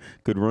one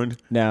could run.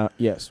 Now,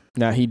 yes.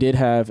 Now, he did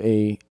have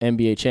a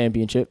NBA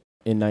championship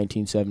in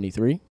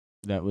 1973.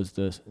 That was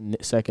the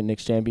second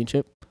Knicks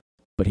championship,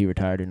 but he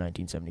retired in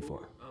 1974.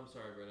 I'm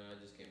sorry, Brennan. I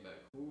just came back.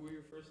 Who were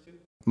your first 2?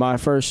 My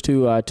first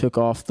 2 I took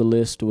off the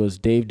list was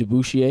Dave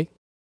DeBouchier,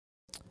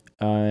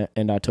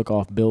 and I took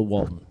off Bill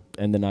Walton,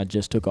 and then I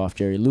just took off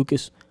Jerry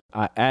Lucas.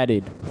 I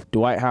added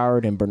Dwight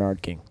Howard and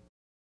Bernard King.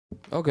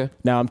 Okay.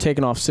 Now, I'm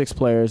taking off 6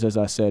 players, as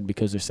I said,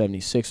 because there's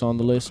 76 on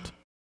the list.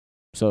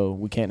 So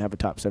we can't have a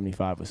top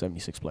 75 with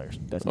 76 players.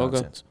 That's Okay.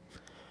 nonsense.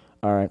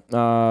 All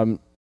right.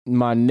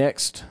 My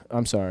next,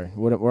 I'm sorry,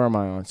 where am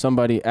I on?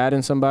 Somebody,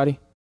 adding somebody?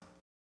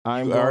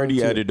 I'm You going already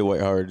to- added Dwight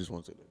Howard. Just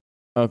want to say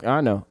that. Okay,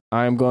 I know.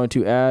 I am going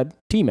to add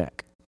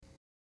T-Mac.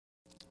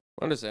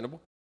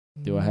 Understandable.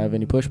 Do I have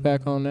any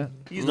pushback on that?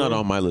 He's not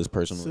on my list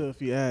personally. So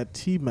if you add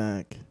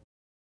T-Mac,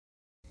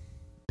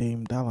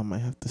 Dame Dollar might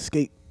have to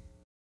skate.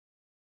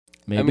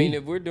 Maybe. I mean,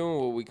 if we're doing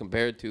what we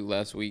compared to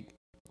last week,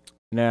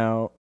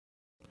 now,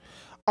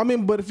 I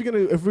mean, but if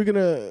we're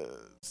gonna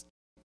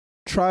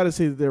try to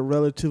say that they're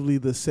relatively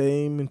the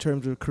same in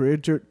terms of career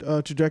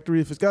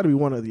trajectory, if it's got to be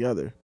one or the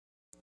other.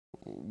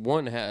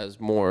 one has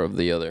more of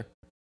the other.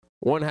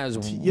 One has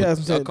Yeah, that's what I'm a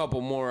saying.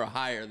 couple more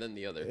higher than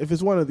the other. If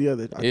it's one or the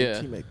other, I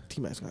Yeah. think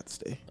T-Mac's gonna have to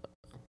stay.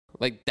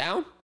 Like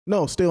down?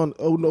 No, stay on.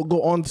 Oh no,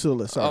 go on to the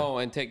list. Sorry. Oh,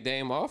 and take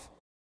Dame off?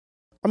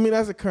 I mean,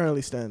 as it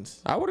currently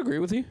stands. I would agree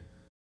with you.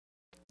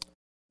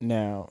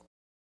 now,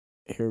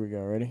 here we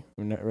go. Ready?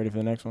 We're not ready for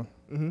the next one.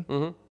 Mm-hmm.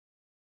 Mm-hmm.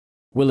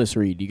 Willis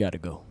Reed, you got to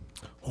go.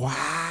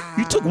 Wow.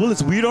 You took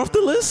Willis Reed off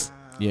the list?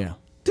 Yeah.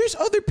 There's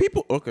other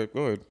people. Okay,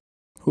 go ahead.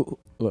 Who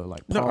look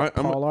like No, Paul, I'm-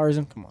 Paul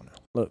Larson? Come on now.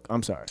 Look,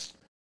 I'm sorry.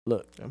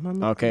 Look,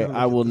 Mm-hmm. okay,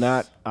 I will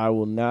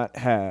not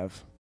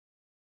have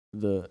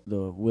the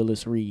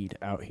Willis Reed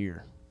out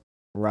here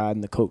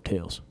riding the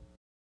coattails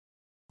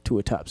to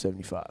a top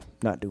 75.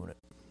 Not doing it.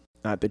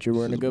 Not that you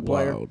weren't a good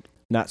player.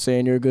 Not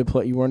saying you're a good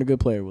player. You weren't a good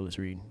player, Willis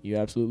Reed. You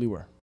absolutely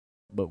were.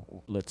 But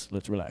let's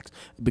relax,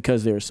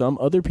 because there are some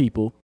other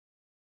people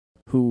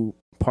who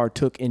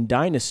partook in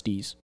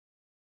dynasties,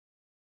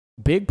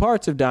 big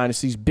parts of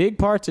dynasties, big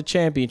parts of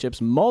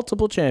championships,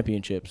 multiple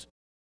championships,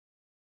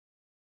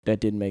 that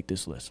didn't make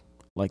this list.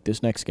 Like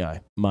this next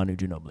guy, Manu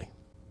Ginobili.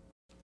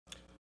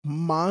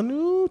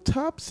 Manu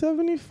top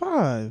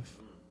 75.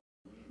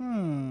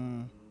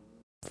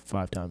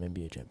 5-time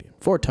NBA champion.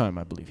 4-time,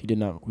 I believe. He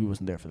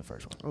wasn't there for the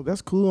first one. Oh,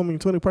 that's cool. I mean,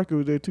 Tony Parker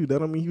was there too. That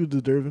don't mean he was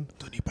deserving.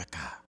 Tony Parker.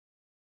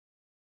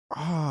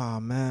 Ah,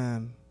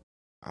 man.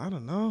 I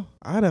don't know.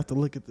 I'd have to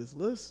look at this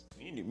list.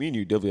 Me and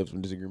you definitely have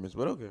some disagreements,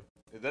 but okay.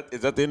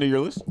 Is that the end of your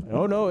list?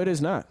 Oh, no, it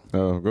is not.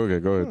 Oh, go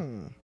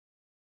ahead.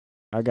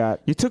 I got,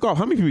 You took off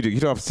how many people? You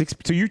took off 6.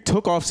 So you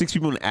took off 6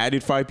 people and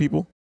added 5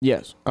 people?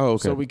 yes. Oh,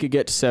 okay. So we could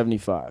get to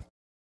 75.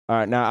 All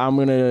right, now I'm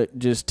going to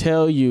just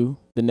tell you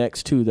the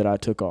next 2 that I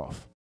took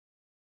off.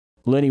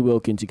 Lenny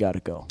Wilkins, you got to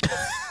go.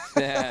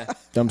 Yeah.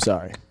 I'm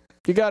sorry.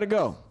 You got to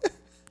go.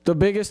 The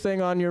biggest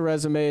thing on your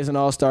resume is an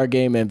All-Star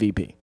Game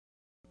MVP,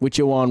 which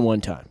you won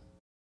one time.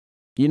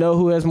 You know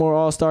who has more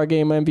All-Star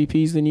Game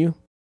MVPs than you?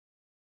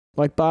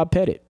 Like Bob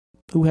Pettit,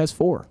 who has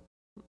 4.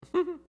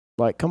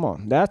 Like, come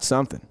on. That's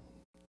something.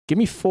 Give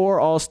me 4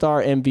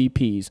 All-Star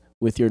MVPs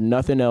with your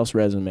nothing else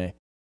resume,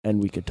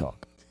 and we could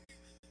talk.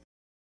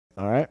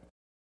 All right?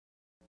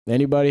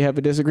 Anybody have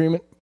a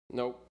disagreement?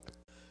 Nope.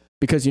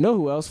 Because you know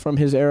who else from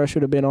his era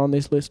should have been on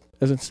this list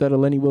as instead of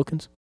Lenny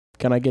Wilkins?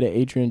 Can I get an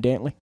Adrian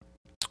Dantley?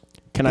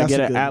 Can I That's get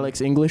a an good one.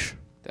 Alex English?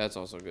 That's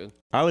also good.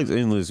 Alex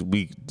English,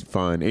 we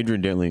fine.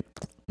 Adrian Dantley,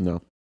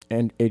 no.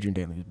 And Adrian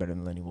Dantley is better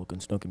than Lenny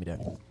Wilkins. Don't give me that.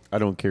 I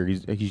don't care. He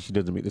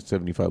doesn't make the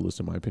 75 list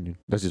in my opinion.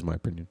 That's just my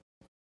opinion.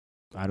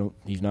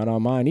 He's not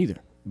on mine either.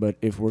 But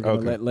if we're going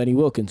to Okay. let Lenny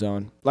Wilkins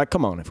on, like,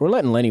 come on. If we're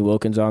letting Lenny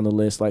Wilkins on the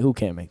list, like, who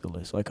can't make the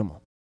list? Like, come on.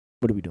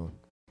 What are we doing?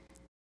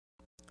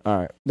 All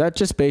right. That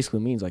just basically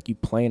means, like, you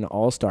play an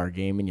all-star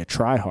game and you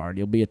try hard.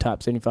 You'll be a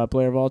top 75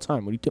 player of all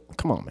time. What are you doing?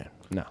 Come on, man.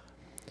 No.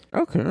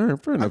 Okay, all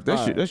right, fair enough.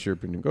 That's your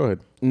opinion. Go ahead.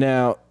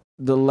 Now,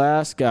 the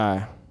last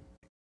guy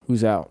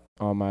who's out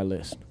on my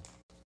list,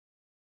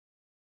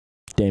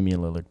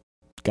 Damian Lillard.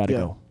 Gotta Yeah.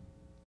 go.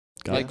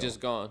 Gotta Like go. just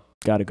gone.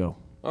 Gotta go.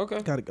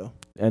 Okay. Gotta go.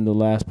 And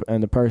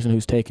the person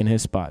who's taking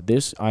his spot.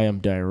 I am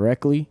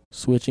directly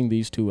switching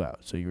these two out.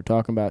 So you were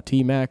talking about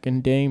T-Mac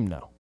and Dame?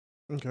 No.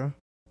 Okay.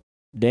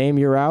 Dame,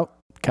 you're out.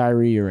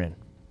 Kyrie, you're in.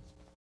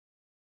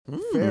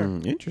 Fair.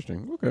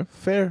 Interesting. Okay.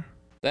 Fair.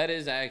 That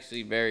is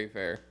actually very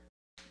fair.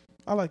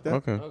 I like that.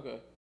 Okay. Okay.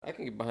 I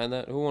can get behind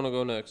that. Who want to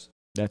go next?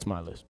 That's my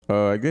list.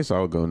 I guess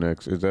I'll go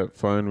next. Is that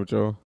fine with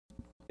y'all?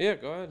 Yeah,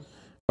 go ahead.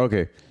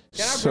 Okay.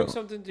 Can I bring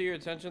something to your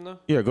attention, though?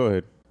 Yeah, go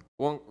ahead.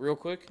 One real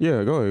quick?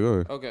 Yeah, go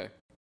ahead. Okay.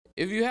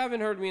 If you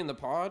haven't heard me in the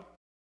pod,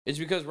 it's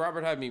because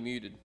Robert had me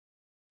muted.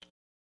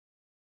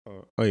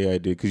 Oh, yeah, I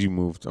did because you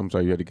moved. I'm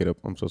sorry. You had to get up.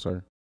 I'm so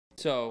sorry.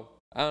 So,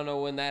 I don't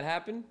know when that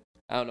happened.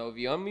 I don't know if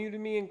you unmuted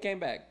me and came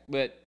back,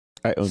 but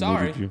I unmuted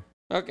Sorry. you.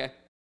 okay.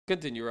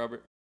 Continue,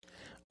 Robert.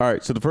 All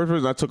right. So the first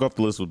person I took off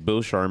the list was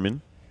Bill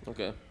Sharman.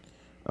 Okay.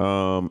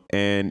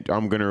 And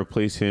I'm going to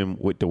replace him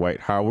with Dwight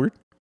Howard.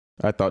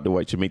 I thought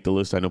Dwight should make the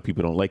list. I know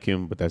people don't like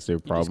him, but that's their You're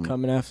just problem.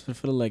 coming after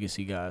for the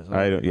legacy guys.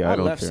 I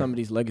don't left care. some of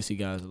these legacy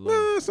guys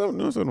alone. Some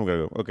don't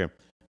gotta go. Okay.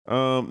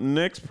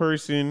 Next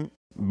person,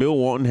 Bill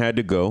Walton had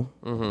to go.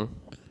 Mm-hmm.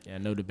 Yeah,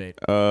 no debate.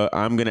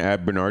 I'm gonna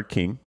add Bernard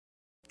King.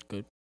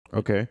 Good.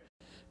 Okay.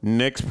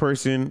 Next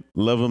person,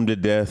 love him to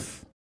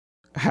death.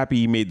 Happy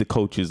he made the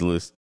coaches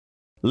list.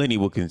 Lenny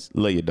Wilkins,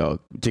 lay your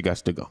dog. You got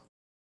to go.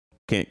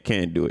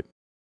 Can't do it.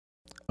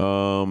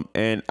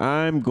 And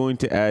I'm going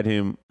to add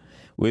him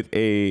with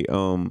a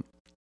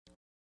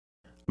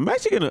I'm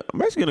actually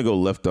gonna go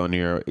left on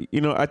here.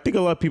 You know, I think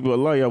a lot of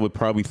y'all would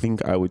probably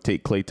think I would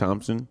take Klay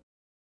Thompson,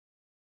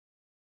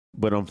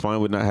 but I'm fine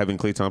with not having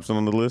Klay Thompson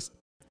on the list.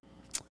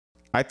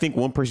 I think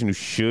one person who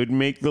should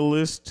make the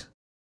list,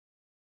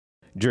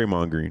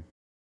 Draymond Green.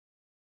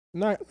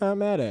 Not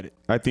mad at it.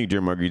 I think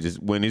Draymond Green,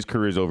 just when his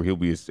career is over, he'll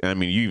be. I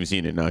mean, you even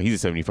seen it now. He's a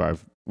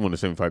 75, one of the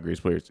 75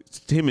 greatest players.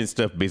 Him and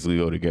Steph basically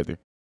go together.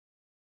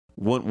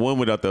 One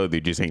without the other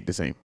just ain't the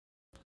same.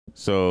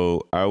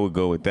 So I would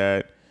go with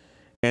that.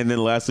 And then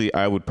lastly,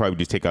 I would probably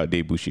just take out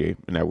Dave Boucher,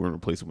 and I wouldn't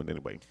replace him with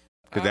anybody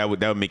because that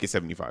would make it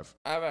 75.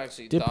 I've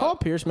actually Did thought, Paul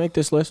Pierce make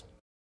this list?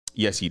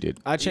 Yes, he did.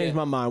 I changed Yeah.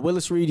 my mind.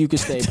 Willis Reed, you can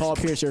stay. Paul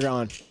Pierce, you're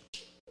gone.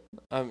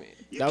 I mean,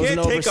 That was an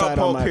oversight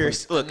on my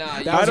part. Look, Nah, I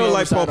you- That was don't an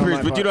like Paul oversight on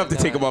Pierce, my but you don't have to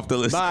part. take him off the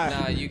list. Bye.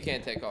 nah, you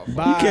can't take off.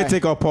 Bye. You can't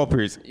take off Paul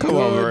Pierce. Come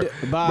on, bro.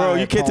 Goodbye, Bro,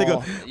 you can't take Paul.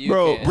 off. You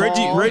Bro, can't. Reggie,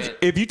 Paul.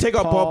 if you take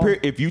out Paul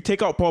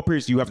Paul.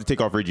 Pierce, you have to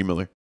take off Reggie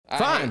Miller.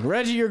 Fine.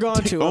 Reggie, you're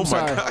gone too. Oh I'm my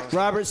sorry. God.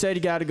 Robert said he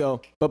got to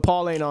go, but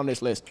Paul ain't on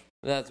this list.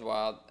 That's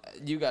wild.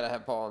 You gotta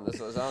have Paul on this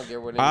list. I don't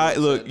care what. anyone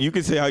Look, said. you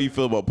can say how you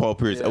feel about Paul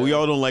Pierce. Yeah. We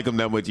all don't like him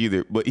that much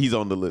either, but he's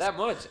on the list. that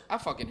much. I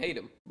fucking hate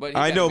him. But he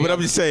I gotta know, be but on-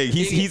 I'm just saying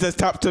he's a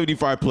top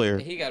 75 player.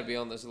 He got to be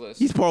on this list.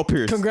 He's Paul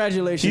Pierce.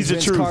 Congratulations, He's the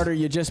Vince truth. Carter.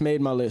 You just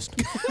made my list.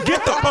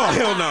 Get the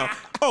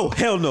oh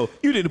hell no!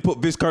 You didn't put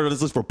Vince Carter on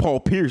this list for Paul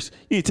Pierce.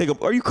 You didn't take him.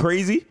 Are you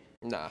crazy?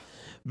 Nah.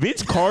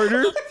 Vince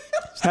Carter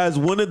has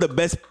one of the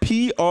best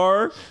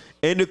PR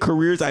and the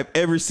careers I've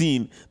ever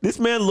seen. This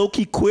man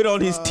low-key quit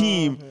on his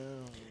team,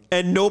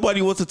 and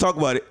nobody wants to talk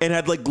about it. And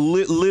had like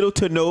little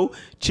to no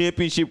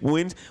championship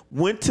wins.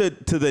 Went to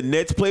the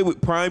Nets, played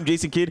with prime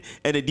Jason Kidd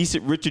and a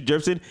decent Richard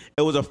Jefferson.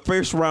 It was a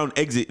first-round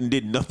exit and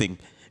did nothing.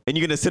 And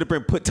you're gonna sit up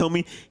here and tell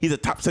me he's a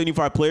top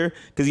 75 player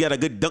because he had a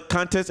good dunk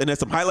contest and had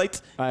some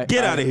highlights?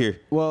 Get out of here.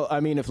 Well, I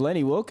mean, if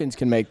Lenny Wilkins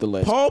can make the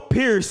list. Paul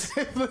Pierce.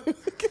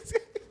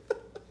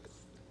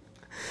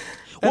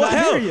 And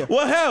I hear you.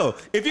 Well, hell,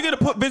 if you're gonna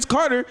put Vince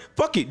Carter,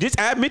 fuck it, just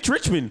add Mitch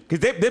Richmond because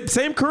they're the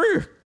same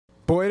career.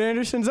 Boyd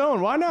Anderson's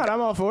own. Why not? I'm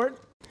all for it.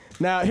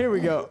 Now, here we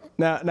go.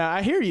 Now,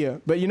 I hear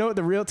you, but you know what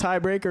the real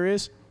tiebreaker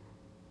is?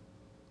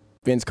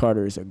 Vince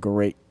Carter is a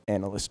great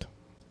analyst.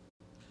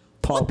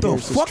 Paul What the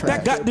Pierce is fuck trash.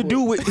 that got to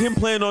do with him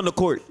playing on the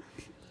court?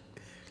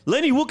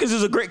 Lenny Wilkins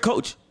is a great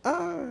coach.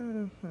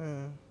 I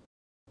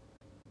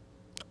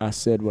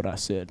said what I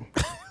said.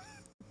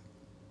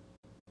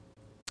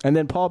 And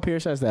then Paul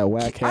Pierce has that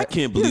whack head. I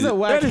can't He has believe a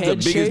whack that is the head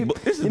biggest.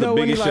 shape. This is You the know,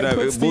 when he, biggest shit like,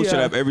 puts the, bullshit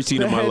I've ever seen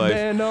the in my life.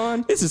 headband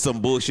on. This is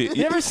some bullshit.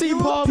 You ever seen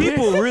Paul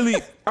People Pierce? really,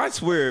 I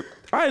swear,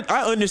 I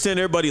understand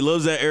everybody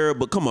loves that era,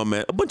 but come on,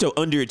 man. A bunch of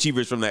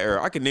underachievers from that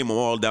era. I can name them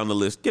all down the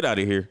list. Get out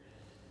of here.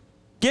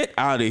 Get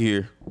out of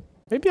here.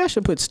 Maybe I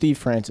should put Steve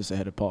Francis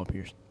ahead of Paul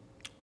Pierce.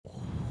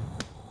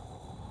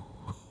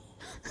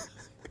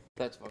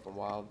 That's fucking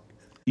wild.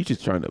 You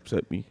just trying to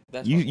upset me.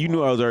 That's You fucking knew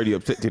wild. I was already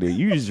upset today.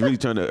 You just really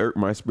trying to hurt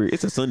my spirit.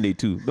 It's a Sunday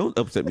too. Don't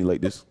upset me like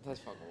this. That's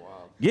fucking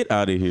wild. Get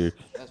out of here.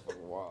 That's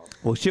fucking wild.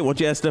 Well, shit. Why don't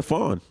you ask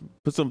Stephon?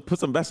 Put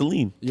some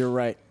Vaseline. You're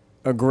right.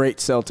 A great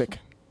Celtic.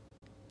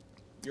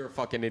 You're a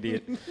fucking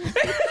idiot.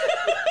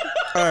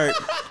 All right. An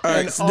All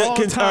right.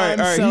 all-time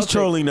He's Celtic.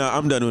 trolling now.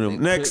 I'm done with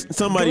him. Next.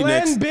 Somebody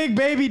Glenn next. Big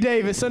Baby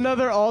Davis,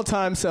 another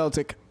all-time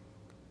Celtic.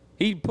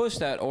 He pushed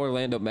that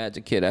Orlando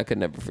Magic kid. I could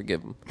never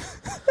forgive him.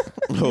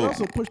 He Oh,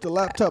 also pushed the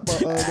laptop the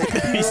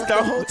computer off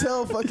the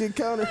hotel fucking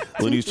counter.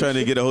 when he was trying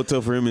to get a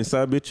hotel for him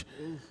inside, bitch.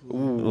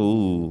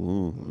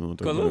 Ooh. Don't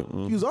talk about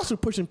it. He was also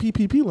pushing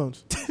PPP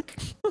loans.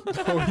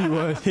 Oh, he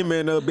was. Him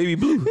and Baby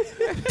Blue.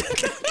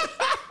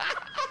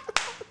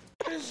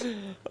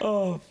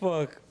 Oh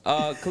fuck.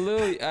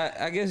 Khalil,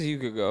 I guess you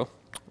could go.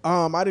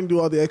 I didn't do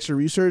all the extra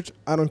research.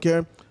 I don't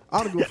care.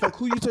 I don't give a fuck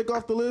who you take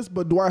off the list,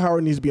 but Dwight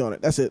Howard needs to be on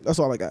it. That's it. That's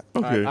all I got.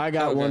 All right, I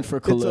got Okay. one for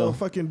It's a Khalil.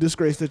 fucking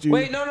disgrace that you.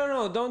 Wait,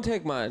 no, don't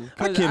take mine.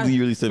 I can't believe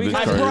you really said Vince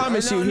I Carter.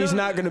 promise you, he's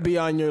not going to be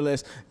on your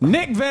list.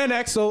 Nick Van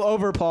Exel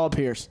over Paul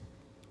Pierce.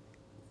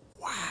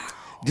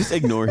 Just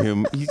ignore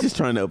him. He's just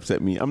trying to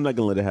upset me. I'm not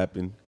gonna let it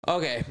happen.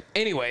 Okay.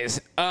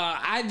 Anyways,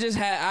 I just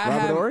had Robert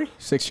have Ory,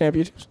 6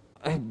 championships.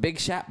 Big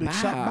Shot Bob.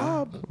 Shot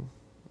Bob.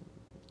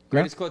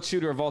 Greatest clutch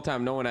shooter of all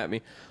time. No one at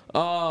me.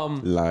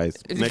 Lies.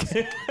 Next.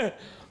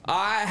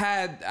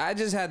 I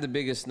just had the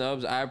biggest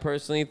snubs. I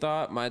personally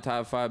thought my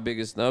top 5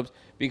 biggest snubs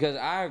because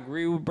I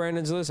agree with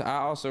Brandon's list. I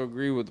also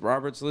agree with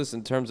Robert's list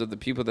in terms of the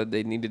people that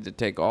they needed to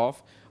take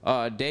off.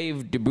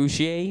 Dave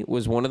DeBouchier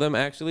was one of them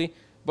actually,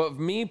 but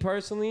me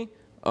personally,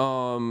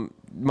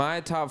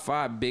 my top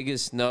 5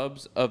 biggest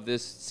snubs of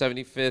this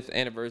 75th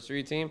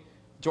anniversary team: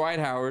 Dwight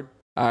Howard.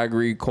 I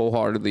agree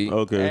wholeheartedly.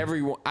 Okay.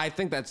 Everyone. I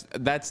think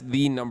that's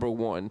the number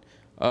one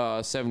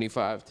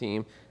 75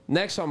 team.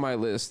 Next on my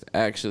list,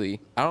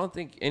 actually, I don't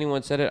think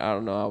anyone said it. I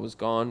don't know. I was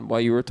gone while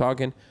you were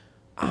talking.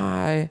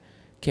 I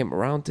came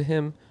around to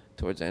him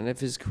towards the end of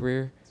his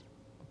career.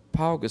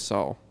 Paul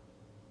Gasol.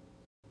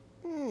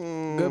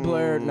 Good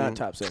player, not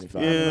top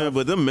 75. Yeah,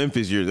 but them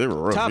Memphis years, they were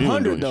rough. Top He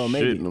wasn't 100 doing though, shit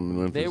maybe. in them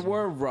Memphis. They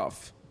were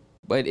rough,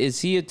 but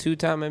is he a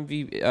two-time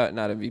MVP?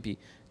 Not MVP.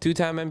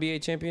 Two-time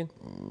NBA champion.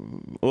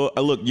 Well,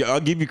 look, yeah,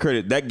 I'll give you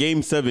credit. That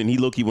game 7, he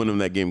low-key won him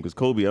that game because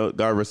Kobe,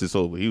 God rest his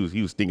soul, but he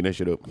was stinking that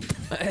shit up.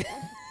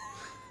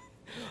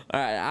 All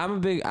right, I'm a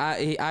big.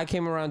 I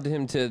came around to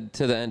him to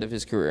the end of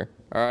his career.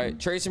 All right,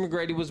 Tracy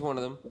McGrady was one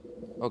of them.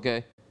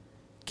 Okay,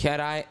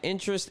 can I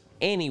interest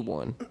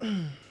anyone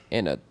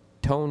in a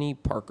Tony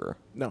Parker?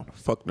 No.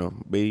 Fuck no,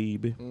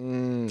 baby.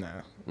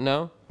 Nah.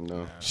 No.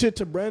 No. Shit,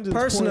 to Brandon's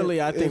Personally,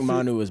 point, I think if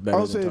Manu is better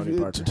I would than say Tony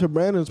Parker. To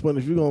Brandon's point,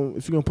 if you're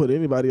gonna put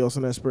anybody else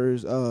in that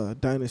Spurs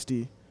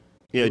dynasty,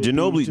 Yeah, it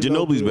would be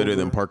Ginobili's better over.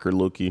 than Parker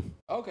low-key.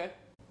 Okay.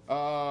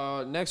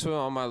 Next one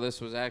on my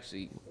list was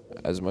actually,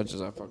 as much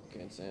as I fucking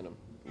can't stand him,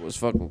 was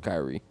fucking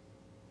Kyrie.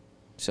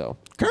 So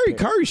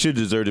Kyrie should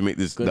deserve to make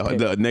this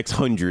the next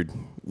 100.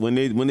 When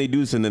they do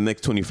this in the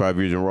next 25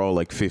 years and we're all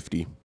like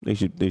 50, he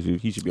should be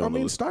I on the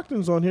mean, list.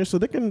 Stockton's on here, so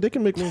they can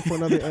make room for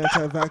another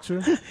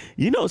anti-vaxxer.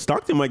 You know,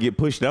 Stockton might get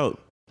pushed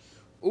out.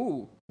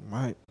 ooh,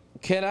 Right.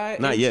 can I?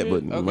 Not yet,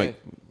 interest- but okay. might.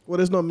 Well,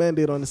 there's no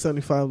mandate on the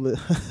 75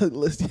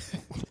 list.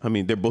 I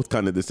mean, they're both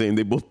kind of the same.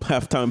 They both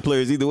halftime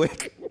players either way.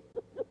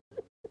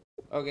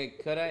 Okay,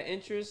 could I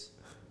interest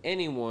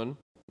anyone?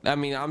 I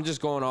mean, I'm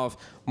just going off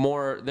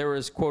more. There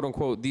was quote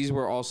unquote. These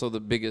were also the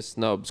biggest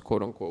snubs,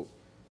 quote unquote.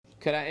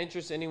 Could I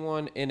interest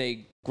anyone in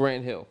a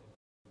Grant Hill?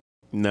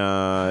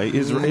 Nah,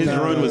 his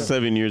run was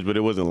 7 years, but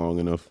it wasn't long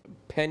enough.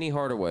 Penny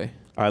Hardaway,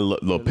 I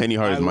love Penny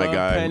Hart I is my love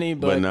guy, Penny,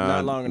 but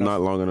not long enough.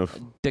 Not long enough.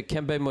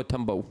 Dikembe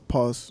Mutombo.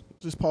 Pause.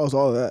 Just pause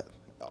all of that.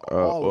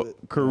 All of it.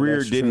 Career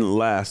That's didn't true.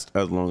 last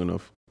as long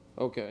enough.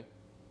 Okay.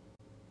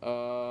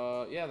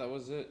 Yeah, that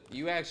was it.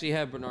 You actually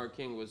had Bernard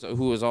King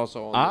who was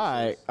also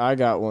on this list. I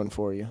got one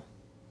for you.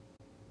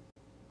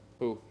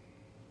 Who?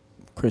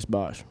 Chris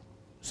Bosh.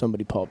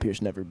 Somebody Paul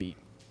Pierce never beat.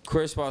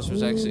 Chris Bosh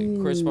was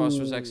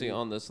actually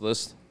on this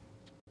list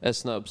as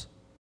snubs.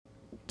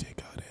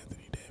 Take out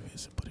Anthony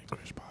Davis and put in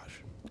Chris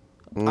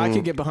Bosh. I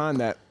could get behind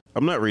that.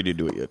 I'm not ready to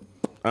do it yet.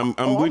 I'm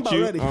I'm with about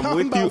you. ready. I'm I'm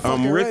with you. about fucking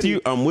I'm with ready.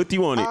 you. I'm with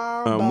you on it.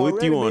 I'm about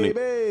with you on ready, it.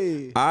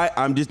 baby.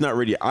 I'm just not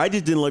ready. I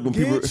just didn't like when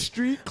people. Get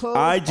street clothes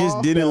I just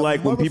off didn't that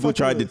like when people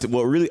tried motherfucking to.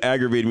 What really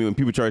aggravated me when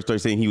people tried to start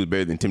saying he was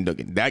better than Tim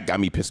Duncan. That got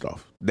me pissed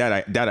off.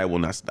 That I will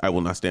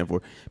not stand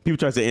for. People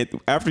tried to say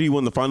after he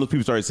won the finals,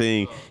 people started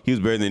saying he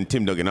was better than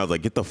Tim Duncan. I was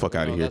like, get the fuck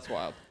out of here. That's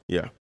wild.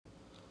 Yeah,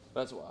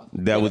 That's wild.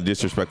 that was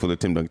disrespectful to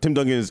Tim Duncan. Tim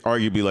Duncan is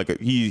arguably like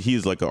he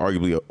is like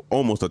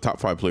almost a top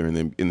 5 player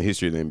in the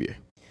history of the NBA.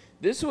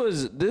 This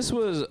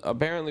was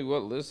apparently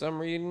what list I'm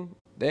reading.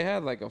 they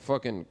had like a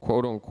fucking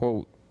quote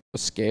unquote a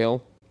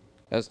scale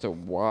as to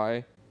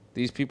why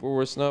these people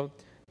were snubbed.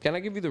 Can I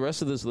give you the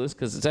rest of this list?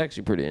 Because it's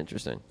actually pretty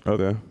interesting.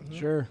 Okay.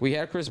 Sure. We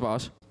had Chris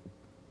Bosh,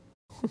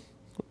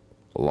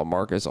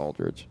 LaMarcus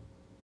Aldridge.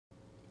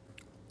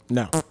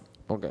 No.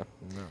 Okay.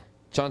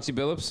 Chauncey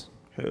Billups,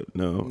 Hell,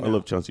 no. I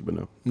love Chauncey, but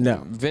no.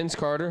 No. Vince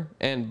Carter,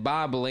 and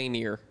Bob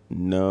Lanier.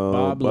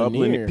 No. Bob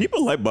Lanier.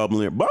 People like Bob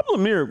Lanier. Bob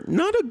Lanier,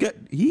 not a guy.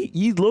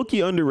 He's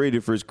low-key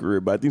underrated for his career,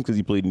 but I think because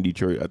he played in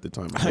Detroit at the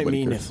time. I Nobody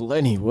mean, cares. if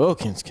Lenny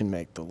Wilkins can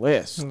make the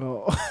list.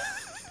 Oh.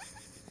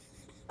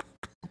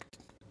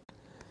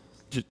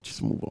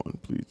 Just move on,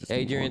 please. Just move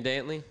Adrian on.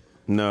 Dantley.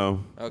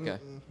 No. Okay,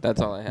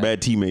 that's all I had.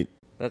 Bad teammate.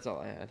 That's all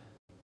I had.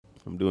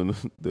 I'm doing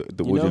the You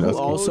know who Wojnarowski.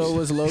 also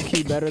was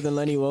low-key better than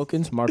Lenny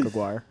Wilkins? Mark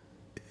Aguirre.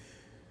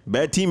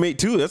 Bad teammate,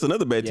 too. That's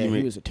another bad Yeah, teammate.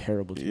 he was a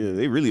terrible teammate. Yeah,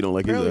 they really don't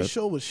like Apparently, his ass.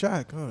 show with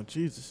Shaq. Oh,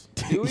 Jesus.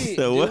 Do we?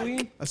 So do what?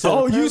 we? I said, Oh,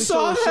 you apparently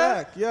saw show with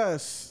that? Shaq.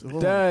 Yes. Oh,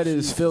 That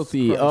is Jesus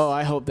filthy. Christ. Oh,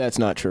 I hope that's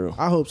not true.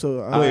 I hope so.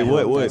 I Wait,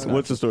 hope what? that's not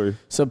What's the story?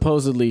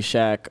 Supposedly,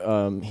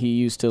 Shaq, he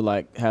used to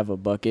like have a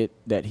bucket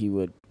that he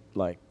would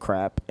like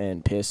crap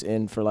and piss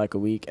in for like a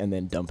week and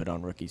then dump it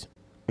on rookies.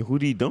 Who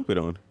did he dump it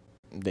on?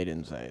 They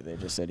didn't say. They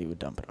just said he would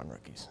dump it on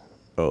rookies.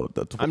 Oh,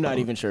 that's. I'm not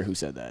even sure who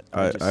said that.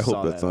 I just saw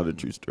hope that's that not a on-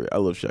 true story. I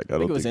love Shaq. I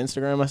think it was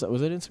Instagram.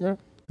 Was it Instagram?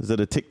 Is that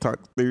a TikTok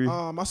theory?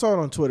 I saw it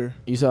on Twitter.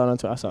 You saw it on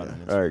Twitter? I saw it on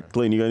Instagram. All right,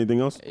 Clayton, you got anything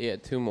else? Yeah,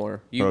 two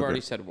more. You've Okay.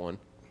 already said one.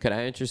 Could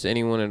I interest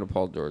anyone in a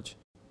Paul George?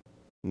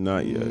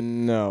 Not yet.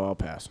 No, I'll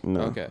pass.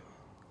 No. Okay.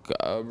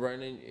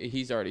 Brennan,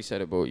 he's already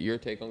said it, but your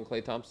take on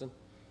Klay Thompson?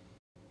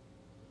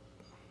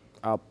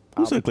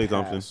 Who said Klay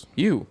Thompson?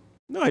 You.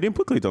 No, I didn't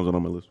put Klay Thompson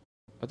on my list.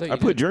 I thought you I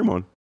put did.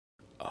 Draymond.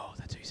 Oh,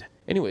 that's what you said.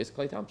 Anyways,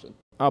 Klay Thompson.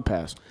 I'll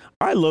pass.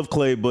 I love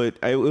Clay, but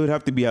it would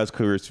have to be how his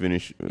career's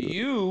finished.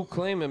 You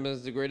claim him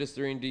as the greatest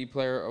 3-and-D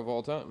player of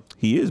all time.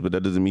 He is, but that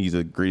doesn't mean he's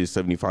the greatest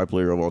 75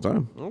 player of all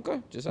time. Okay,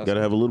 just Got to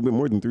asking. have a little bit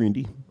more than 3 and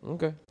D.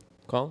 Okay.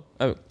 Colin?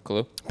 Oh,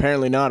 Clue.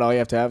 Apparently not. All you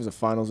have to have is a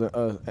Finals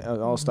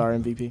All-Star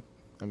MVP.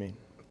 I mean,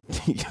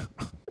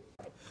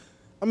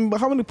 I mean, but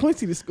how many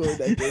points did he score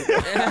that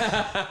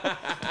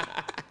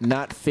game?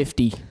 not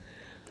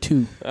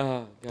 52.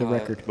 Oh, The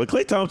record. But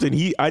Klay Thompson,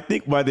 I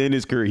think by the end of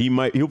his career,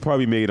 he'll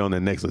probably make it on the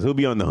next list. He'll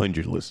be on the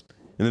 100 list.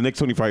 In the next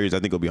 25 years, I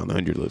think he'll be on the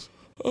 100 list.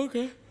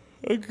 Okay.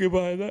 I can get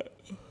behind that.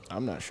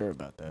 I'm not sure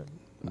about that.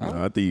 No,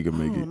 I think you can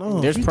make it. No,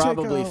 There's if you take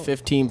probably out-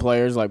 15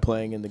 players like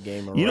playing in the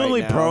game. You know, the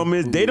only right now problem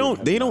is who they would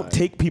don't have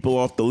take people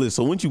off the list.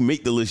 So once you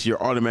make the list,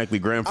 you're automatically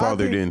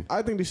grandfathered in.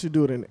 I think they should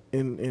do it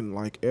in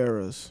like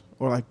eras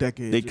or like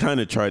decades. They kind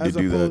of tried to As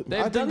do that. opposed- They've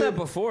I think done that they-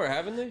 before,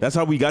 haven't they? That's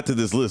how we got to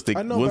this list.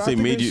 I know, Once but I they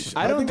think made they you, should-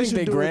 I don't think should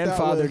they do it that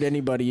grandfathered way.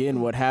 anybody in.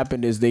 What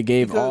happened is they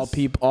gave Because-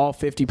 all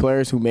 50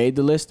 players who made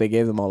the list, they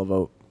gave them all a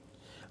vote.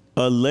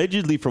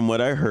 allegedly, from what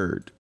I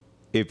heard,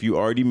 if you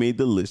already made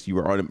the list, you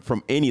were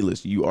from any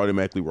list, you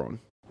automatically were on.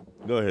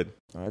 Go ahead.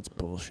 Oh, that's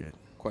bullshit.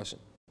 Question.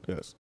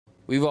 Yes.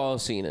 We've all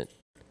seen it.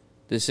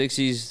 The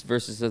 60s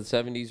versus the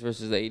 70s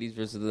versus the 80s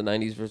versus the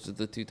 90s versus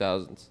the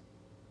 2000s.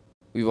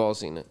 We've all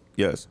seen it.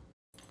 Yes.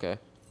 Okay.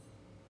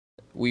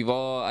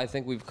 I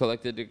think we've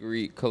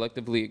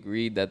collectively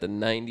agreed that the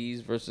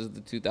 90s versus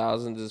the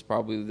 2000s is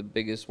probably the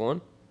biggest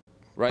one,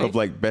 right? Of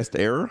like best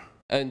era.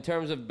 In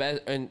terms of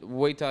best, and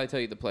wait till I tell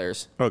you the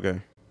players, Okay.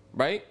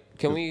 right?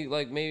 Can we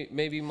like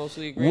maybe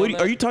mostly agree What on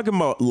that? are you talking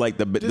about? Like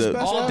the Just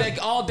best-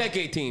 all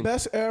decade team?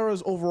 best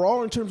eras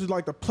overall in terms of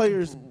like the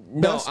players.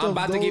 No, best I'm of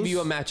about to give those- you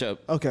a matchup.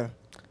 Okay.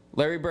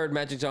 Larry Bird,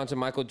 Magic Johnson,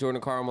 Michael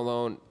Jordan, Karl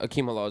Malone,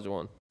 Akeem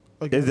Olajuwon.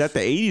 Is that the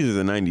 80s or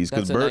the 90s?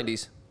 That's the Bird,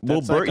 90s. well,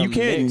 That's like Bird, a you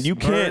can't mix. you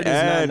Bird can't is not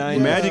add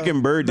 90s. Magic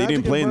and Bird. They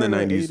didn't play in the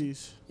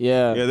 90s.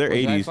 Yeah. Yeah, they're Was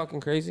I 80s.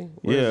 fucking crazy?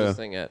 Where's Yeah. this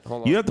thing at?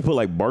 Hold on. You have to put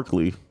like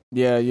Barkley.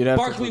 Yeah, you'd have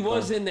Barkley to put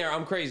was in there.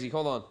 I'm crazy.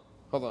 Hold on.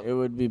 It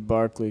would be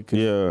Barkley. 'Cause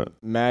Yeah.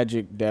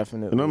 Magic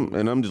definitely.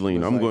 And I'm just letting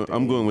you know. was like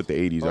I'm the going with the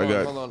 80s. Hold I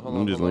got. on,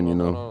 I'm just letting you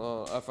know.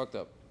 hold on.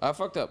 I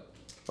fucked up.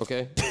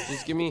 Okay.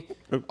 Just give me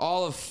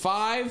all of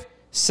 5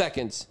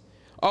 seconds.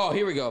 Oh,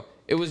 here we go.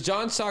 It was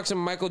John Stockton,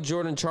 Michael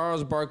Jordan,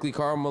 Charles Barkley,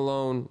 Karl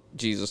Malone,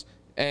 Jesus,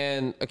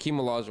 and Akeem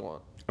Olajuwon.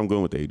 I'm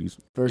going with the 80s.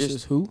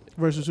 versus who?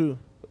 versus who?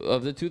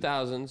 Of the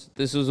 2000s,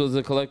 this was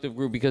a collective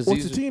group because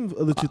What's these the team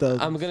of the 2000s?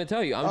 I'm gonna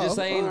tell you. I'm just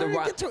saying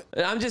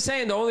I'm just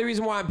saying the only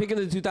reason why I'm picking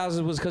the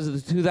 2000s was because of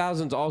the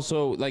 2000s.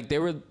 Also, like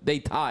they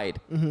tied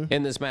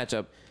in this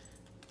matchup.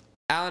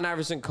 Allen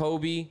Iverson,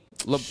 Kobe,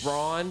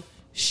 LeBron,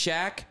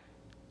 Shaq,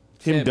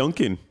 Tim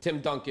Duncan. Tim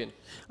Duncan.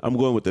 I'm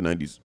going with the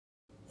 90s.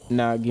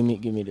 Nah, give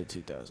me the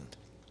 2000.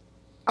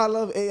 I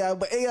love AI,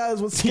 but AI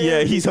is what's scary.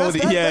 Yeah, he's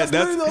holding. Yeah,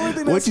 literally the only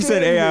thing once you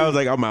said scared AI, me. I was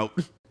like, I'm out.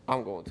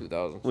 I'm going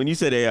 2000. When you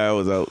said AI, I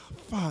was out.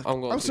 Fuck. I'm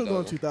going still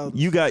going 2000.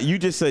 2000. You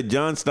just said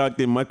John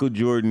Stockton, Michael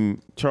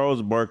Jordan,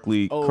 Charles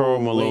Barkley, Oh, Karl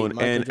wait, Malone,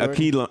 Michael and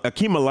Jordan?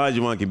 Akeem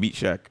Olajuwon can beat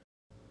Shaq.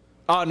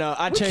 Oh no,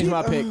 I changed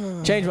my pick.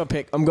 Changed my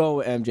pick. I'm going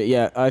with MJ.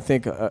 Yeah, I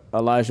think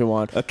Elijah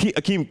won.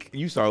 Akeem,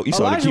 you saw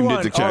Elijah Akeem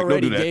Wan did to Shaq. Don't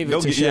already do that. gave it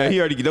Don't to get- Yeah, Shaq. he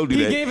already don't do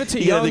He that. gave it to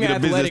He gotta young think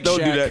of the business. athletic Don't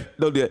do Shaq. that.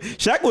 Don't do that.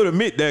 Shaq would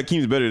admit that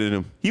Akeem's better than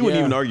him. He wouldn't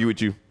Yeah. even argue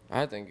with you.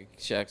 I think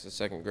Shaq's the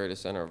second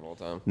greatest center of all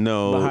time.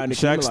 No, Behind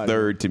Hakeem Shaq's Olajuwon.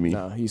 third to me.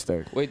 No, he's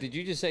third. Wait, did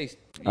you just say?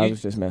 I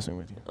was just messing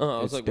with you. I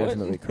was It's like, what?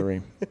 definitely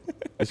Kareem.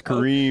 It's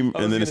Kareem, I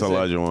was and then it's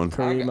gonna say- Olajuwon.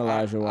 Kareem,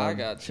 Olajuwon. I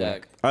got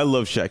Shaq. I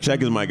love Shaq.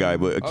 Shaq is my guy,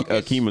 but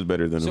Okay, Akeem was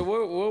better than So him.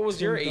 what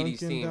was your Tim 80s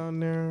Duncan team? down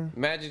there.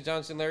 Magic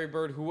Johnson, Larry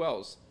Bird. Who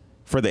else?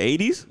 For the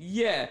 80s,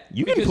 Yeah,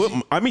 you can because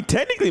put. I mean,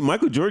 technically,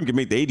 Michael Jordan can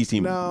make the 80s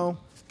team. No,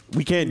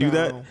 We can't do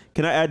that. No.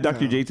 Can I add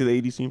Dr. No. J to the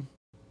 80s team?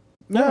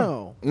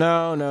 no,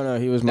 No.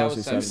 He was That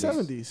mostly was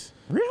 70s. 70s.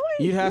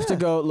 Really? You'd have to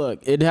go. Look,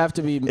 it'd have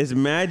to be It's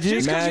Magic,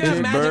 Just because you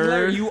have Magic Bird,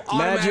 Larry, you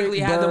automatically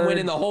Magic, had them Bird,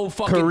 winning the whole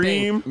fucking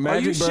Kareem, thing. Are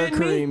you Magic Bird, shitting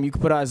me? Kareem. You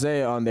could put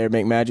Isaiah on there,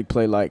 make Magic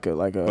play like a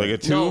like a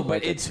two. No, but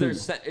Like a it's their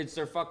two. it's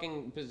their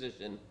fucking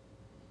position.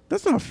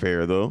 That's not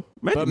fair though.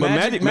 Magic, But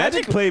but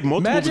Magic played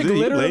multiple Magic positions.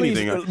 He could play literally,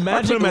 anything. I'd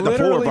Magic put him at the 4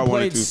 literally if I wanted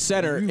played to.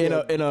 center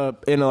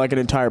in a like an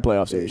entire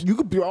playoff series. You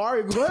could be all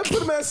right. Go ahead,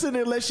 put him at center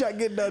and let Shaq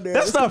get down there.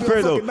 That's It's gonna not be a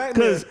fair though, fucking nightmare.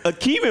 because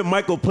Akeem and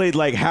Michael played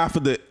like half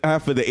of the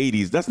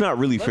 80s. That's not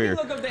really Let me fair.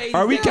 look up the 80s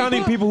Are we decade.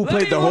 counting people who Let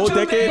played me the look whole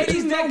up the decade?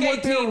 80s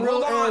decade team.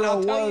 Hold on,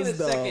 I'll tell you in a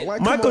though. second. Like,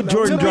 come Michael on now.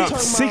 Jordan What are we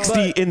dropped talking about?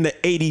 60 in the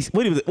 80s.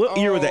 What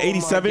year was it? Oh, my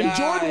 87? God.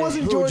 Jordan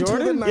wasn't Who, Jordan till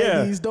Jordan? the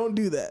Yeah. 90s. Don't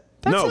do that.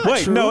 No, not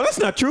wait, true. no, that's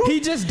not true.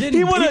 He just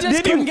didn't- he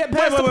just couldn't get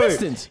past the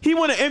Pistons. He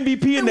won an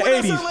MVP in the what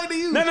does that 80s. like to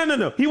you?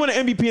 No. He won an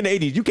MVP in the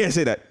 80s. You can't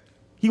say that.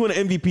 He won an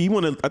MVP.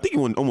 I think he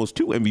won almost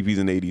 2 MVPs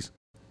in the 80s.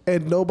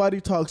 And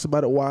nobody talks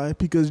about it. Why?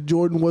 Because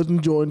Jordan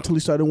wasn't Jordan until he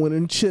started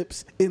winning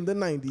chips in the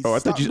 90s. Oh, I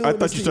thought you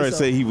started to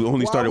say he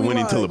only started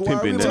winning until a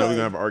pimping. Then we're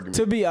gonna have an argument.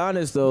 To be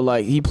honest though,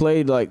 like he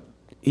played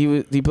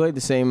the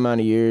same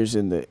amount of years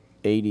in the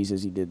 80s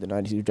as he did the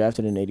 90s. He was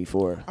drafted in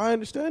 84. I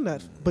understand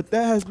that, but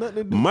that has nothing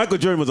to do. Michael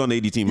Jordan was on the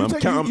 80 team. You I'm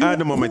take-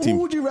 adding him on my Who team.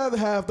 would you rather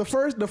have, the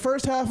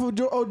first half of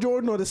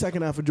Jordan or the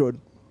second half of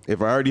Jordan? If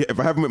I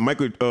have him with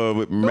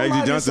with Magic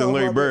lie to Johnson and yourself,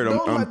 Larry Bird,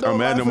 Robert. I'm Don't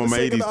lie adding him for on the my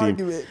sake of 80s the team.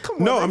 argument. Come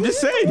on, No, nigga. I'm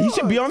just Come saying he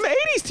should be on. on the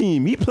 80s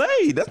team. He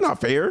played. That's not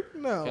fair.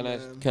 No, Can I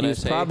man. can I He's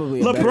say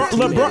probably a better LeBron,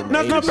 teammate LeBron, in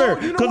that's the not 80s. fair.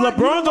 You know Because what?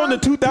 You know LeBron's on the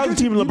what? 2000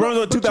 team, You know LeBron's on the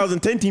what? But you-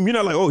 2010 team. You're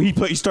not like, oh,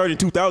 he started in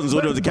 2000, so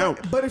it doesn't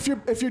count. But if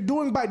you're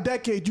doing by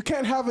decade, you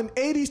can't have an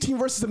 80s team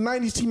versus a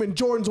 90s team and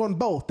Jordan's on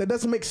both. That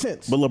doesn't make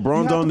sense. But You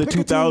LeBron's have on to the pick a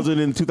team. 2000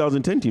 and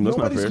 2010 team. That's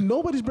not fair.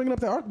 Nobody's bringing up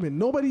that argument.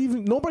 Nobody's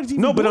even. No,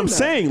 but doing I'm that.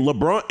 saying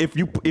LeBron. If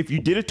you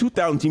did a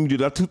 2000 team, you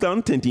did a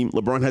 2010 team.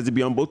 LeBron has to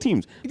be on both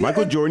teams. Yeah,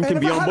 Michael and- Jordan and can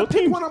if be I on had to both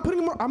pick teams. one,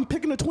 I'm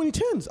picking the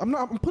 2010s. I'm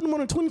putting him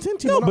on a 2010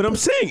 team. No, I'm but not I'm putting-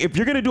 saying if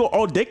you're gonna do an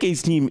all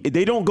decades team,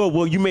 they don't go.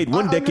 Well, you made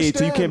one I decade,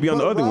 so you can't be on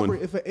the understand, other but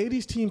Robert, one. If an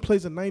 80s team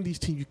plays a 90s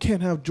team, you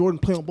can't have Jordan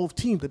play on both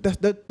teams.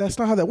 That's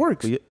not how that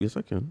works. Yes,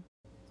 I can.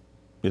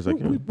 Yes, I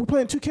can. We're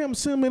playing 2K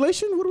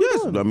simulation. What are we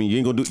Yes, doing? I mean you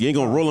ain't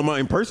gonna roll them out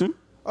in person.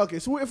 Okay,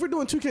 so if we're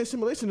doing 2K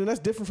simulation, then that's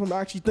different from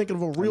actually thinking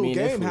of a real if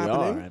game we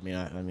happening.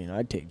 are, I mean,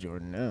 I'd take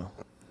Jordan now.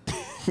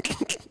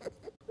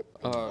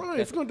 All right,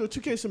 if you're gonna do a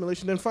 2K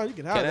simulation, then fine, you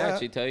can have Can I that.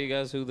 actually tell you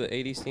guys who the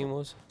 80s team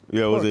was?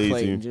 Yeah, it was Or the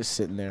Clayton 18. just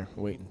sitting there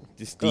waiting.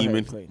 Just Go ahead,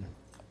 steaming. Clayton.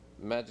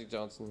 Magic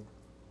Johnson,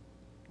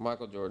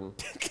 Michael Jordan,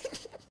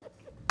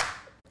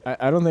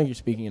 I don't think you're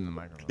speaking in the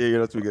microphone. Yeah,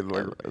 that's what we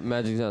get.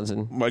 Magic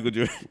Johnson, Michael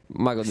Jordan.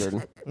 Michael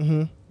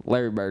Jordan,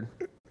 Larry Bird,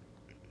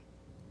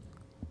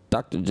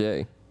 Dr.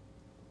 J.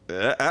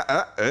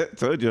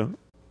 Told you.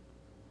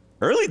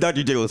 Early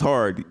Dr. J was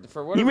hard.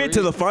 For He whatever made it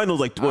to the reason, finals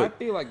like I what?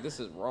 feel like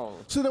this is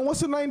wrong. So then, what's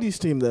the 90s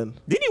team then?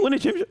 Didn't he win a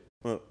championship?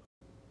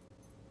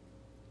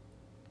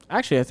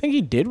 Actually, I think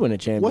he did win a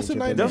championship. What's the in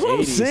 90s? That's what I'm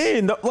 80s.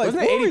 saying. Like,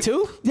 Wasn't it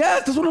 82?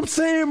 Yes, that's what I'm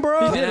saying,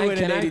 bro. He did win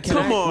in 82.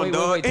 Come on,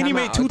 dog. And he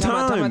made 2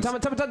 times.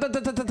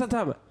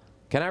 Time.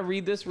 Can I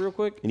read this real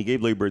quick? And he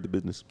gave Larry Bird the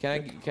business.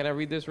 Can I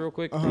read this real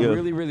quick? Yeah.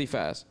 Really, really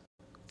fast.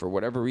 For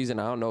whatever reason,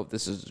 I don't know if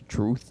this is the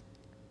truth.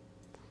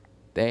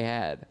 They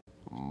had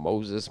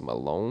Moses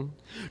Malone.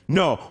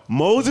 No,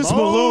 Moses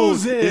Malone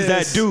is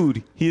that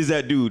dude. He is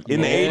that dude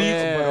in the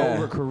 80s. But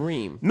over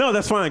Kareem. No,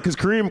 that's fine because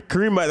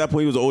Kareem by that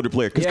point he was an older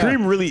player. Because Yeah.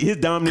 Kareem really his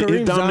dominant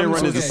Kareem's run dominance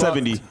is was a fucked.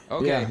 70.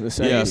 Okay. Yeah, the Yeah,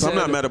 same. so I'm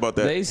not mad about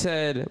that. They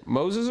said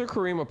Moses or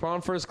Kareem,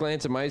 upon first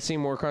glance, it might seem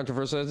more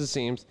controversial as it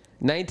seems.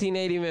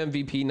 1980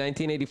 MVP,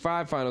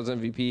 1985 Finals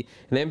MVP,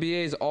 and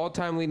NBA's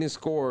all-time leading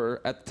scorer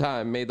at the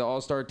time, made the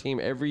All-Star team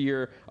every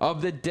year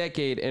of the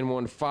decade and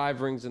won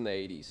 5 rings in the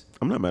 80s.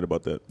 I'm not mad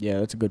about that Yeah,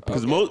 that's a good pick.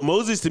 because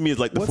Moses to me is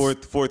like the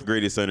fourth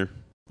greatest center.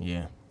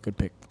 Yeah, good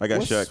pick. I got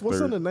What's Shaq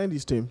on the third.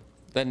 90s team?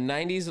 The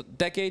 90s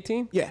decade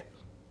team? Yeah.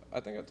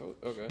 I think I told.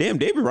 Okay. Damn,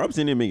 David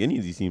Robinson didn't make any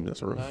of these teams.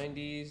 That's rough.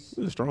 90s.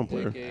 He was a strong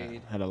player.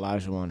 Decade Had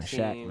Olajuwon and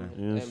Shaq, team, man.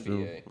 Yeah, that's true.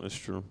 NBA. That's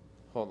true.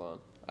 Hold on.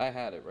 I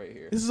had it right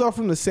here. This is all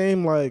from the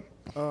same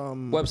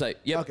Website.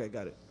 Yep. Okay,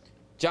 got it.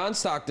 John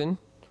Stockton,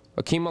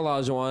 Akeem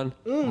Olajuwon,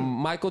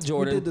 Michael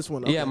Jordan. did this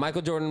one, Yeah, okay.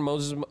 Michael Jordan,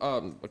 Moses,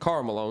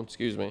 Karl Malone,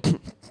 excuse me,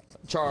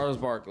 Charles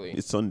Barkley.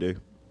 It's Sunday.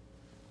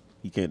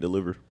 He can't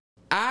deliver.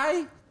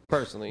 I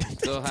personally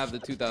still have the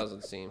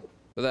 2000s team.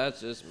 But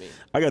that's just me.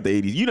 I got the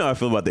 80s. You know how I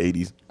feel about the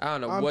 80s. I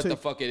don't know I'm what the take-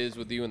 fuck it is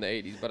with you in the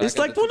 80s, but It's I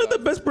got like one of the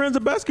 2000s. best brands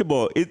of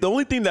basketball. The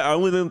only thing that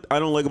I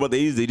don't like about the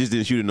 80s, they just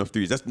didn't shoot enough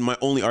threes. That's my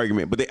only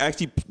argument. But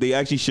they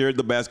actually shared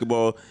the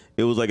basketball.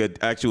 It was like an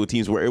actual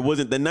team sport. It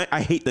wasn't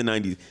I hate the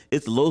 90s.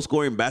 It's low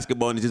scoring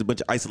basketball and it's just a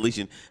bunch of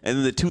isolation. And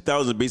then the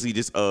 2000s basically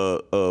just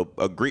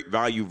a great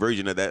value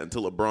version of that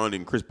until LeBron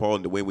and Chris Paul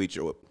and Dwayne Wade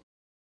show up.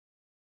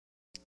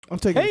 I'm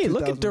taking. Hey, the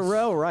look at 2000s.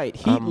 Darrell Wright,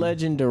 Heat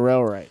legend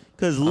Darrell Wright.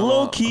 Because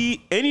low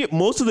key,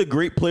 most of the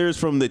great players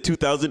from the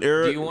 2000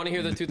 era. Do you want to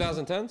hear the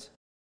 2010s?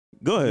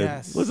 Go ahead.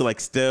 Yes. Was it like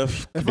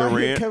Steph, If I hear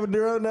Durant? Kevin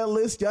Durant on that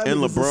list, y'all and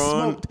niggas is LeBron.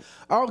 smoked.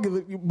 I don't give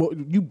it.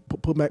 You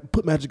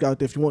put Magic out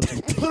there if you want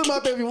to. Put him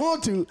out there if you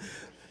want to.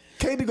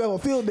 KD go have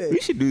a field day. We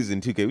should do this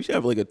in 2K. We should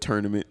have like a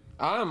tournament.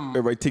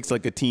 Everybody takes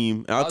like a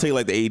team. I'll take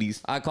like the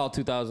 80s. I call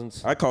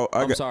 2000s.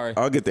 I'm sorry.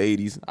 I'll get the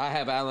 80s. I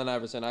have Allen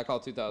Iverson. I call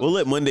 2000s. We'll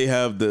let Monday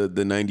have the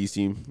 90s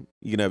team.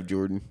 You can have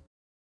Jordan.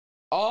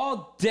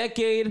 All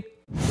decade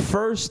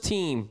first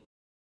team.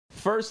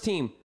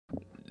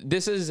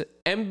 This is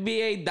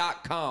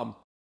NBA.com.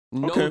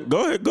 No, Okay,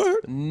 go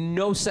ahead.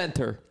 no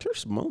center.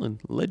 Terrence Mullen,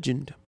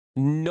 legend.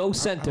 No I don't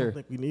center.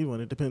 think we need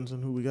one. It depends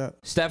on who we got.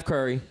 Steph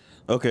Curry,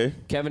 Okay,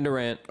 Kevin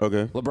Durant,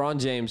 okay, LeBron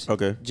James,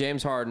 okay,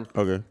 James Harden,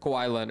 okay.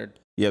 Kawhi Leonard.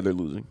 Yeah, they're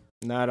losing.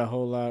 Not a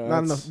whole lot.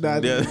 Not enough. Nah,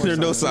 Yeah, there's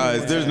no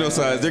size. There's no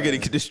size. They're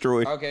getting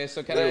destroyed. Okay,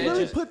 so can They I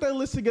really just put that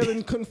list together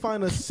and couldn't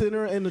find a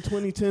center in the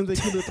 2010s they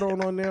could have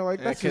thrown on there.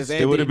 Like that's just,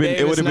 It would have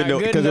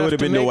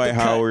been Dwight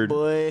Howard.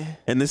 Boy.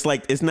 And it's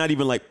not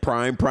even like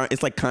prime.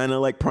 It's like kind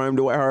of like prime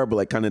Dwight Howard, but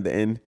like kind of the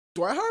end.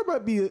 Dwight Howard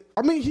might be.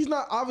 I mean, he's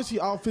not obviously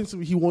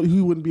offensively. He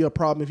wouldn't be a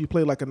problem if he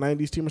played like a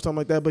 '90s team or something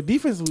like that. But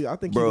defensively, I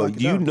think. Bro, he'd lock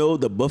it you down. know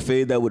the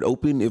buffet that would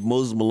open if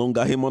Moses Malone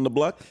got him on the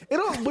block? It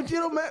don't. But it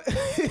don't matter.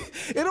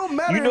 It don't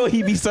matter. You know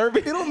he'd be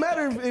serving? It don't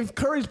matter if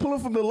Curry's pulling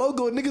from the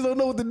logo and niggas don't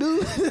know what to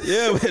do.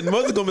 Yeah, but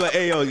Moses gonna be like,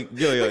 hey, yo.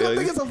 They gonna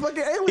think it's a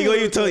fucking alien. He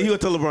gonna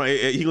tell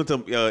LeBron. He gonna tell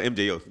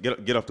MJ, yo,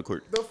 get off the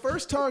court. The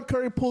first time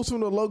Curry pulls from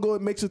the logo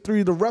and makes a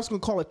three, the refs gonna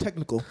call it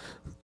technical.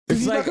 It's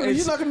He's, like-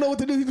 he's not gonna know what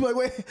to do. He's like,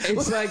 wait.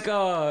 It's like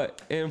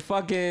in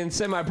fucking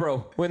semi-pro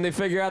when they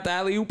figure out the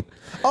alley oop.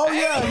 Oh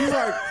yeah, he's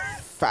like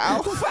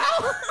foul.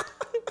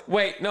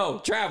 Wait, no,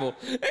 travel.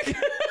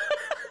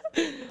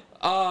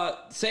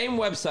 Same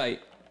website.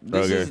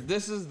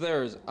 This is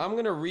theirs. I'm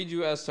gonna read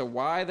you as to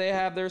why they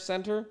have their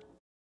center.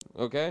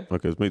 Okay.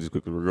 Okay, let's make this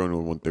quick because we're going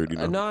over 130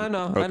 now. No, I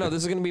know. Okay. I know.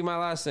 This is gonna be my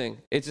last thing.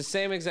 It's the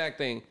same exact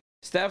thing.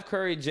 Steph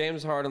Curry,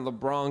 James Harden,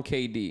 LeBron,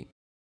 KD.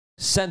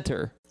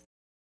 Center.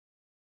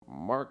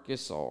 Marc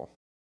Gasol.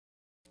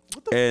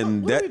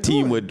 And What are that they team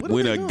doing? would What are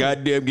win they a doing?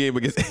 goddamn game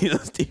against any of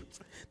those teams.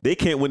 They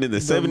can't win in the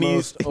The 70s.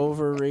 most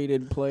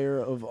overrated player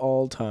of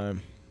all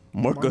time.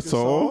 Marc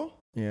Gasol?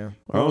 Yeah.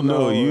 I don't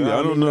know.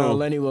 I don't know.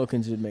 Lenny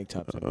Wilkins did make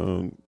top 10.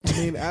 I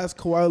mean, as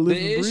Kawhi lives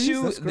and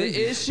breathes, that's The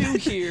crazy. issue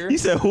here. He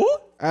said who?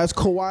 As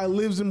Kawhi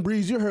lives and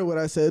breathes, you heard what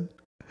I said.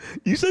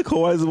 You said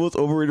Kawhi is the most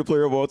overrated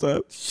player of all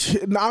time?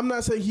 Shit, no, I'm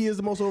not saying he is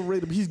the most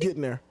overrated, but he's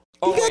getting there.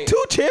 Oh, He got wait.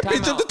 2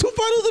 championships, Time the out. 2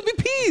 finals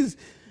MVPs.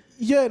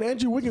 Yeah, and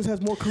Andrew Wiggins has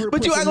more career.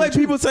 But you points act than like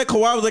him, people said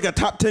Kawhi was like a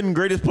top 10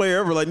 greatest player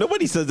ever. Like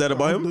nobody says that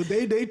about him.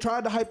 They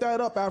tried to hype that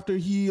up after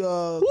he.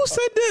 Who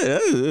said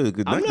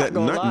that? I'm not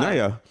gonna lie.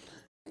 Naya.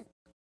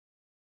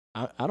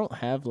 I don't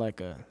have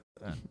like a.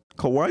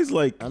 Kawhi's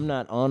like, I'm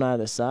not on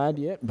either side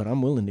yet, but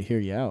I'm willing to hear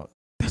you out.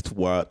 that's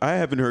wild. I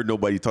haven't heard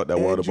nobody talk that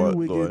wild Andrew about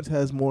Wiggins Kawhi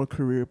has more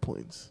career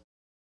points.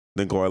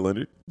 than Kawhi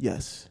Leonard.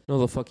 Yes. No,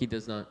 the fuck he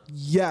does not.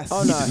 Yes.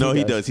 Oh, no. No,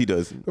 he does. does. He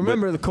does.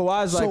 Remember, the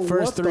Kawhi's So like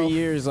first what 3 the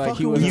years, like fuck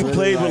he are we was. He doing?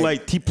 played with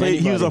like he was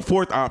anybody. a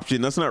 4th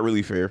option. That's not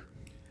really fair.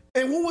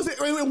 And what was it?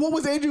 What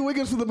was Andrew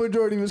Wiggins for the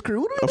majority of his career?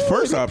 What A are we doing?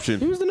 first He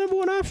option. was the number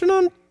 1 option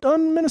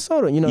on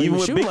Minnesota. You know, Even he was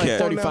with shooting Big like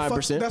Cat. On that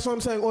 35%. That's what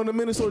I'm saying. On the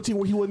Minnesota team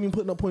where he wasn't even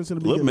putting up points in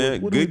the Look, beginning.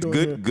 man, What are we doing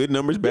here? good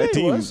numbers, bad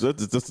Yeah, he teams.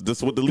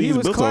 That's what the league is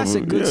was built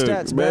classic, on. good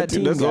stats, bad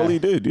team That's all guy. he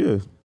did. Yeah.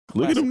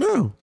 Look at him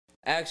now.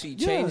 Actually,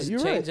 Yeah, change you're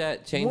right.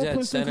 that More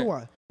points than center.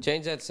 Kawhi.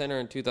 Change that center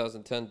in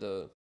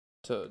 2010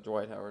 to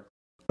Dwight Howard.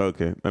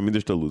 Okay. I mean, they're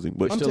still losing,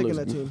 but I'm still taking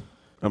losing. that team.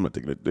 I'm not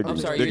taking it. They're I'm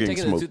getting- sorry, they're you're getting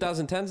taking the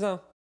smoked. 2010s now?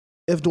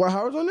 If Dwight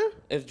Howard's on there,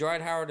 If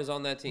Dwight Howard is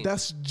on that team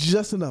that's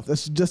just enough.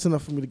 That's just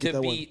enough for me to get to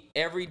that one. beat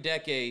every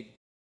decade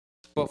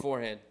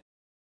beforehand.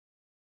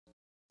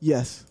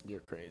 Yes,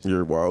 You're crazy.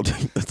 You're wild.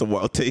 That's a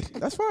wild take.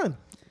 that's fine.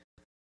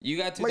 You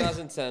got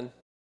 2010.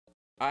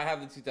 I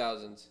have the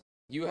 2000s.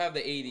 You have the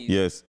 80s.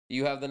 Yes.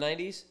 You have the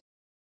 90s?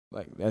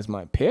 Like, that's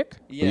my pick?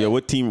 Yeah.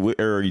 What team? What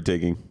era are you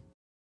taking?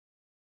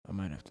 I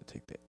might have to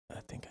take that. I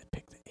think I'd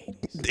pick the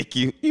 80s. Thank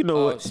you. You know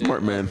Oh, what? shit.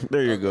 Smart man.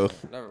 There you go.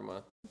 Never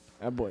mind.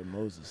 That boy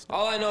Moses.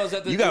 All I know is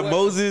that the You got whoever-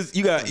 Moses.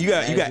 You got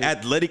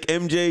athletic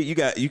MJ.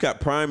 You got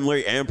prime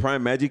Larry and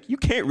prime Magic. You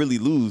can't really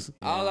lose.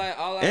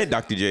 And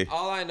Dr. J.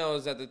 All I know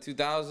is that the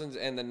 2000s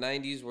and the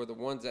 90s were the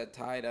ones that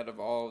tied out of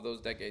all of those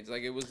decades.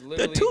 Like it was The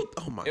literally.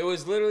 oh my. It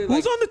was literally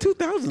Who's like. on the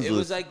 2000s It list?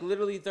 was like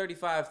literally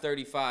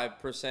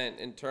 35%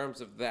 in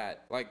terms of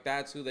that. Like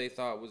that's who they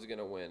thought was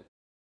gonna win.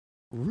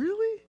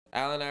 Really?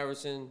 Allen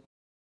Iverson,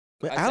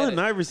 But I said Allen it.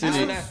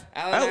 Iverson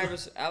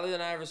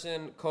Allen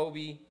Iverson,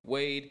 Kobe,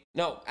 Wade.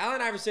 No,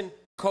 Allen Iverson,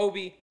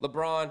 Kobe,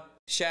 LeBron,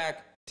 Shaq,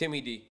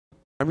 Timmy D.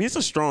 I mean, it's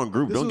a strong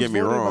group. This Don't was get me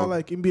voted by, wrong.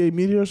 like NBA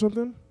media or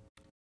something.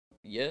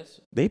 Yes.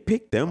 They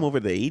picked them over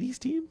the 80s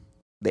team.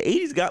 The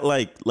 80s got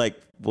like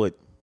what,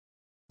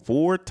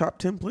 4 top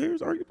 10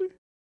 players, arguably.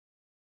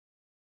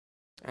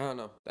 I don't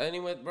know.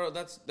 Anyway, bro,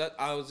 that.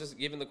 I was just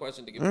giving the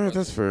question to give. All right,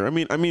 that's fair. I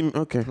mean,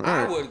 okay. All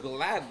I right. would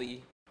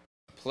gladly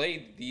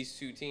play these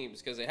two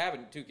teams because they have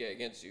in 2K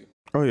against you.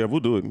 Oh yeah, we'll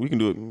do it. We can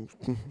do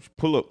it.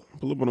 Pull up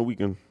on a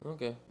weekend.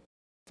 Okay,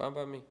 fine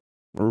by me.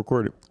 We'll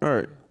record it. All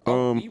right.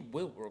 We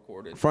will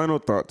record it. Final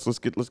thoughts. Let's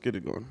get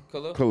it going.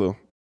 Khalil.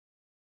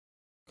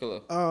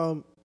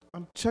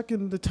 I'm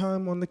checking the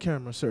time on the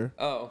camera, sir.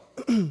 Oh.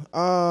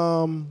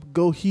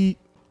 Go Heat.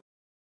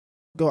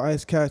 Go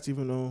Ice Cats,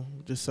 even though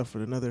we just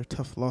suffered another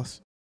tough loss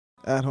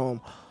at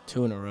home.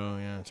 2 in a row.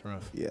 Yeah, it's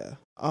rough. Yeah.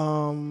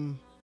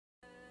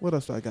 What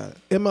else do I got?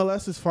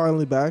 MLS is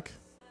finally back.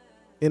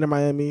 Inter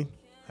Miami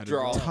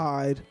Draw.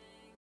 tied.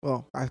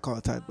 Well, I call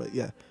it tied, but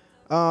yeah.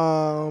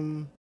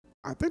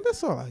 I think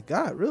that's all I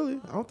got,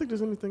 really. I don't think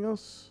there's anything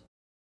else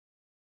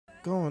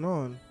going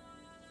on.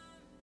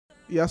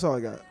 Yeah, that's all I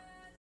got.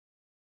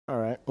 All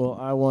right. Well,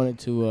 I wanted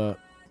to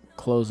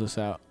close us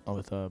out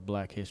with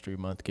Black History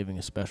Month, giving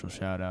a special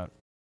shout out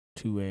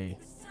to a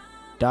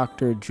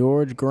Dr.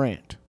 George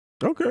Grant,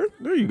 Okay,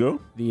 there you go.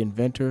 the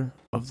inventor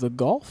of the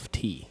golf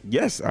tee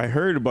Yes, I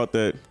heard about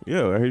that.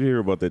 Yeah, I heard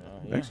about that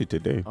yeah. actually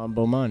today. on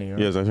Bomani. Right?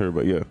 Yes, I heard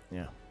about. Yeah,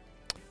 Yeah.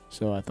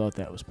 So I thought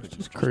that was pretty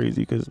it's interesting.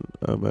 crazy because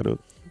I'm at a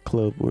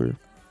club where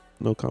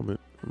no comment.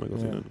 I'm not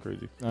gonna say Yeah. nothing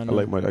crazy. I I know.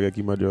 I gotta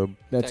keep my job.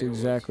 That's Tiger Woods.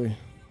 exactly.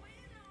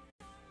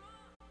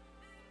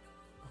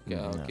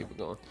 Yeah, I'll No. keep it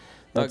going.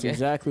 That's Okay.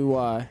 exactly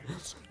why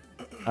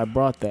I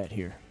brought that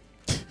here.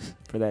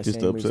 For that Just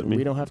to same upset reason. me.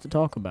 We don't have to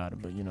talk about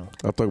it, but you know,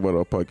 I'll talk about it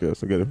on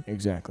podcast. I gotta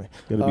exactly.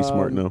 be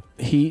smart now.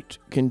 Heat,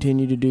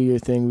 continue to do your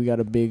thing. We got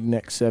a big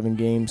next 7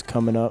 games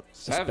coming up.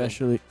 7?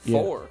 Especially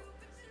 4.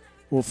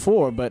 Well,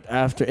 4, but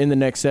after in the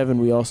next 7,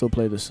 we also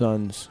play the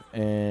Suns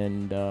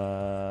and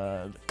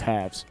the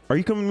Cavs. Are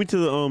you coming with me to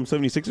the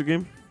 76er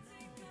game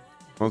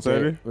on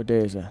Saturday? What day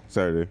is that?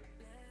 Saturday.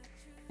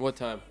 What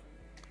time?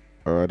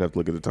 I'd have to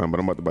look at the time, but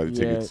I'm about to buy the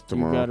tickets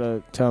tomorrow. You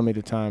gotta tell me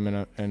the time,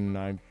 and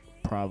I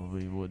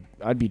probably would.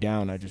 I'd be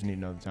down. I just need to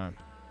know the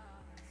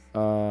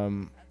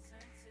time.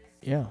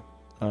 Yeah.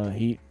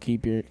 Heat,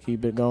 keep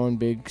it going.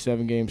 Big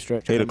 7-game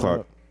stretch. 8 coming o'clock.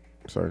 up.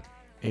 Sorry.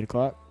 8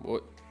 o'clock.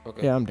 What?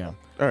 Okay. Yeah, I'm down.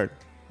 All right.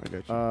 I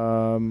got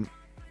you.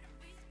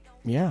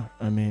 Yeah.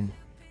 I mean,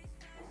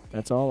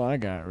 that's all I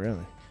got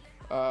really.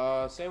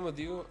 Same with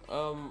you.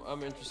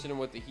 I'm interested in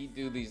what the Heat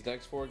do these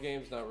next 4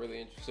 games. Not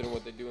really interested in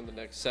what they do in the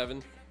next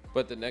 7,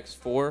 but the next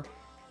 4,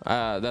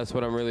 that's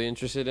what I'm really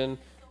interested in.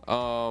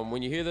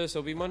 When you hear this,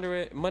 it'll be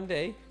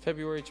Monday,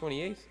 February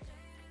 28th.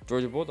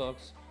 Georgia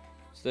Bulldogs,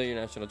 still your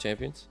national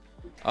champions.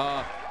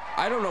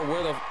 I don't know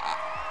where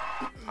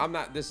I'm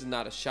not. This is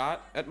not a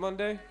shot at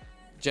Monday.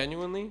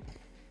 Genuinely,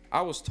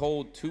 I was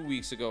told 2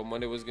 weeks ago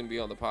Monday was gonna be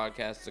on the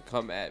podcast to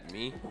come at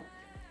me.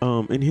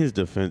 In his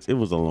defense, it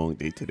was a long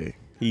day today.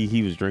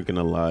 He was drinking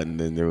a lot, and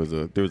then there was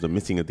a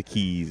missing of the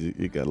keys.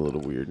 It got a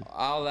little weird.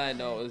 All I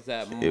know is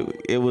that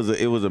It was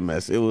a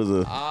mess. It was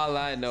a. all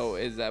I know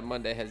is that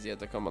Monday has yet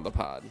to come on the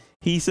pod.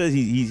 He says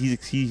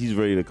he's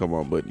ready to come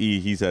on, but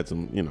he's had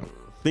some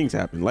things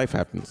happen. Life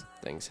happens.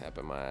 Things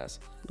happen, my ass.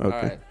 Okay.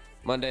 All right,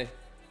 Monday,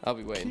 I'll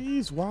be waiting.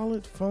 Keys,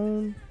 wallet,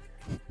 phone.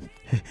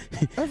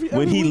 Every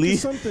When he week is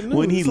leaves, something new.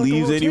 when he It's like a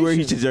leaves anywhere, he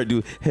rotation. should start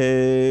do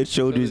head,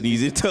 shoulders,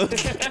 knees, and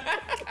toes.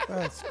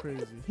 That's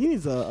crazy. He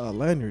needs a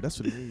lanyard. That's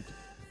what he needs.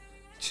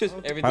 Just I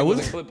everything was-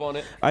 with a clip on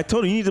it. I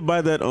told him you need to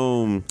buy that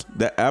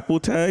Apple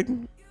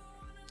tag.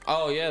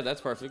 Oh yeah,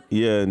 that's perfect.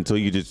 Yeah, until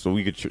you just so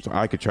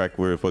I could track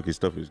where the fuck his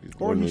stuff is.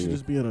 Or he should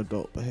just be an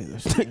adult. But hey,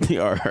 that's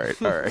all right.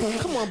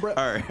 come on, Brett.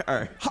 All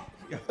right.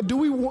 Do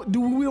we want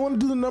to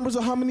do the numbers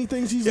of how many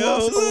things he's Yo,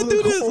 lost let's not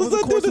do this. over the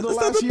Let's not course do of the this.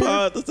 last year?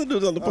 Let's not do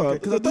this on the pod. Okay,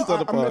 because Let's do this on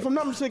the pod. if I'm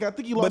not mistaken, I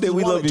think he lost But then his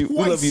we love wallet you. We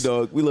love you, twice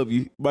dog. We love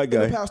you. My in the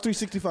guy. past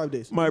 365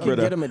 days. My You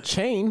brother. get him a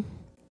chain.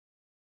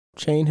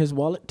 Chain his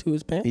wallet to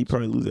his pants. He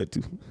probably lose that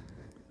too.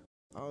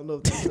 I don't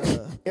know if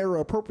that's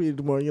era appropriate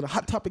anymore.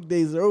 Hot topic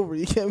days are over.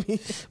 You get me?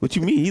 What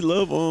you mean? He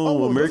love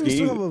American doesn't he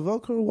still have Eagle. a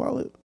Velcro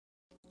wallet?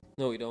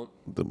 No, we don't.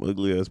 The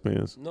ugly ass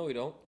pants. No, we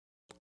don't.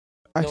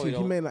 Actually, he he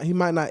don't. may not. He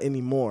might not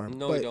anymore.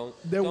 No, but we don't.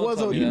 There Don't was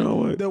tell a. me You that. know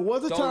what? There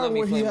was a Don't let time me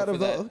where he flame had a for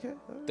that. Velcro. Okay.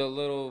 The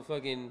little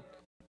fucking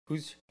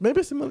who's.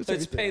 Maybe it's a military.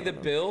 Let's thing, pay I the don't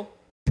know. bill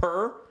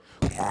per.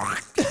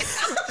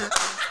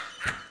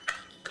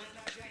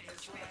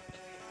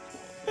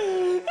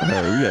 All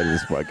right, we got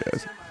this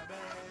podcast.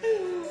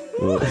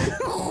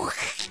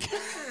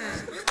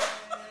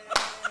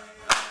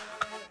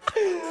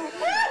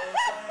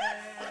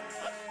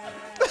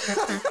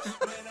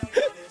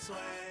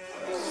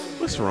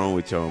 What's wrong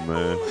with y'all,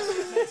 man?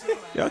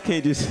 Y'all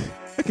can't just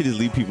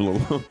leave people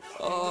alone.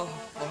 Oh,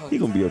 fuck. He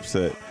gonna be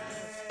upset.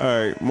 All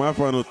right, my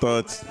final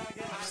thoughts.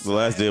 It's the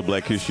last day of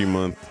Black History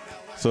Month,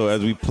 so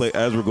as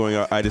we're going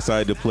out, I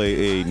decided to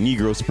play a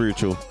Negro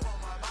spiritual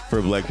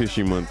for Black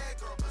History Month.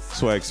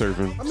 Swag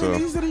surfing. I mean, So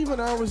these not even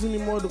hours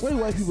anymore. The way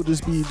white people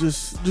just Every,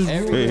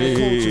 ruin their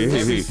culture.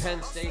 every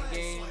Penn State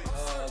game, the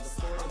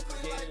Florida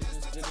Gators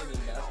just did it in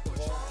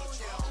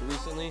basketball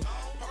recently.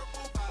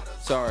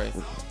 Sorry,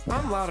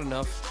 I'm loud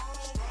enough.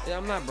 Yeah,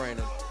 I'm not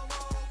Brandon.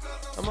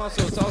 I'm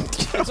also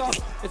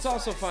it's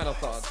also final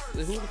thoughts.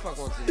 Who the fuck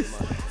wants to hear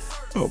mine?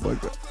 oh my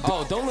god.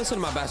 Oh, don't listen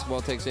to my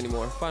basketball takes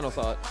anymore. Final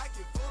thought.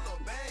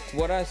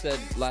 What I said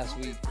last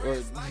week or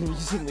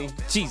recently.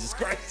 Jesus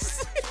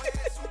Christ.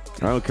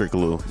 I don't care,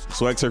 Khalil.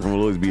 Swag surfing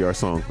will always be our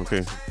song.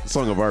 Okay, the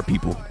song of our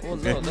people. Well,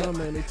 Okay? No,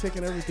 man, they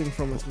taking everything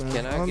from us, man.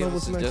 Can I don't know give a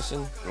what's next.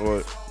 suggestion?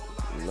 What?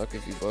 Look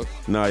if you book.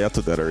 Nah, y'all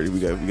took that already. We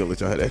gotta let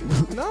y'all have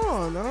that.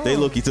 No. They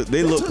look. They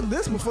They look. took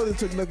this before they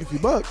took Nuck If You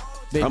Buck.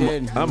 They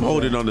did. I'm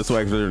holding on to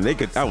swag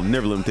surfing. I will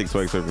never let them take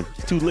swag surfing.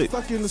 It's too lit.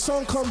 Fucking the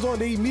song comes on,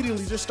 they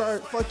immediately just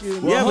start fucking. Yeah,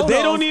 but hold they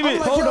on. don't even. I'm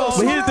like, hold on.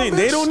 But here's the thing: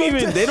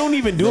 they don't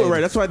even do it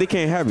right. That's why they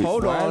can't have it.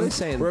 Hold Why are on. they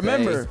saying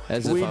Remember, they,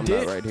 as if we I'm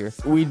did. not right here?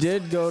 We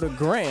did go to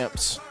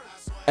Gramps,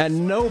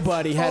 and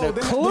nobody had a They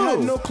clue. had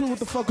no clue what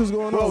the fuck was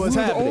going What on. was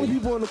We were the happening? only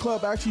people in the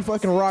club actually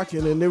fucking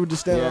rocking, and they were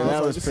just standing Yeah, around. that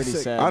I was this pretty is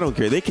sick. sad. I don't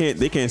care. They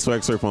can't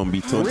swag surf on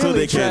beat. So until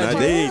Really they can,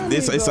 tragic.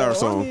 it's our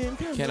song.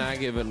 Can I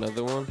give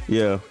another one?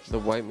 Yeah. The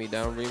Wipe Me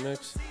Down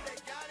remix.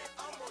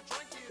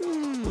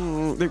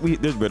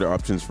 There's better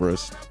options for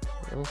us.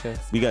 Okay,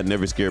 We got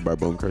Never Scared by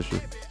Bone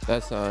Crusher.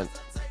 that's not.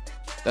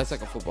 That's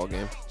like a football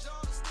game.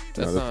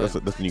 That's No, not. that's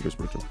the Negro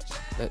spiritual.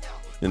 that,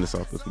 In the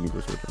South, that's the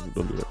Negro spiritual.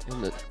 Don't do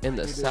that. in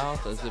the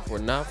South, as if we're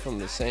not from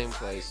the same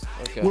place.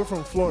 Okay. We're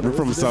from Florida. We're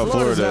from This is South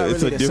Florida's Florida. not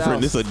It's really a the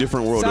different. South. It's a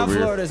different world South over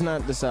here. Florida is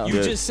not the South. You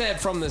Yeah. just said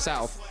from the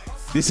South.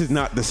 This is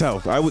not the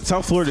South.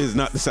 South Florida is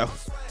not the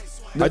South.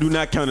 I do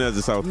not count it as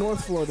the South.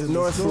 North Florida.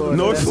 North Florida.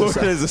 North that's the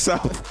Florida is the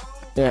South.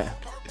 Yeah.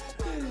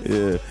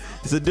 Yeah.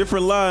 It's a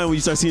different line when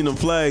you start seeing them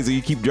flags and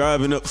you keep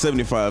driving up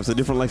 75. It's a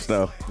different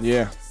lifestyle.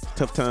 Yeah.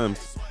 Tough times.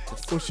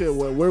 Oh shit!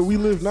 Where we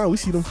live now, we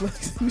see them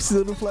flags. We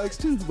see them flags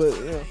too. But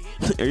yeah.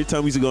 Every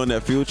time we used to go on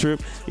that field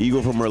trip, and you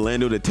go from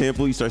Orlando to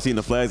Tampa, you start seeing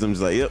the flags. I'm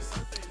just like, yep,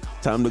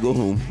 time to go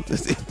home.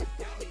 That's it.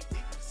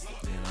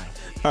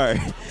 All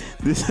right.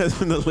 This has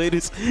been the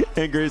latest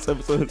and greatest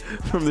episode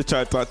from the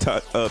Tribe Talk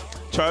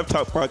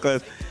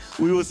podcast.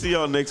 We will see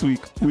y'all next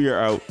week. We are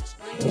out.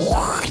 Man,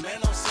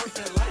 I'm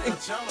surfing like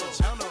a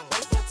channel.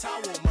 Paper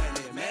towel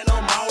money. Man,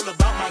 I'm all about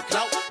my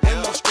clout. And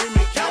I'm screaming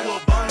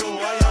cowabunga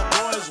while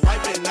y'all boys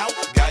wiping out.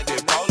 Got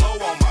that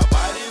polo on my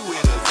body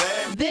with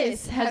a zag.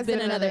 This has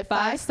been another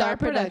 5-star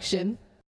production.